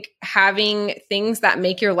 I think having things that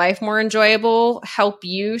make your life more enjoyable help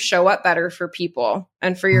you show up better for people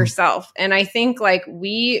and for yourself. And I think like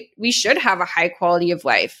we should have a high quality of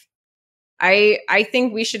life. I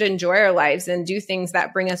think we should enjoy our lives and do things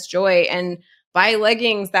that bring us joy and buy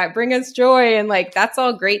leggings that bring us joy. And like, that's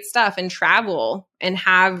all great stuff, and travel and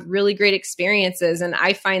have really great experiences. And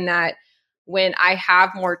I find that when I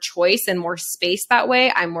have more choice and more space that way,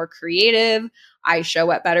 I'm more creative. I show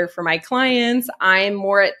up better for my clients. I'm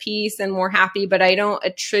more at peace and more happy, but I don't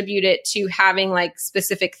attribute it to having like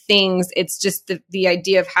specific things. It's just the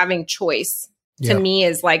idea of having choice to me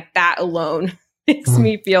is like that alone makes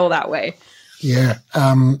me feel that way. Yeah.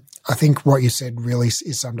 I think what you said really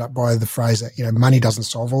is summed up by the phrase that, you know, money doesn't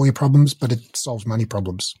solve all your problems, but it solves money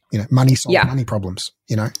problems. You know, money solves money problems,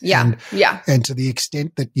 you know? And to the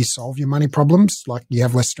extent that you solve your money problems, like you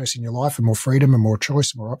have less stress in your life and more freedom and more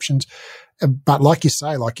choice and more options. But like you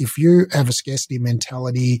say, like if you have a scarcity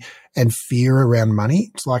mentality and fear around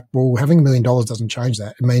money, it's like, well, having $1 million doesn't change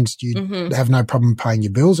that. It means you have no problem paying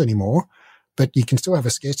your bills anymore, but you can still have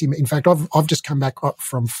a scarcity. In fact, I've just come back up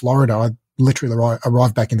from Florida. I literally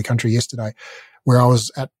arrived back in the country yesterday, where I was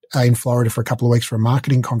in Florida for a couple of weeks for a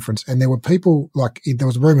marketing conference. And there were people, like there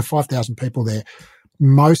was a room of 5,000 people there.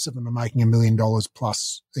 Most of them are making $1 million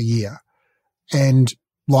plus a year. And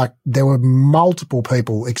like there were multiple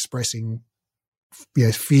people expressing, you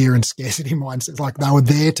know, fear and scarcity mindsets. Like they were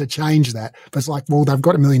there to change that. But it's like, well, they've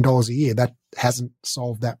got $1 million a year. That hasn't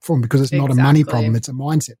solved that for them because it's not a money problem. It's a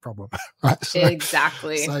mindset problem, right? So,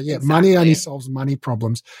 So yeah, money only solves money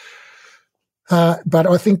problems. But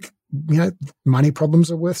I think, you know, money problems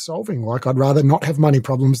are worth solving. Like I'd rather not have money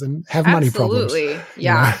problems than have money problems. Absolutely.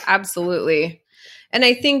 Yeah, absolutely. And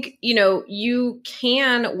I think, you know, you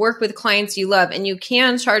can work with clients you love and you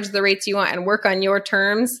can charge the rates you want and work on your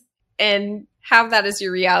terms and have that as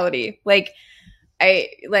your reality. Like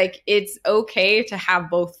it's okay to have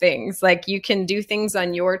both things. Like you can do things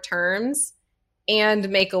on your terms and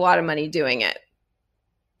make a lot of money doing it.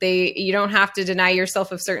 You don't have to deny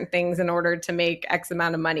yourself of certain things in order to make X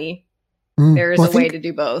amount of money. There is a way to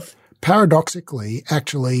do both. Paradoxically,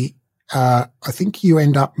 actually, I think you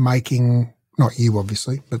end up making, not you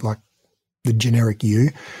obviously, but like the generic you,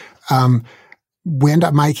 we end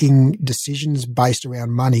up making decisions based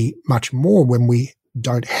around money much more when we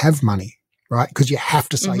don't have money, right? Because you have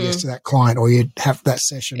to say yes to that client or you have that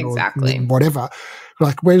session or whatever.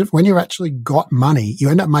 Like when you've actually got money, you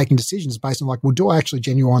end up making decisions based on like, well, do I actually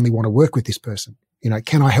genuinely want to work with this person? You know,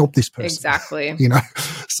 can I help this person? Exactly. You know,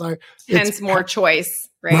 so hence more choice,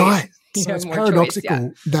 right? Right. So it's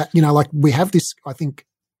paradoxical that, you know, like we have this, I think,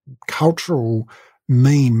 cultural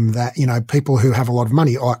meme that, you know, people who have a lot of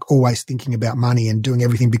money are like always thinking about money and doing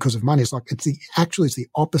everything because of money. It's like, it's the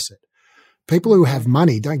opposite. People who have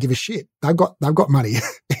money don't give a shit. They've got money.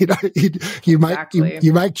 You know,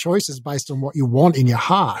 you make choices based on what you want in your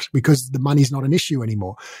heart because the money's not an issue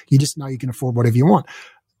anymore. You just know you can afford whatever you want.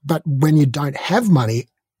 But when you don't have money,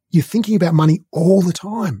 you're thinking about money all the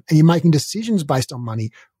time and you're making decisions based on money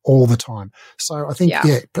all the time. So I think,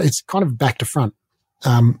 it's kind of back to front.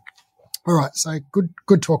 All right. So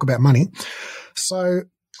good talk about money. So,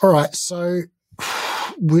 all right. So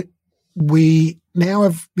we now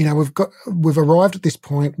have, you know, we've arrived at this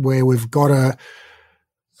point where we've got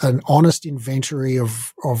an honest inventory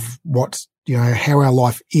of what's, you know, how our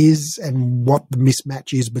life is and what the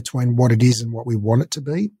mismatch is between what it is and what we want it to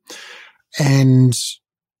be. And,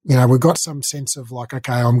 you know, we've got some sense of like,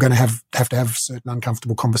 okay, I'm going to have to have certain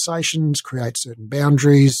uncomfortable conversations, create certain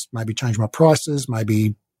boundaries, maybe change my prices,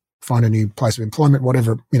 maybe find a new place of employment,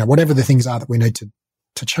 whatever the things are that we need to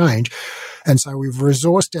change. And so we've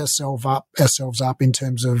resourced ourselves up in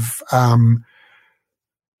terms of,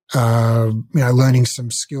 learning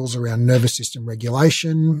some skills around nervous system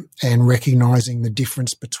regulation and recognizing the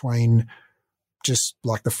difference between just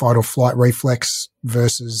like the fight or flight reflex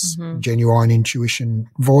versus genuine intuition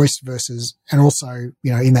voice versus, and also,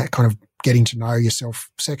 you know, in that kind of getting to know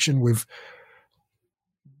yourself section, we've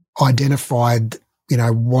identified, you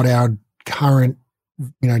know, what our current,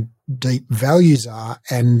 you know, deep values are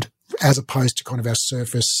and as opposed to kind of our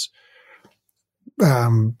surface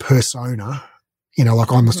persona,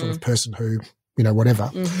 like I'm the sort of person who,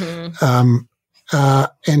 whatever.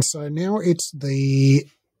 And so now it's the,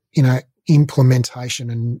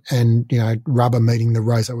 implementation and rubber meeting the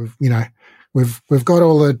road. So we've got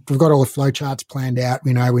all the flow charts planned out.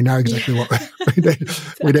 We know exactly what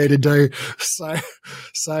we need to do. So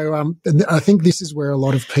and I think this is where a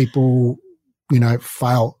lot of people,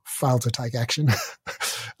 fail to take action.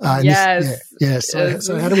 Yes.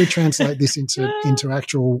 So how do we translate this into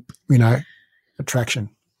actual,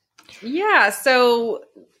 attraction? Yeah. So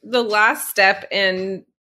the last step, and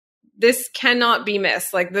this cannot be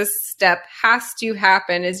missed, like this step has to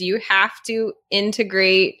happen, is you have to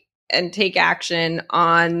integrate and take action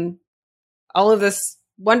on all of this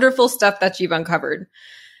wonderful stuff that you've uncovered.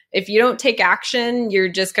 If you don't take action, you're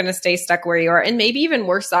just going to stay stuck where you are, and maybe even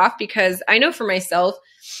worse off, because I know for myself,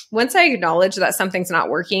 once I acknowledge that something's not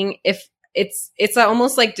working, if it's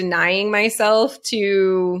almost like denying myself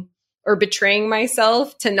to, or betraying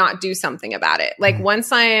myself to not do something about it. Like once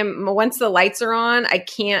the lights are on, I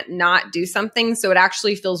can't not do something. So it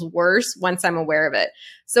actually feels worse once I'm aware of it.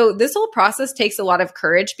 So this whole process takes a lot of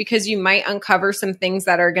courage, because you might uncover some things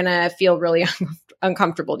that are going to feel really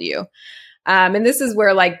uncomfortable to you. And this is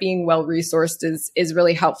where like being well-resourced is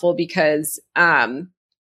really helpful, because I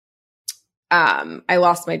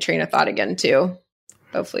lost my train of thought again too.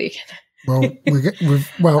 Hopefully you can.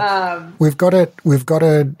 We've got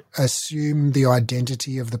to assume the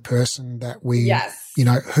identity of the person that we,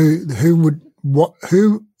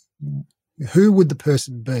 who would the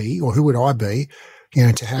person be, or who would I be,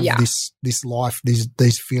 to have this life,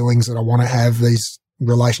 these feelings that I want to have, these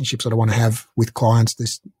relationships that I want to have with clients,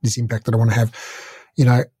 this impact that I want to have,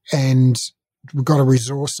 and we've got to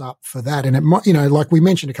resource up for that. And it might, like we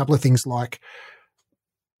mentioned a couple of things like,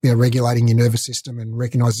 regulating your nervous system and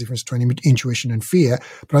recognize the difference between intuition and fear.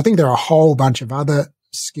 But I think there are a whole bunch of other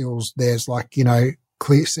skills. There's like,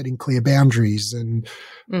 setting clear boundaries and,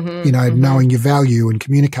 knowing your value and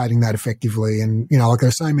communicating that effectively. And, like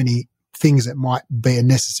there's so many things that might be a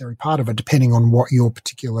necessary part of it, depending on what your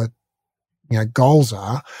particular, goals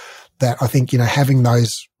are, that I think, having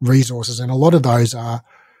those resources, and a lot of those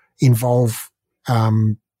involve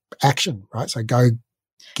action, right? So go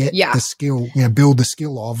get the skill, build the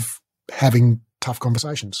skill of having tough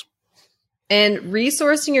conversations. And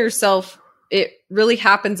resourcing yourself, it really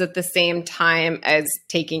happens at the same time as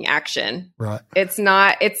taking action. Right.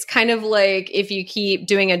 It's kind of like if you keep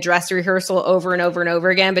doing a dress rehearsal over and over and over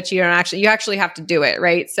again, but you actually have to do it,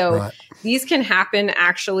 right? So these can happen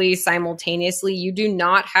actually simultaneously. You do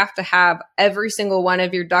not have to have every single one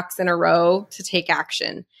of your ducks in a row to take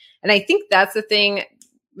action. And I think that's the thing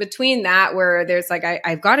between that, where there's like,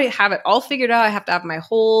 I've got to have it all figured out. I have to have my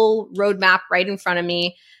whole roadmap right in front of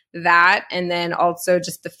me, that, and then also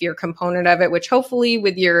just the fear component of it, which hopefully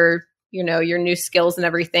with your, your new skills and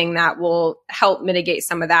everything, that will help mitigate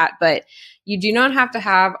some of that. But you do not have to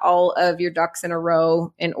have all of your ducks in a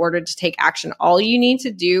row in order to take action. All you need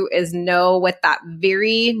to do is know what that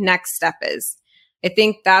very next step is. I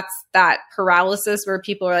think that's that paralysis where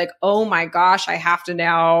people are like, oh my gosh, I have to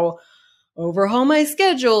now overhaul my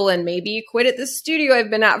schedule and maybe quit at the studio I've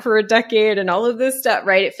been at for a decade and all of this stuff,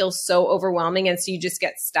 right? It feels so overwhelming. And so you just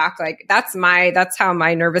get stuck. Like that's how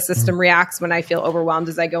my nervous system reacts when I feel overwhelmed,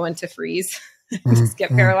 as I go into freeze, just get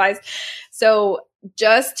paralyzed. So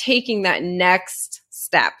just taking that next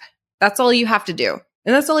step, that's all you have to do.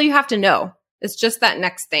 And that's all you have to know. It's just that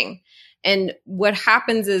next thing. And what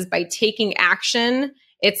happens is by taking action,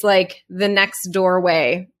 it's like the next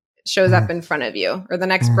doorway shows up in front of you, or the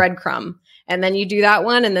next breadcrumb. And then you do that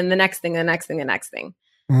one, and then the next thing, the next thing, the next thing.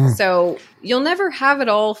 So you'll never have it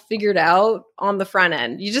all figured out on the front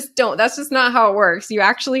end. You just don't. That's just not how it works. You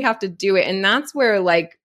actually have to do it. And that's where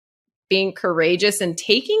like being courageous and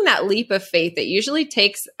taking that leap of faith, it usually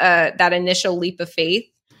takes that initial leap of faith.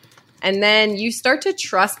 And then you start to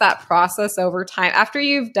trust that process over time. After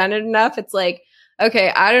you've done it enough, it's like,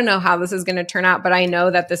 okay, I don't know how this is going to turn out, but I know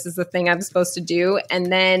that this is the thing I'm supposed to do.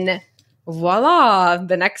 And then voila,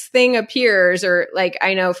 the next thing appears. Or like,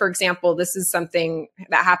 I know, for example, this is something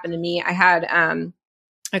that happened to me. I had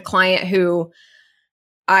a client who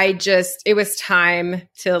it was time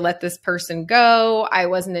to let this person go. I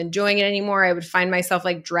wasn't enjoying it anymore. I would find myself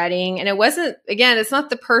like dreading. And it wasn't, again, it's not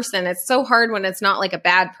the person. It's so hard when it's not like a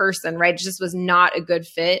bad person, right? It just was not a good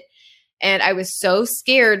fit. And I was so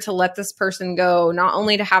scared to let this person go, not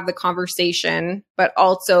only to have the conversation, but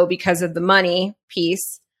also because of the money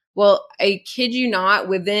piece. Well, I kid you not,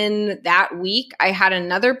 within that week, I had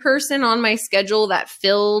another person on my schedule that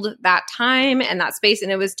filled that time and that space,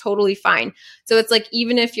 and it was totally fine. So it's like,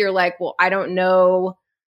 even if you're like, well, I don't know,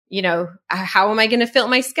 how am I going to fill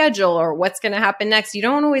my schedule or what's going to happen next? You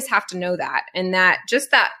don't always have to know that. And that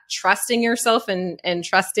just that trusting yourself and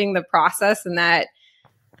trusting the process, and that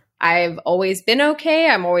I've always been okay.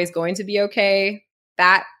 I'm always going to be okay.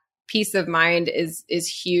 That peace of mind is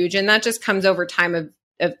huge. And that just comes over time of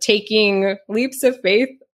taking leaps of faith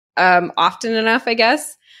often enough, I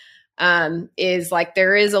guess, is like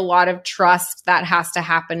there is a lot of trust that has to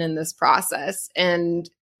happen in this process, and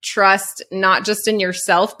trust not just in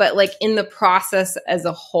yourself, but like in the process as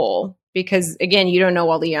a whole, because again, you don't know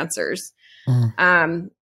all the answers.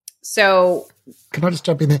 So can I just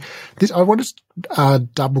jump in there? I want to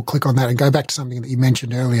double click on that and go back to something that you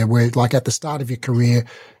mentioned earlier, where like at the start of your career,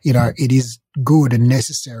 it is good and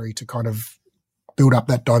necessary to kind of build up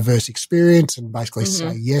that diverse experience and basically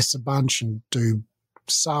say yes a bunch and do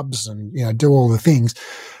subs and, do all the things,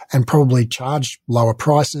 and probably charge lower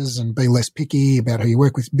prices and be less picky about who you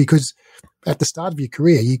work with, because at the start of your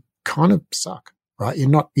career, you kind of suck, right? You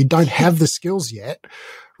don't have the skills yet,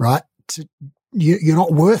 right? You're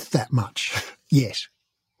not worth that much yet,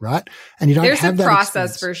 right? And you don't have that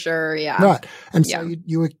process experience. For sure. Yeah. Right. And so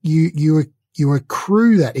you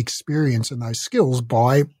accrue that experience and those skills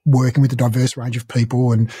by working with a diverse range of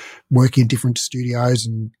people and working in different studios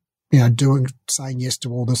and, saying yes to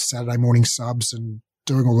all the Saturday morning subs and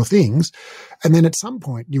doing all the things. And then at some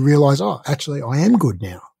point you realize, oh, actually I am good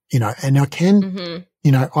now, and I can,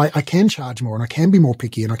 I can charge more and I can be more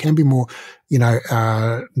picky and I can be more,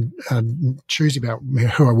 choosy about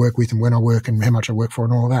who I work with and when I work and how much I work for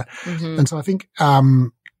and all of that. And so I think,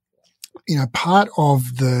 part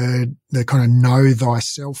of the kind of know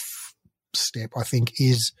thyself step, I think,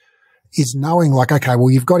 is knowing like, okay, well,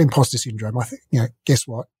 you've got imposter syndrome. I think, guess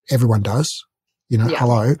what? Everyone does,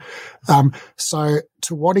 hello. So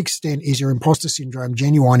to what extent is your imposter syndrome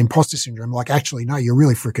genuine imposter syndrome? Like, actually, no, you're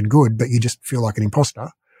really freaking good, but you just feel like an imposter.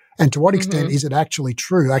 And to what extent is it actually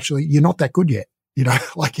true? Actually, you're not that good yet.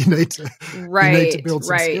 Like you need to build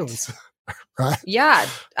some skills. Right. Yeah,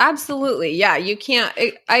 absolutely. Yeah. You can't,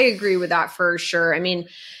 I agree with that for sure. I mean,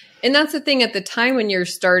 and that's the thing, at the time when you're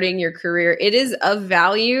starting your career, it is of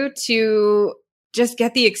value to just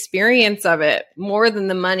get the experience of it more than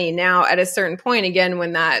the money. Now, at a certain point, again,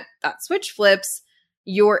 when that switch flips,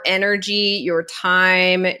 your energy, your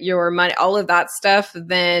time, your money, all of that stuff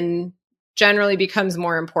then generally becomes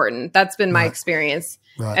more important. That's been my experience.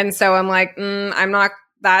 Right. And so I'm like,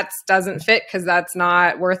 that doesn't fit because that's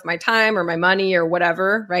not worth my time or my money or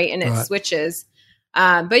whatever. Right. And it switches.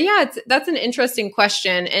 But yeah, that's an interesting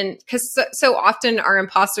question. And because so often our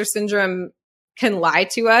imposter syndrome can lie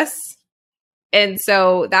to us. And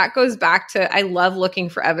so that goes back to, I love looking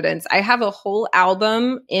for evidence. I have a whole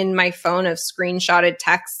album in my phone of screenshotted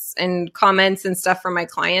texts and comments and stuff from my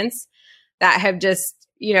clients that have just,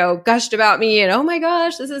 gushed about me and, oh my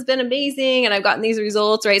gosh, this has been amazing. And I've gotten these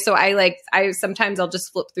results, right? So sometimes I'll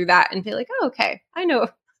just flip through that and be like, oh, okay, I know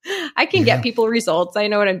I can get people results. I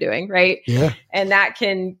know what I'm doing, right? Yeah. And that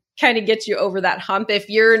can kind of get you over that hump if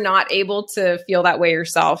you're not able to feel that way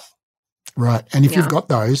yourself. Right. And if you've got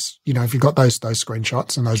those, if you've got those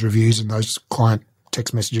screenshots and those reviews and those client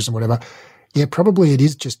text messages and whatever, probably it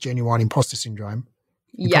is just genuine imposter syndrome.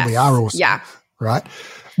 You probably are awesome. Yeah. Right.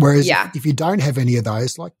 Whereas if you don't have any of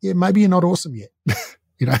those, like, maybe you're not awesome yet.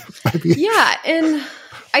 Maybe. Yeah. And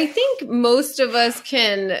I think most of us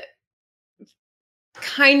can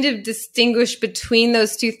kind of distinguish between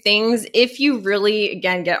those two things if you really,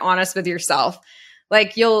 again, get honest with yourself.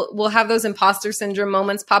 Like we'll have those imposter syndrome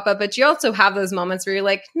moments pop up, but you also have those moments where you're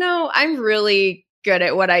like, no, I'm really good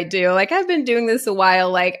at what I do. Like, I've been doing this a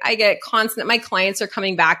while. Like, I get my clients are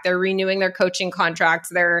coming back. They're renewing their coaching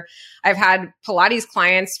contracts. I've had Pilates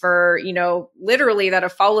clients for, literally that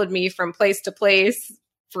have followed me from place to place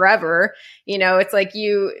forever. It's like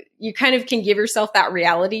you kind of can give yourself that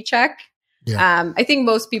reality check. Yeah. I think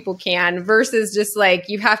most people can, versus just like,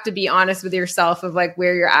 you have to be honest with yourself of like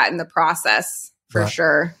where you're at in the process for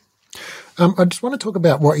sure. I just want to talk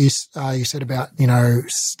about what you said about,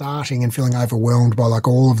 starting and feeling overwhelmed by like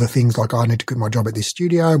all of the things, like I need to quit my job at this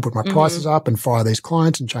studio and put my prices up and fire these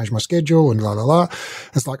clients and change my schedule and blah, blah, blah.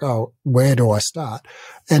 It's like, oh, where do I start?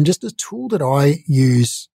 And just a tool that I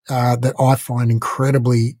use that I find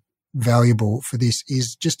incredibly valuable for this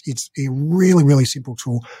is it's a really, really simple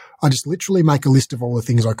tool. I just literally make a list of all the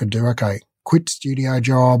things I could do. Okay, quit studio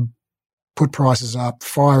job, put prices up,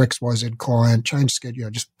 fire XYZ client, change schedule,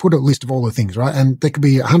 just put a list of all the things, right? And there could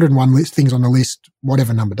be 101 things on the list,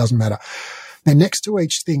 whatever number, doesn't matter. Then next to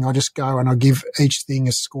each thing, I just go and I give each thing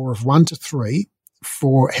a score of 1 to 3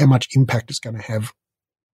 for how much impact it's going to have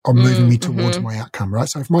on moving me towards my outcome, right?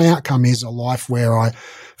 So if my outcome is a life where I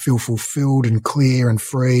feel fulfilled and clear and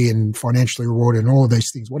free and financially rewarded and all of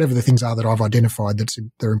these things, whatever the things are that I've identified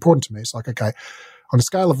they're important to me, it's like, okay, on a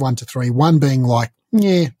scale of 1 to 3, 1 being like,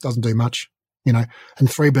 yeah, doesn't do much, and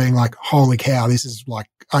 3 being like, holy cow, this is like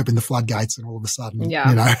open the floodgates and all of a sudden,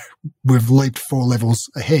 we've leaped 4 levels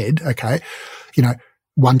ahead. Okay.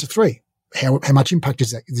 1 to 3. How much impact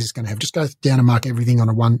is this going to have? Just go down and mark everything on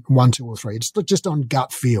a 1, 2, or 3. Just on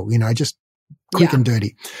gut feel, just quick and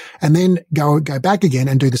dirty. And then go back again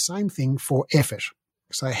and do the same thing for effort.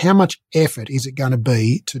 So how much effort is it going to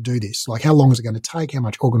be to do this? Like how long is it going to take? How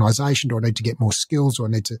much organization do I need to get more skills? Do I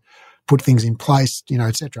need to put things in place,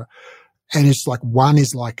 et cetera? And it's like 1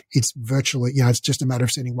 is like, it's virtually, it's just a matter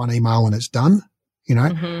of sending 1 email and it's done.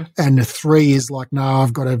 And the 3 is like, no,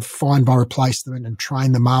 I've got to find my replacement and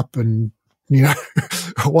train them up and,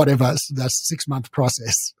 whatever. That's a 6-month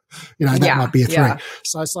process. That might be a 3. Yeah.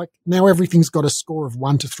 So it's like now everything's got a score of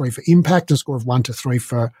 1 to 3 for impact and a score of 1 to 3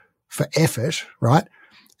 for effort, right?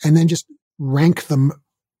 And then just rank them,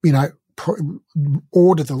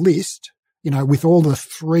 order the list, with all the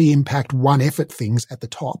 3 impact, 1 effort things at the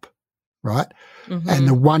top, right? And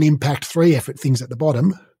the 1 impact, 3 effort things at the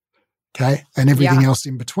bottom. Okay. And everything else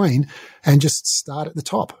in between, and just start at the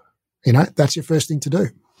top. That's your first thing to do.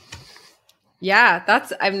 Yeah.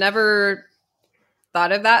 I've never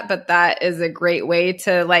thought of that, but that is a great way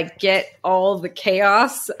to like get all the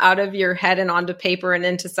chaos out of your head and onto paper and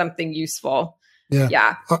into something useful. Yeah.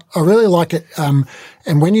 Yeah. I really like it. And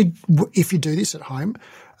if you do this at home,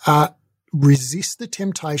 resist the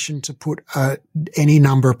temptation to put any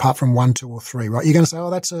number apart from 1, 2, or 3, right? You're going to say, oh,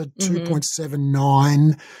 that's a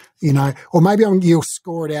 2.79, or maybe you'll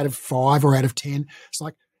score it out of 5 or out of 10. It's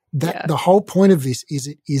like that. Yeah. The whole point of this is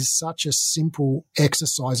it is such a simple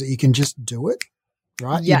exercise that you can just do it,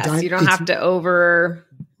 right? Yes, you don't have to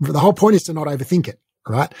The whole point is to not overthink it.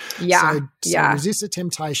 Right? Yeah. So resist the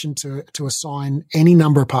temptation to assign any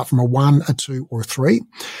number apart from a 1, a 2, or a 3,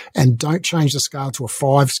 and don't change the scale to a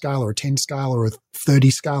 5 scale or a 10 scale or a 30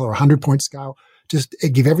 scale or a 100-point scale. Just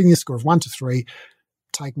give everything a score of 1 to 3.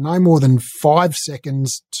 Take no more than 5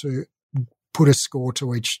 seconds to put a score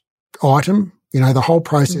to each item. The whole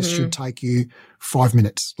process should take you 5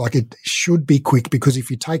 minutes. Like it should be quick, because if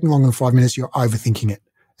you're taking longer than 5 minutes, you're overthinking it.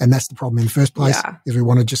 And that's the problem in the first place, is we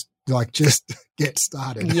want to just get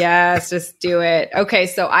started. Yes, just do it. Okay,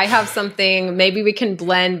 so I have something, maybe we can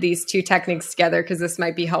blend these 2 techniques together because this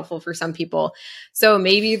might be helpful for some people. So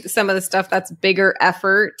maybe some of the stuff that's bigger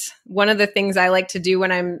effort. One of the things I like to do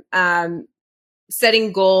when I'm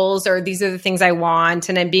setting goals, or these are the things I want,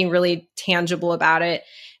 and I'm being really tangible about it,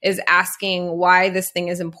 is asking why this thing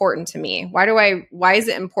is important to me. Why is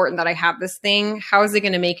it important that I have this thing? How is it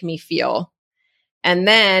going to make me feel? And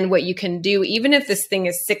then what you can do, even if this thing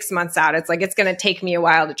is 6 months out, it's like, it's going to take me a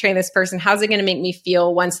while to train this person. How's it going to make me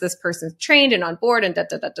feel once this person's trained and on board and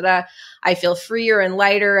I feel freer and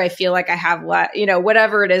lighter. I feel like I have,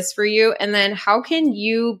 whatever it is for you. And then how can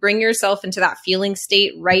you bring yourself into that feeling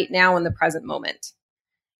state right now in the present moment?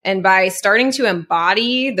 And by starting to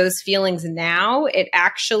embody those feelings now, it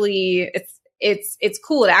actually, it's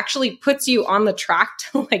cool. It actually puts you on the track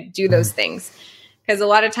to like do those things. Because a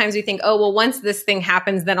lot of times we think, oh, well, once this thing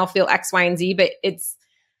happens, then I'll feel X, Y, and Z. But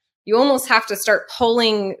you almost have to start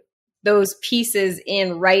pulling those pieces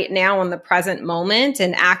in right now in the present moment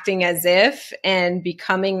and acting as if and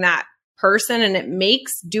becoming that person. And it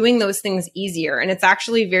makes doing those things easier. And it's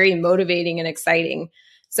actually very motivating and exciting.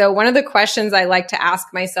 So one of the questions I like to ask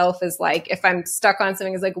myself is like, if I'm stuck on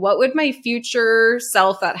something, is like, what would my future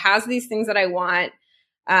self that has these things that I want,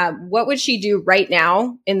 what would she do right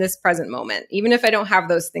now in this present moment, even if I don't have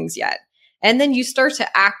those things yet? And then you start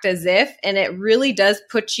to act as if, and it really does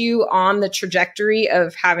put you on the trajectory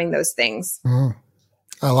of having those things.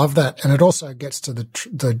 I love that. And it also gets to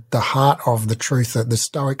the heart of the truth that the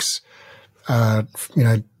Stoics,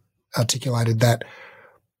 articulated, that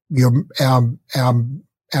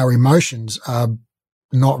our emotions are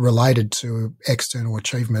not related to external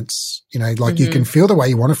achievements. You can feel the way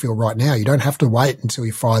you want to feel right now. You don't have to wait until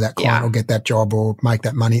you fire that client or get that job or make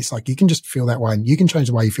that money. It's like you can just feel that way, and you can change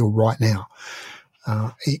the way you feel right now.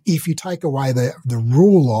 If you take away the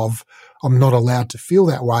rule of I'm not allowed to feel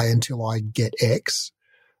that way until I get X,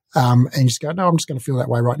 and you just go, no, I'm just going to feel that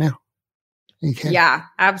way right now. You can. Yeah,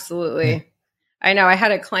 absolutely. Yeah. I know. I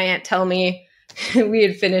had a client tell me, we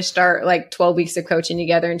had finished our 12 weeks of coaching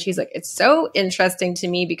together, and she's like, it's so interesting to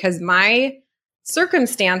me because my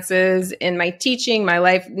circumstances in my teaching, my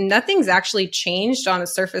life, nothing's actually changed on a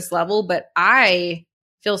surface level, but I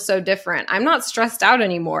feel so different. I'm not stressed out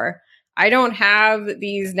anymore. I don't have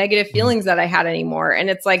these negative feelings that I had anymore. And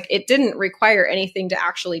it's like, it didn't require anything to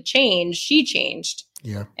actually change. She changed.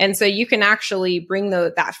 Yeah. And so you can actually bring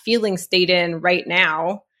that feeling state in right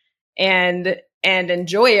now and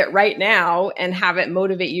enjoy it right now and have it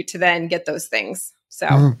motivate you to then get those things.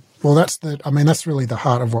 So, well, that's really the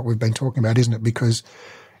heart of what we've been talking about, isn't it? Because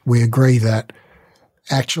we agree that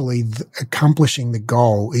actually accomplishing the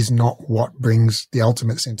goal is not what brings the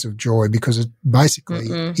ultimate sense of joy, because it basically,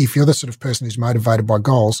 if you're the sort of person who's motivated by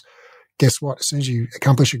goals, guess what? As soon as you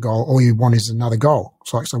accomplish a goal, all you want is another goal.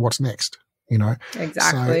 It's like, so what's next? You know?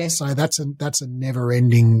 Exactly. So that's a never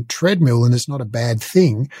ending treadmill, and it's not a bad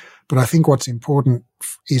thing. But I think what's important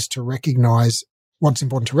to recognize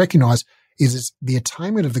is the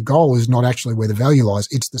attainment of the goal is not actually where the value lies.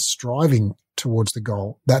 It's the striving towards the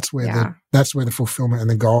goal. That's where the fulfillment and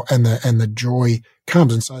the goal and the joy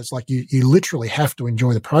comes. And so it's like you literally have to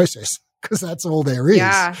enjoy the process, because that's all there is.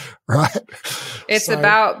 Yeah. Right. It's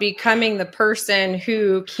about becoming the person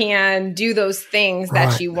who can do those things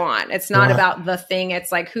that you want. It's not about the thing.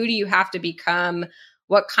 It's like, who do you have to become?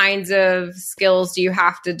 What kinds of skills do you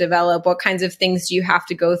have to develop? What kinds of things do you have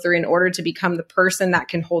to go through in order to become the person that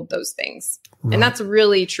can hold those things? Right. And that's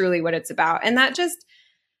really, truly what it's about. And that just,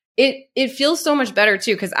 it feels so much better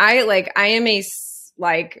too. Cause I am a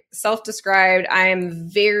self-described, I am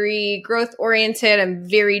very growth oriented. I'm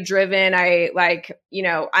very driven. I'm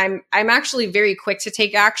actually very quick to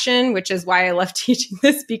take action, which is why I love teaching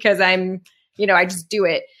this, because I just do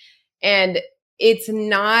it. And it's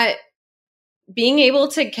not being able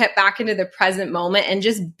to get back into the present moment and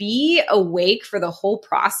just be awake for the whole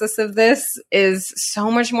process of this is so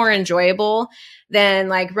much more enjoyable than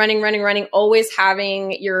like running, always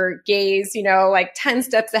having your gaze, 10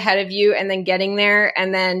 steps ahead of you and then getting there,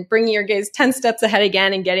 and then bringing your gaze 10 steps ahead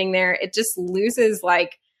again and getting there. It just loses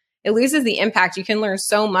the impact. You can learn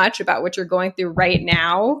so much about what you're going through right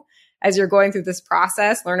now as you're going through this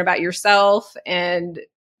process, learn about yourself and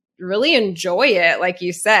really enjoy it, like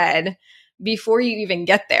you said, before you even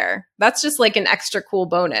get there. That's just like an extra cool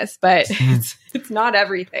bonus, but it's not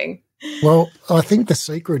everything. Well, I think the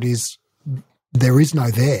secret is there is no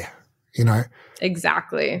there,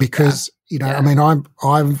 Exactly. Because, I mean, I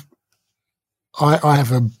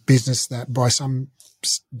have a business that by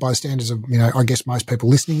standards of, I guess most people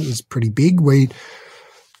listening is pretty big. We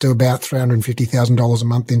do about $350,000 a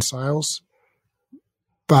month in sales,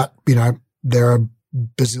 but, there are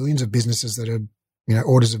bazillions of businesses that are,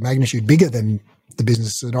 orders of magnitude bigger than the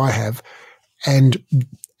business that I have. And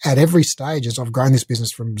at every stage, as I've grown this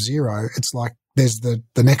business from zero, it's like there's the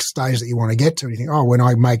next stage that you want to get to. And you think, oh, when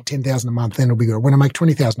I make $10,000 a month, then it'll be good. When I make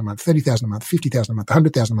 $20,000 a month, $30,000 a month, $50,000 a month,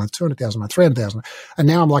 $100,000 a month, $200,000 a month, $300,000. And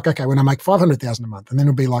now I'm like, okay, when I make $500,000 a month, and then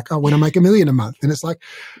it'll be like, oh, when I make $1 million a month. And it's like,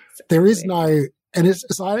 there is no, and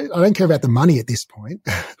I don't care about the money at this point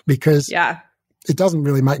because it doesn't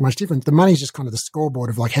really make much difference. The money is just kind of the scoreboard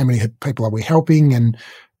of like how many people are we helping, and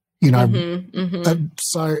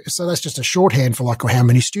so that's just a shorthand for like, well, how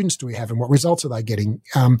many students do we have and what results are they getting?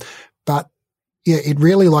 But yeah, it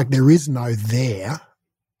really there is no there,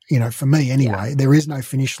 for me anyway. There is no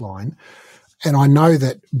finish line, and I know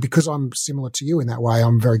that because I'm similar to you in that way.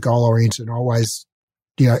 I'm very goal oriented, and always,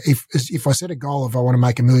 if I set a goal of I want to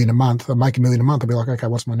make $1 million a month, I'll make $1 million a month. I'll be like, okay,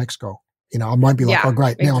 what's my next goal? I won't be like, oh,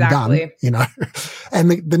 great, now I'm done,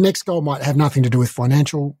 and the next goal might have nothing to do with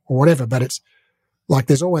financial or whatever, but it's like,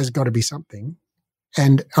 there's always got to be something.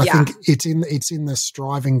 And I think it's in the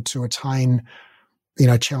striving to attain,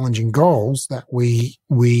 challenging goals that we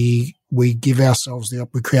give ourselves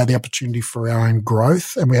we create the opportunity for our own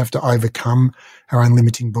growth, and we have to overcome our own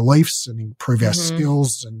limiting beliefs and improve our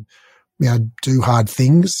skills and, do hard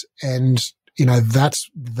things. And,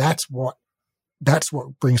 that's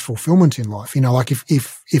what brings fulfillment in life. Like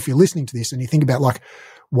if you're listening to this and you think about like,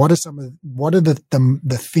 what are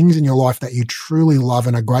the things in your life that you truly love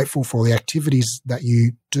and are grateful for, the activities that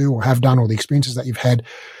you do or have done, or the experiences that you've had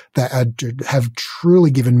that have truly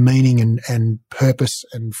given meaning and purpose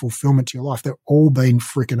and fulfillment to your life. They've all been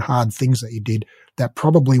freaking hard things that you did that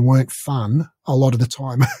probably weren't fun a lot of the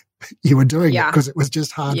time you were doing it because it was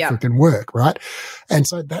just hard freaking work, right? And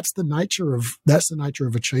so that's the nature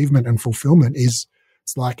of achievement and fulfillment. It's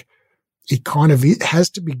like, it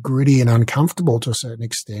has to be gritty and uncomfortable to a certain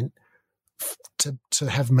extent to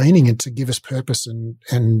have meaning and to give us purpose. So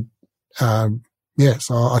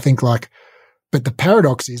I think like But the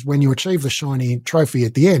paradox is when you achieve the shiny trophy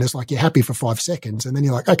at the end, it's like you're happy for 5 seconds and then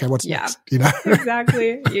you're like, okay, what's next? You know?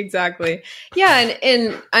 Exactly. Yeah.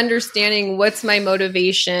 And understanding what's my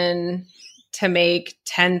motivation to make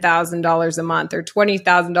 $10,000 a month or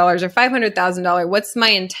 $20,000 or $500,000. What's my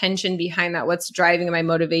intention behind that? What's driving my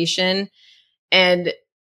motivation? And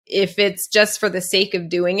if it's just for the sake of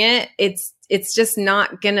doing it, it's just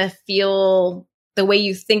not going to feel the way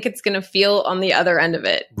you think it's going to feel on the other end of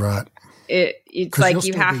it. Right. It's like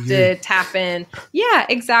you have to tap in. Yeah,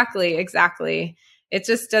 exactly. It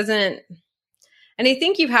just doesn't. And I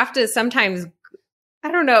think you have to sometimes,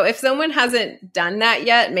 I don't know, if someone hasn't done that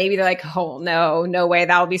yet, maybe they're like, oh, no way,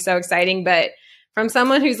 that'll be so exciting. But from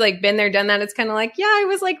someone who's like been there, done that, it's kind of like, yeah, I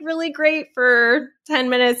was like really great for 10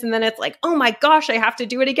 minutes. And then it's like, oh my gosh, I have to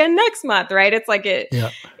do it again next month, right? It's like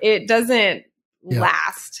it doesn't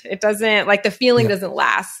last. It doesn't, like the feeling doesn't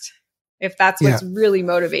last. If that's what's really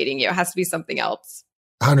motivating you, it has to be something else.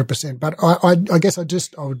 100%. But I guess I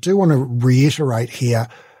do want to reiterate here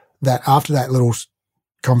that after that little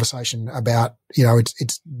conversation about, you know,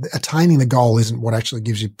 it's attaining the goal isn't what actually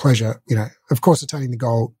gives you pleasure. You know, of course, attaining the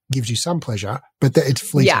goal gives you some pleasure, but it's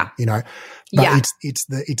fleeting, you know, but it's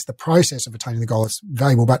the process of attaining the goal that's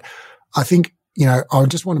valuable. But I think, you know, I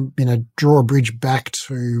just want to, you know, draw a bridge back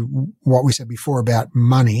to what we said before about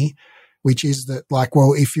money, which is that, like,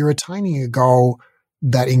 well, if you're attaining a goal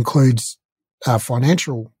that includes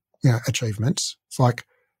financial, you know, achievements, it's like,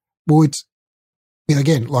 well, it's, you know,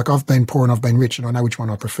 again, like I've been poor and I've been rich and I know which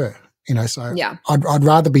one I prefer, you know, so I'd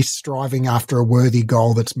rather be striving after a worthy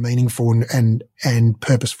goal that's meaningful and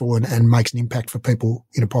purposeful and makes an impact for people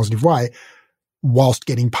in a positive way whilst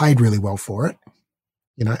getting paid really well for it,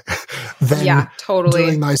 you know, than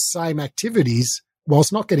doing those same activities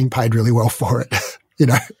whilst not getting paid really well for it. You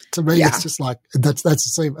know, to me, it's just like, that's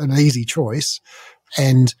an easy choice.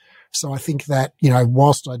 And so I think that, you know,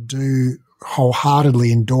 whilst I do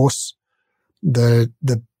wholeheartedly endorse the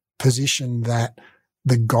position that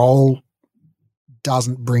the goal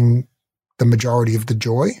doesn't bring the majority of the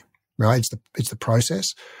joy, right? It's the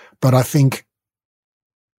process. But I think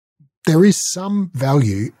there is some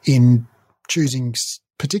value in choosing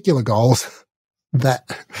particular goals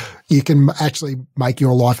that you can actually make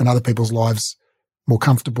your life and other people's lives more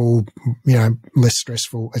comfortable, you know, less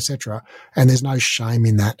stressful, etc. And there's no shame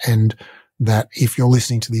in that. And that if you're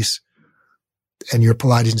listening to this and you're a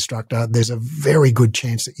Pilates instructor, there's a very good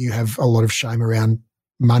chance that you have a lot of shame around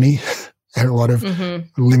money and a lot of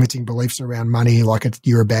limiting beliefs around money, like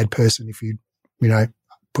you're a bad person if you know,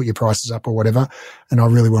 put your prices up or whatever. And I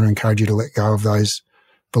really want to encourage you to let go of those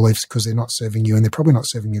beliefs because they're not serving you and they're probably not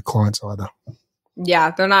serving your clients either.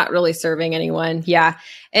 Yeah, they're not really serving anyone. Yeah.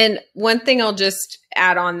 And one thing I'll just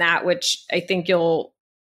add on that, which I think you'll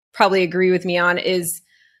probably agree with me on, is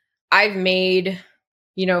I've made,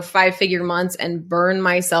 you know, 5-figure months and burn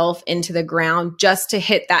myself into the ground just to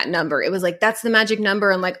hit that number. It was like, that's the magic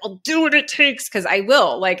number. And like, I'll do what it takes because I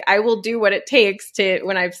will do what it takes to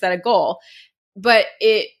when I've set a goal. But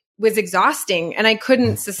it was exhausting and I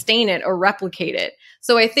couldn't sustain it or replicate it.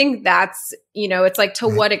 So I think that's, you know, it's like to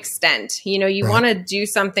what extent, you know, you want to do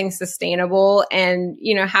something sustainable and,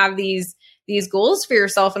 you know, have these goals for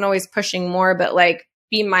yourself and always pushing more, but like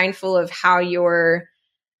be mindful of how are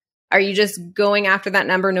you just going after that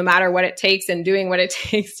number no matter what it takes and doing what it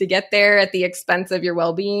takes to get there at the expense of your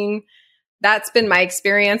well-being? That's been my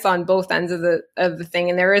experience on both ends of the thing.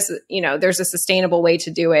 And there is, you know, there's a sustainable way to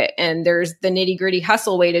do it. And there's the nitty-gritty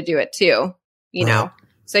hustle way to do it too, you know?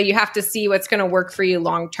 So you have to see what's going to work for you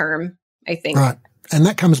long-term, I think. Right. And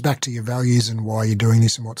that comes back to your values and why you're doing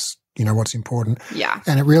this and what's important. Yeah.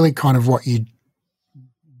 And it really kind of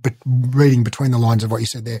reading between the lines of what you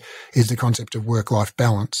said there is the concept of work-life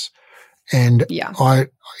balance. And I'm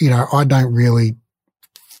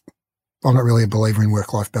not really a believer in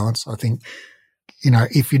work-life balance. I think, you know,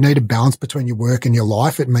 if you need a balance between your work and your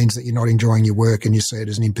life, it means that you're not enjoying your work and you see it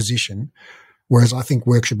as an imposition. Whereas I think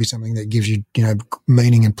work should be something that gives you, you know,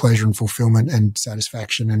 meaning and pleasure and fulfillment and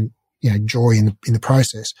satisfaction and, you know, joy in the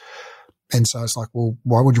process. And so it's like, well,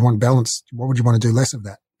 why would you want balance? Why would you want to do less of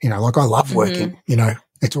that? You know, like I love working, you know,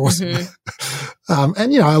 it's awesome.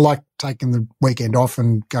 And, you know, I like taking the weekend off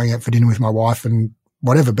and going out for dinner with my wife and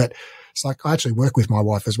whatever, but it's like I actually work with my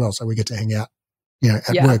wife as well. So we get to hang out, you know,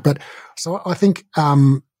 at work. But so I think,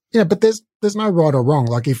 but there's no right or wrong.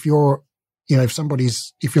 Like if you're, you know,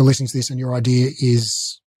 if you're listening to this and your idea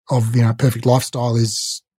is of, you know, perfect lifestyle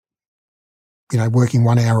is, you know, working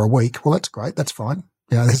 1 hour a week, well, that's great. That's fine.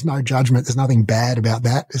 You know, there's no judgment. There's nothing bad about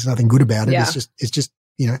that. There's nothing good about it. It's just,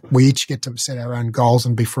 you know, we each get to set our own goals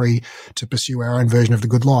and be free to pursue our own version of the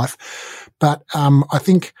good life. But I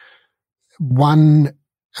think one,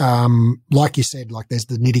 like you said, like there's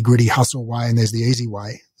the nitty gritty hustle way and there's the easy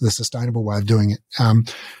way, the sustainable way of doing it.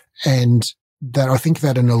 And that I think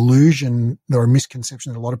that an illusion or a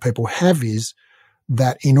misconception that a lot of people have is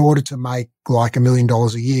that in order to make like $1 million a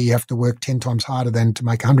year, you have to work 10 times harder than to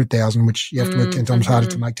make 100,000, which you have to work 10 times harder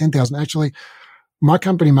to make 10,000. Actually, my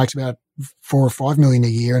company makes about 4 or 5 million a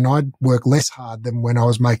year, and I'd work less hard than when I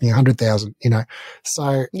was making 100,000, you know.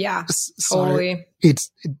 So yeah, so totally.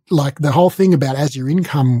 It's like the whole thing about as your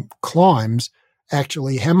income climbs,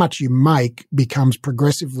 actually how much you make becomes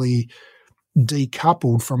progressively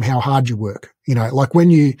decoupled from how hard you work. You know, like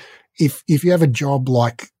when if you have a job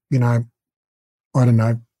like, you know, I don't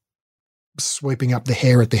know, sweeping up the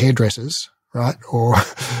hair at the hairdressers, right? Or,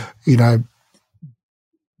 you know,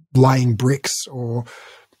 laying bricks or,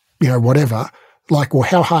 you know, whatever, like, well,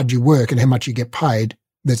 how hard you work and how much you get paid,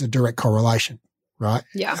 there's a direct correlation, right?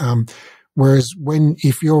 Yeah. Whereas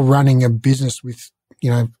if you're running a business with,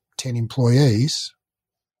 you know, 10 employees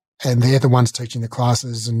and they're the ones teaching the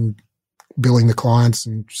classes and billing the clients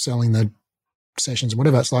and selling the sessions and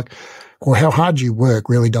whatever, it's like, well, how hard you work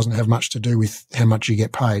really doesn't have much to do with how much you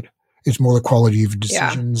get paid. It's more the quality of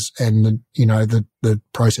decisions and the, you know, the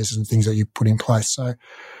processes and things that you put in place. So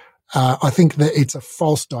I think that it's a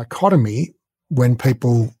false dichotomy when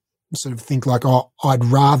people sort of think like, oh, I'd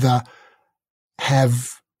rather have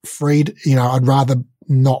I'd rather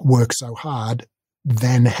not work so hard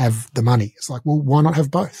than have the money. It's like, well, why not have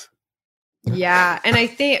both? You know? Yeah. And I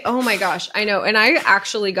think, oh my gosh, I know. And I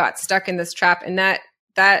actually got stuck in this trap, and that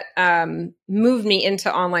moved me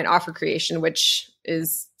into online offer creation, which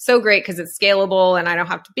is so great because it's scalable and I don't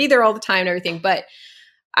have to be there all the time and everything. But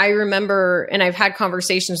I remember, and I've had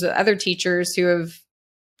conversations with other teachers who have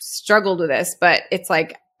struggled with this, but it's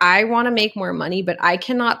like, I want to make more money, but I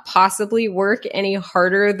cannot possibly work any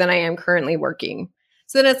harder than I am currently working.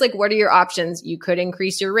 So then it's like, what are your options? You could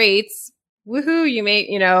increase your rates. Woohoo. You make,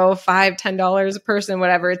 you know, $5, $10 a person,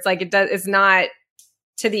 whatever. It's like, it's not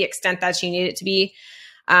to the extent that you need it to be.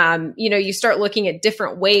 You know, you start looking at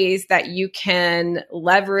different ways that you can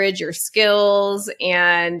leverage your skills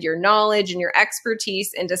and your knowledge and your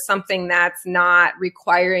expertise into something that's not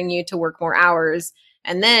requiring you to work more hours.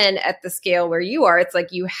 And then at the scale where you are, it's like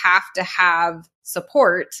you have to have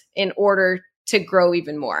support in order to grow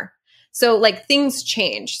even more. So like things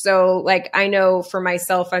change. So like I know for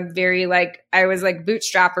myself, I'm very like, I was like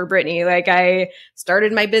bootstrapper Brittany. Like I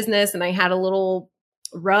started my business and I had a little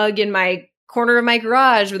rug in my corner of my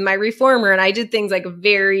garage with my reformer, and I did things like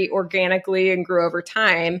very organically and grew over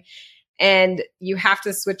time. And you have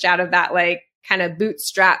to switch out of that like kind of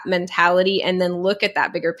bootstrap mentality and then look at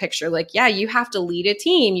that bigger picture. Like, yeah, you have to lead a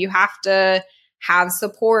team. You have to have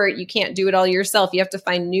support. You can't do it all yourself. You have to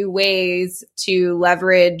find new ways to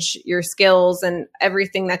leverage your skills and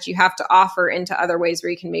everything that you have to offer into other ways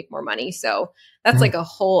where you can make more money. So that's like a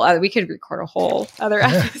whole other, we could record a whole other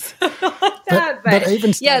episode on that. But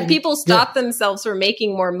even people stop themselves from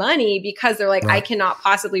making more money because they're like, I cannot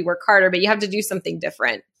possibly work harder, but you have to do something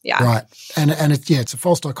different. Yeah. Right. And it's a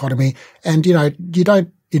false dichotomy. And, you know, you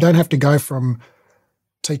don't have to go from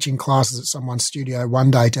teaching classes at someone's studio one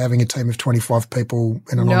day to having a team of 25 people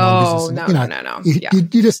in an online business. No.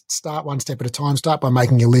 You just start one step at a time. Start by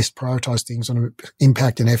making a list, prioritize things on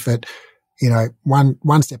impact and effort. You know,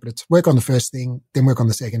 one step at a time. Work on the first thing, then work on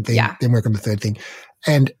the second thing, then work on the third thing.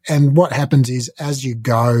 And what happens is as you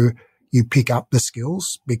go, you pick up the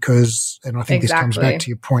skills because, and I think this comes back to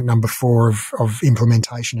your point number 4 of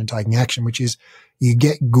implementation and taking action, which is you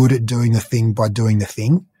get good at doing the thing by doing the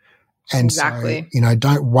thing. And so, you know,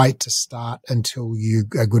 don't wait to start until you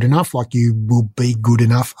are good enough. Like you will be good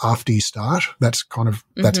enough after you start. That's kind of,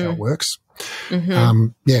 that's how it works.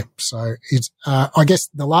 So it's, I guess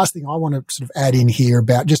the last thing I want to sort of add in here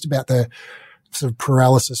about the sort of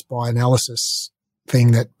paralysis by analysis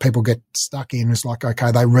thing that people get stuck in is like,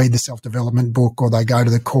 okay, they read the self-development book or they go to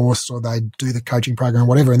the course or they do the coaching program or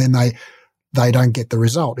whatever, and then they don't get the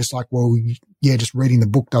result. It's like, well, yeah, just reading the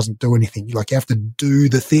book doesn't do anything. You have to do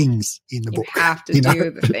the things in the book. You have to do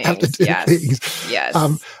the things. Have to do the things.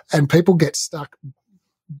 Yes. And people get stuck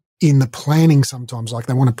in the planning sometimes, like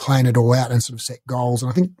they want to plan it all out and sort of set goals.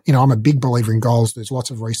 And I think, you know, I'm a big believer in goals. There's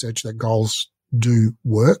lots of research that goals do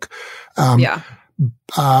work.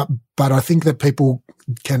 But I think that people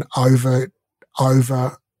can overdo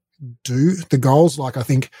the goals. Like I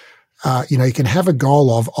think, you know, you can have a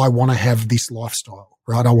goal of, I want to have this lifestyle,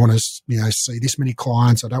 right? I want to, you know, see this many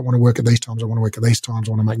clients. I don't want to work at these times. I want to work at these times.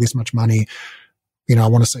 I want to make this much money. You know, I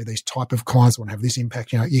want to see these type of clients. I want to have this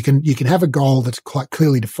impact. You know, you can have a goal that's quite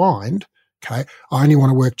clearly defined. Okay. I only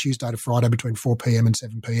want to work Tuesday to Friday between 4 p.m. and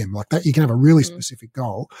 7 p.m. like that. You can have a really specific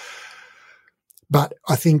goal. But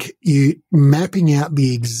I think you mapping out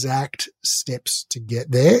the exact steps to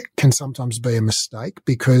get there can sometimes be a mistake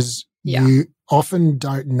because you often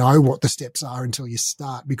don't know what the steps are until you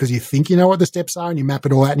start, because you think you know what the steps are and you map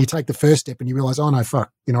it all out and you take the first step and you realize, oh no,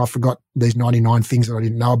 fuck, I forgot these 99 things that I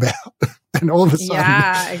didn't know about. And all of a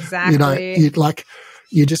sudden, exactly.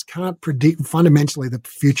 You just can't predict. Fundamentally, the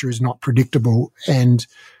future is not predictable. And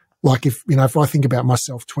like if I think about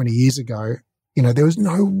myself 20 years ago, there was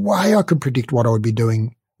no way I could predict what I would be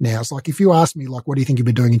doing now. It's like if you asked me, like, what do you think you'll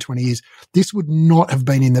be doing in 20 years? This would not have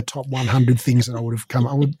been in the top 100 things that I would have come.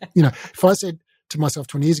 I would, if I said to myself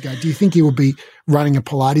 20 years ago, do you think you will be running a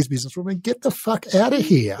Pilates business? Well, get the fuck out of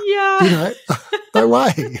here. Yeah. No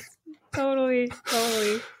way. Totally.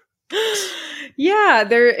 Yeah,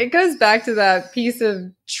 it goes back to that piece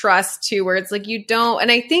of trust too, where it's like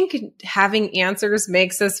and I think having answers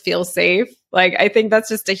makes us feel safe. Like, I think that's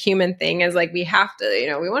just a human thing, is like, we have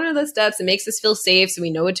to, we want to know the steps. It makes us feel safe, so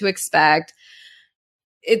we know what to expect.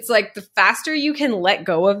 It's like the faster you can let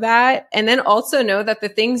go of that, and then also know that the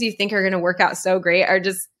things you think are going to work out so great are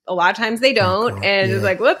just, a lot of times they don't. It's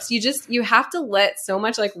like, whoops, you have to let so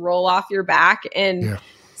much like roll off your back. And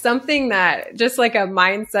something that just like a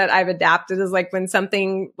mindset I've adapted is like when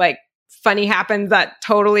something like funny happens that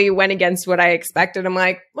totally went against what I expected, I'm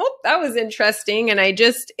like, well, that was interesting. And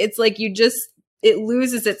it's like it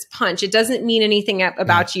loses its punch. It doesn't mean anything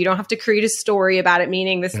about you. You don't have to create a story about it,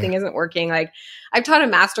 meaning this thing isn't working. Like, I've taught a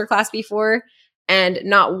masterclass before and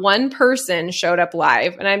not one person showed up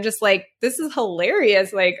live. And I'm just like, this is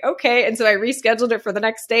hilarious. Like, okay. And so I rescheduled it for the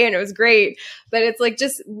next day and it was great. But it's like,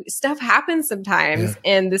 just stuff happens sometimes.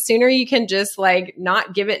 And the sooner you can just like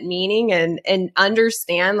not give it meaning and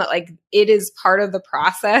understand that like it is part of the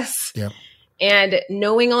process. Yeah. And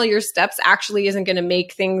knowing all your steps actually isn't going to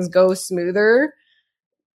make things go smoother.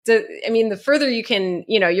 The further you can,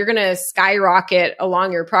 you're going to skyrocket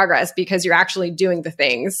along your progress because you're actually doing the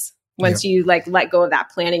things once you like let go of that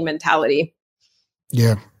planning mentality.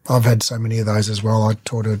 Yeah. I've had so many of those as well. I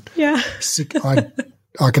taught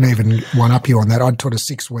I can even one up you on that. I taught a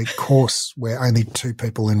 6-week course where only 2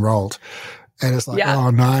 people enrolled. And it's like, oh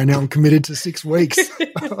no, now I'm committed to 6 weeks.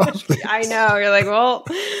 I know. You're like, well,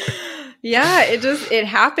 yeah, it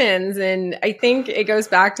happens. And I think it goes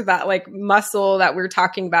back to that like muscle that we're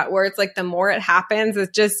talking about, where it's like the more it happens,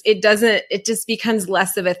 it just becomes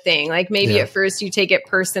less of a thing. Like maybe at first you take it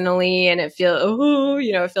personally and it feels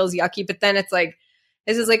yucky, but then it's like,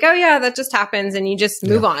 this is like, oh yeah, that just happens. And you just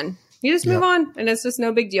move on. You just move on and it's just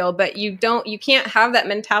no big deal. But you can't have that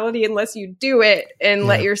mentality unless you do it and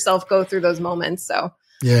let yourself go through those moments. So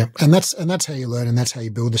yeah. And that's how you learn, and that's how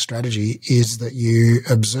you build the strategy, is that you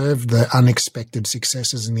observe the unexpected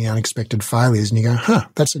successes and the unexpected failures and you go,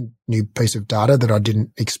 that's a new piece of data that I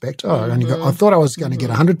didn't expect. I thought I was going to get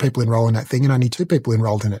 100 people enroll in that thing and only 2 people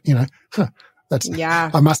enrolled in it.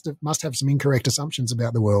 I must have some incorrect assumptions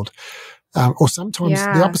about the world. Or sometimes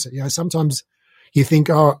the opposite, sometimes you think,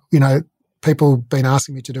 people have been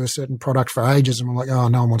asking me to do a certain product for ages and I'm like, oh,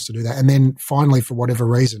 no one wants to do that. And then finally, for whatever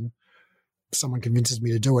reason, someone convinces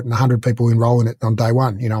me to do it and 100 people enroll in it on day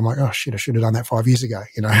one. I'm like, oh shit, I should have done that 5 years ago,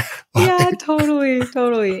 Yeah,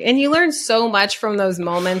 totally. And you learn so much from those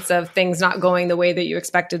moments of things not going the way that you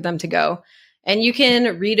expected them to go. And you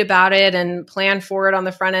can read about it and plan for it on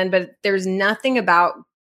the front end, but there's nothing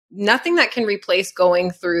that can replace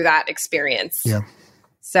going through that experience. Yeah.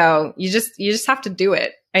 So you just have to do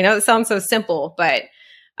it. I know it sounds so simple, but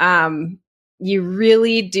you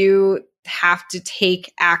really do have to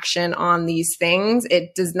take action on these things.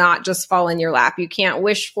 It does not just fall in your lap. You can't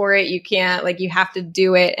wish for it. You can't, you have to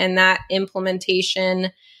do it. And that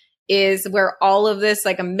implementation is where all of this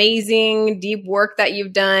amazing deep work that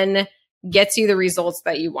you've done gets you the results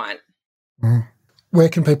that you want. Where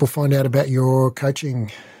can people find out about your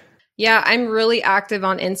coaching? Yeah, I'm really active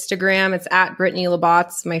on Instagram. It's at Brittany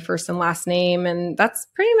Labatz, my first and last name. And that's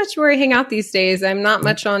pretty much where I hang out these days. I'm not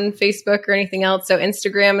much on Facebook or anything else. So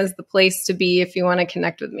Instagram is the place to be if you want to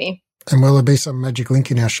connect with me. And will there be some magic link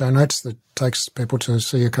in our show notes that takes people to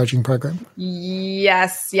see your coaching program?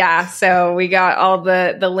 Yes. Yeah. So we got all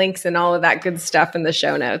the links and all of that good stuff in the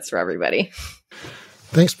show notes for everybody.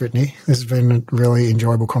 Thanks, Brittany. This has been a really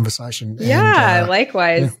enjoyable conversation. Yeah,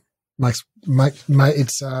 likewise. Yeah. It's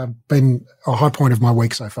been a high point of my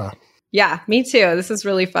week so far. Yeah, me too. This is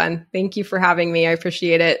really fun. Thank you for having me. I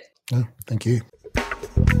appreciate it. Oh, thank you.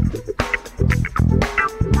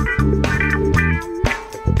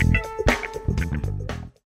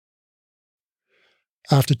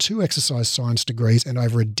 After 2 exercise science degrees and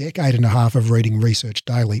over a decade and a half of reading research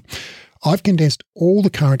daily, I've condensed all the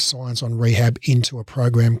current science on rehab into a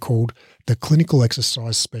program called the Clinical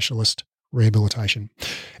Exercise Specialist rehabilitation.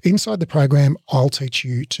 Inside the program, I'll teach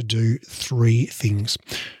you to do 3 things.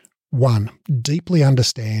 1, deeply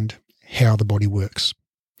understand how the body works.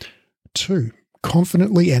 2,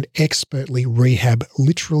 confidently and expertly rehab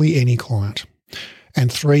literally any client. And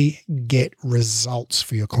 3, get results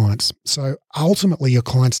for your clients. So ultimately, your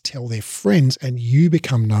clients tell their friends and you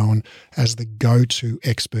become known as the go-to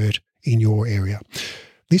expert in your area.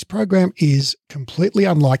 This program is completely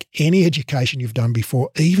unlike any education you've done before,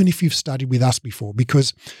 even if you've studied with us before,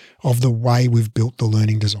 because of the way we've built the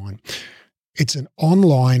learning design. It's an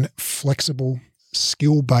online, flexible,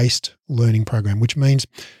 skill-based learning program, which means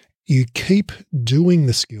you keep doing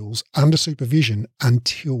the skills under supervision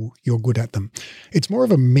until you're good at them. It's more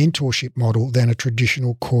of a mentorship model than a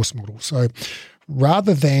traditional course model. So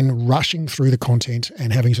rather than rushing through the content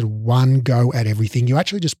and having sort of one go at everything, you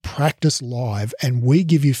actually just practice live and we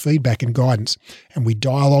give you feedback and guidance and we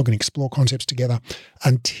dialogue and explore concepts together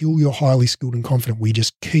until you're highly skilled and confident. We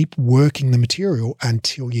just keep working the material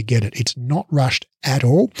until you get it. It's not rushed at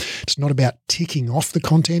all. It's not about ticking off the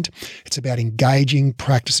content. It's about engaging,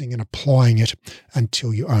 practicing, and applying it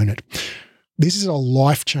until you own it. This is a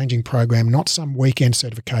life-changing program, not some weekend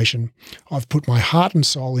certification. I've put my heart and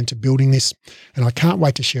soul into building this, and I can't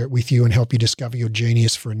wait to share it with you and help you discover your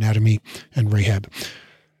genius for anatomy and rehab.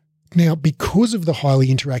 Now, because of the highly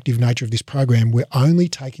interactive nature of this program, we're only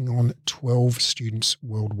taking on 12 students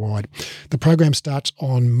worldwide. The program starts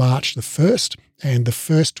on March the 1st, and the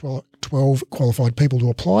first 12 qualified people to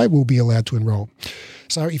apply will be allowed to enroll.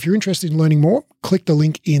 So if you're interested in learning more, click the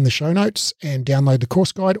link in the show notes and download the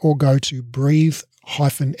course guide, or go to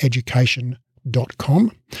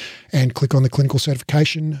breathe-education.com and click on the clinical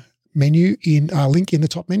certification menu link in the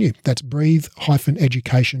top menu. That's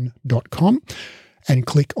breathe-education.com and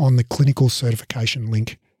click on the clinical certification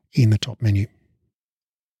link in the top menu.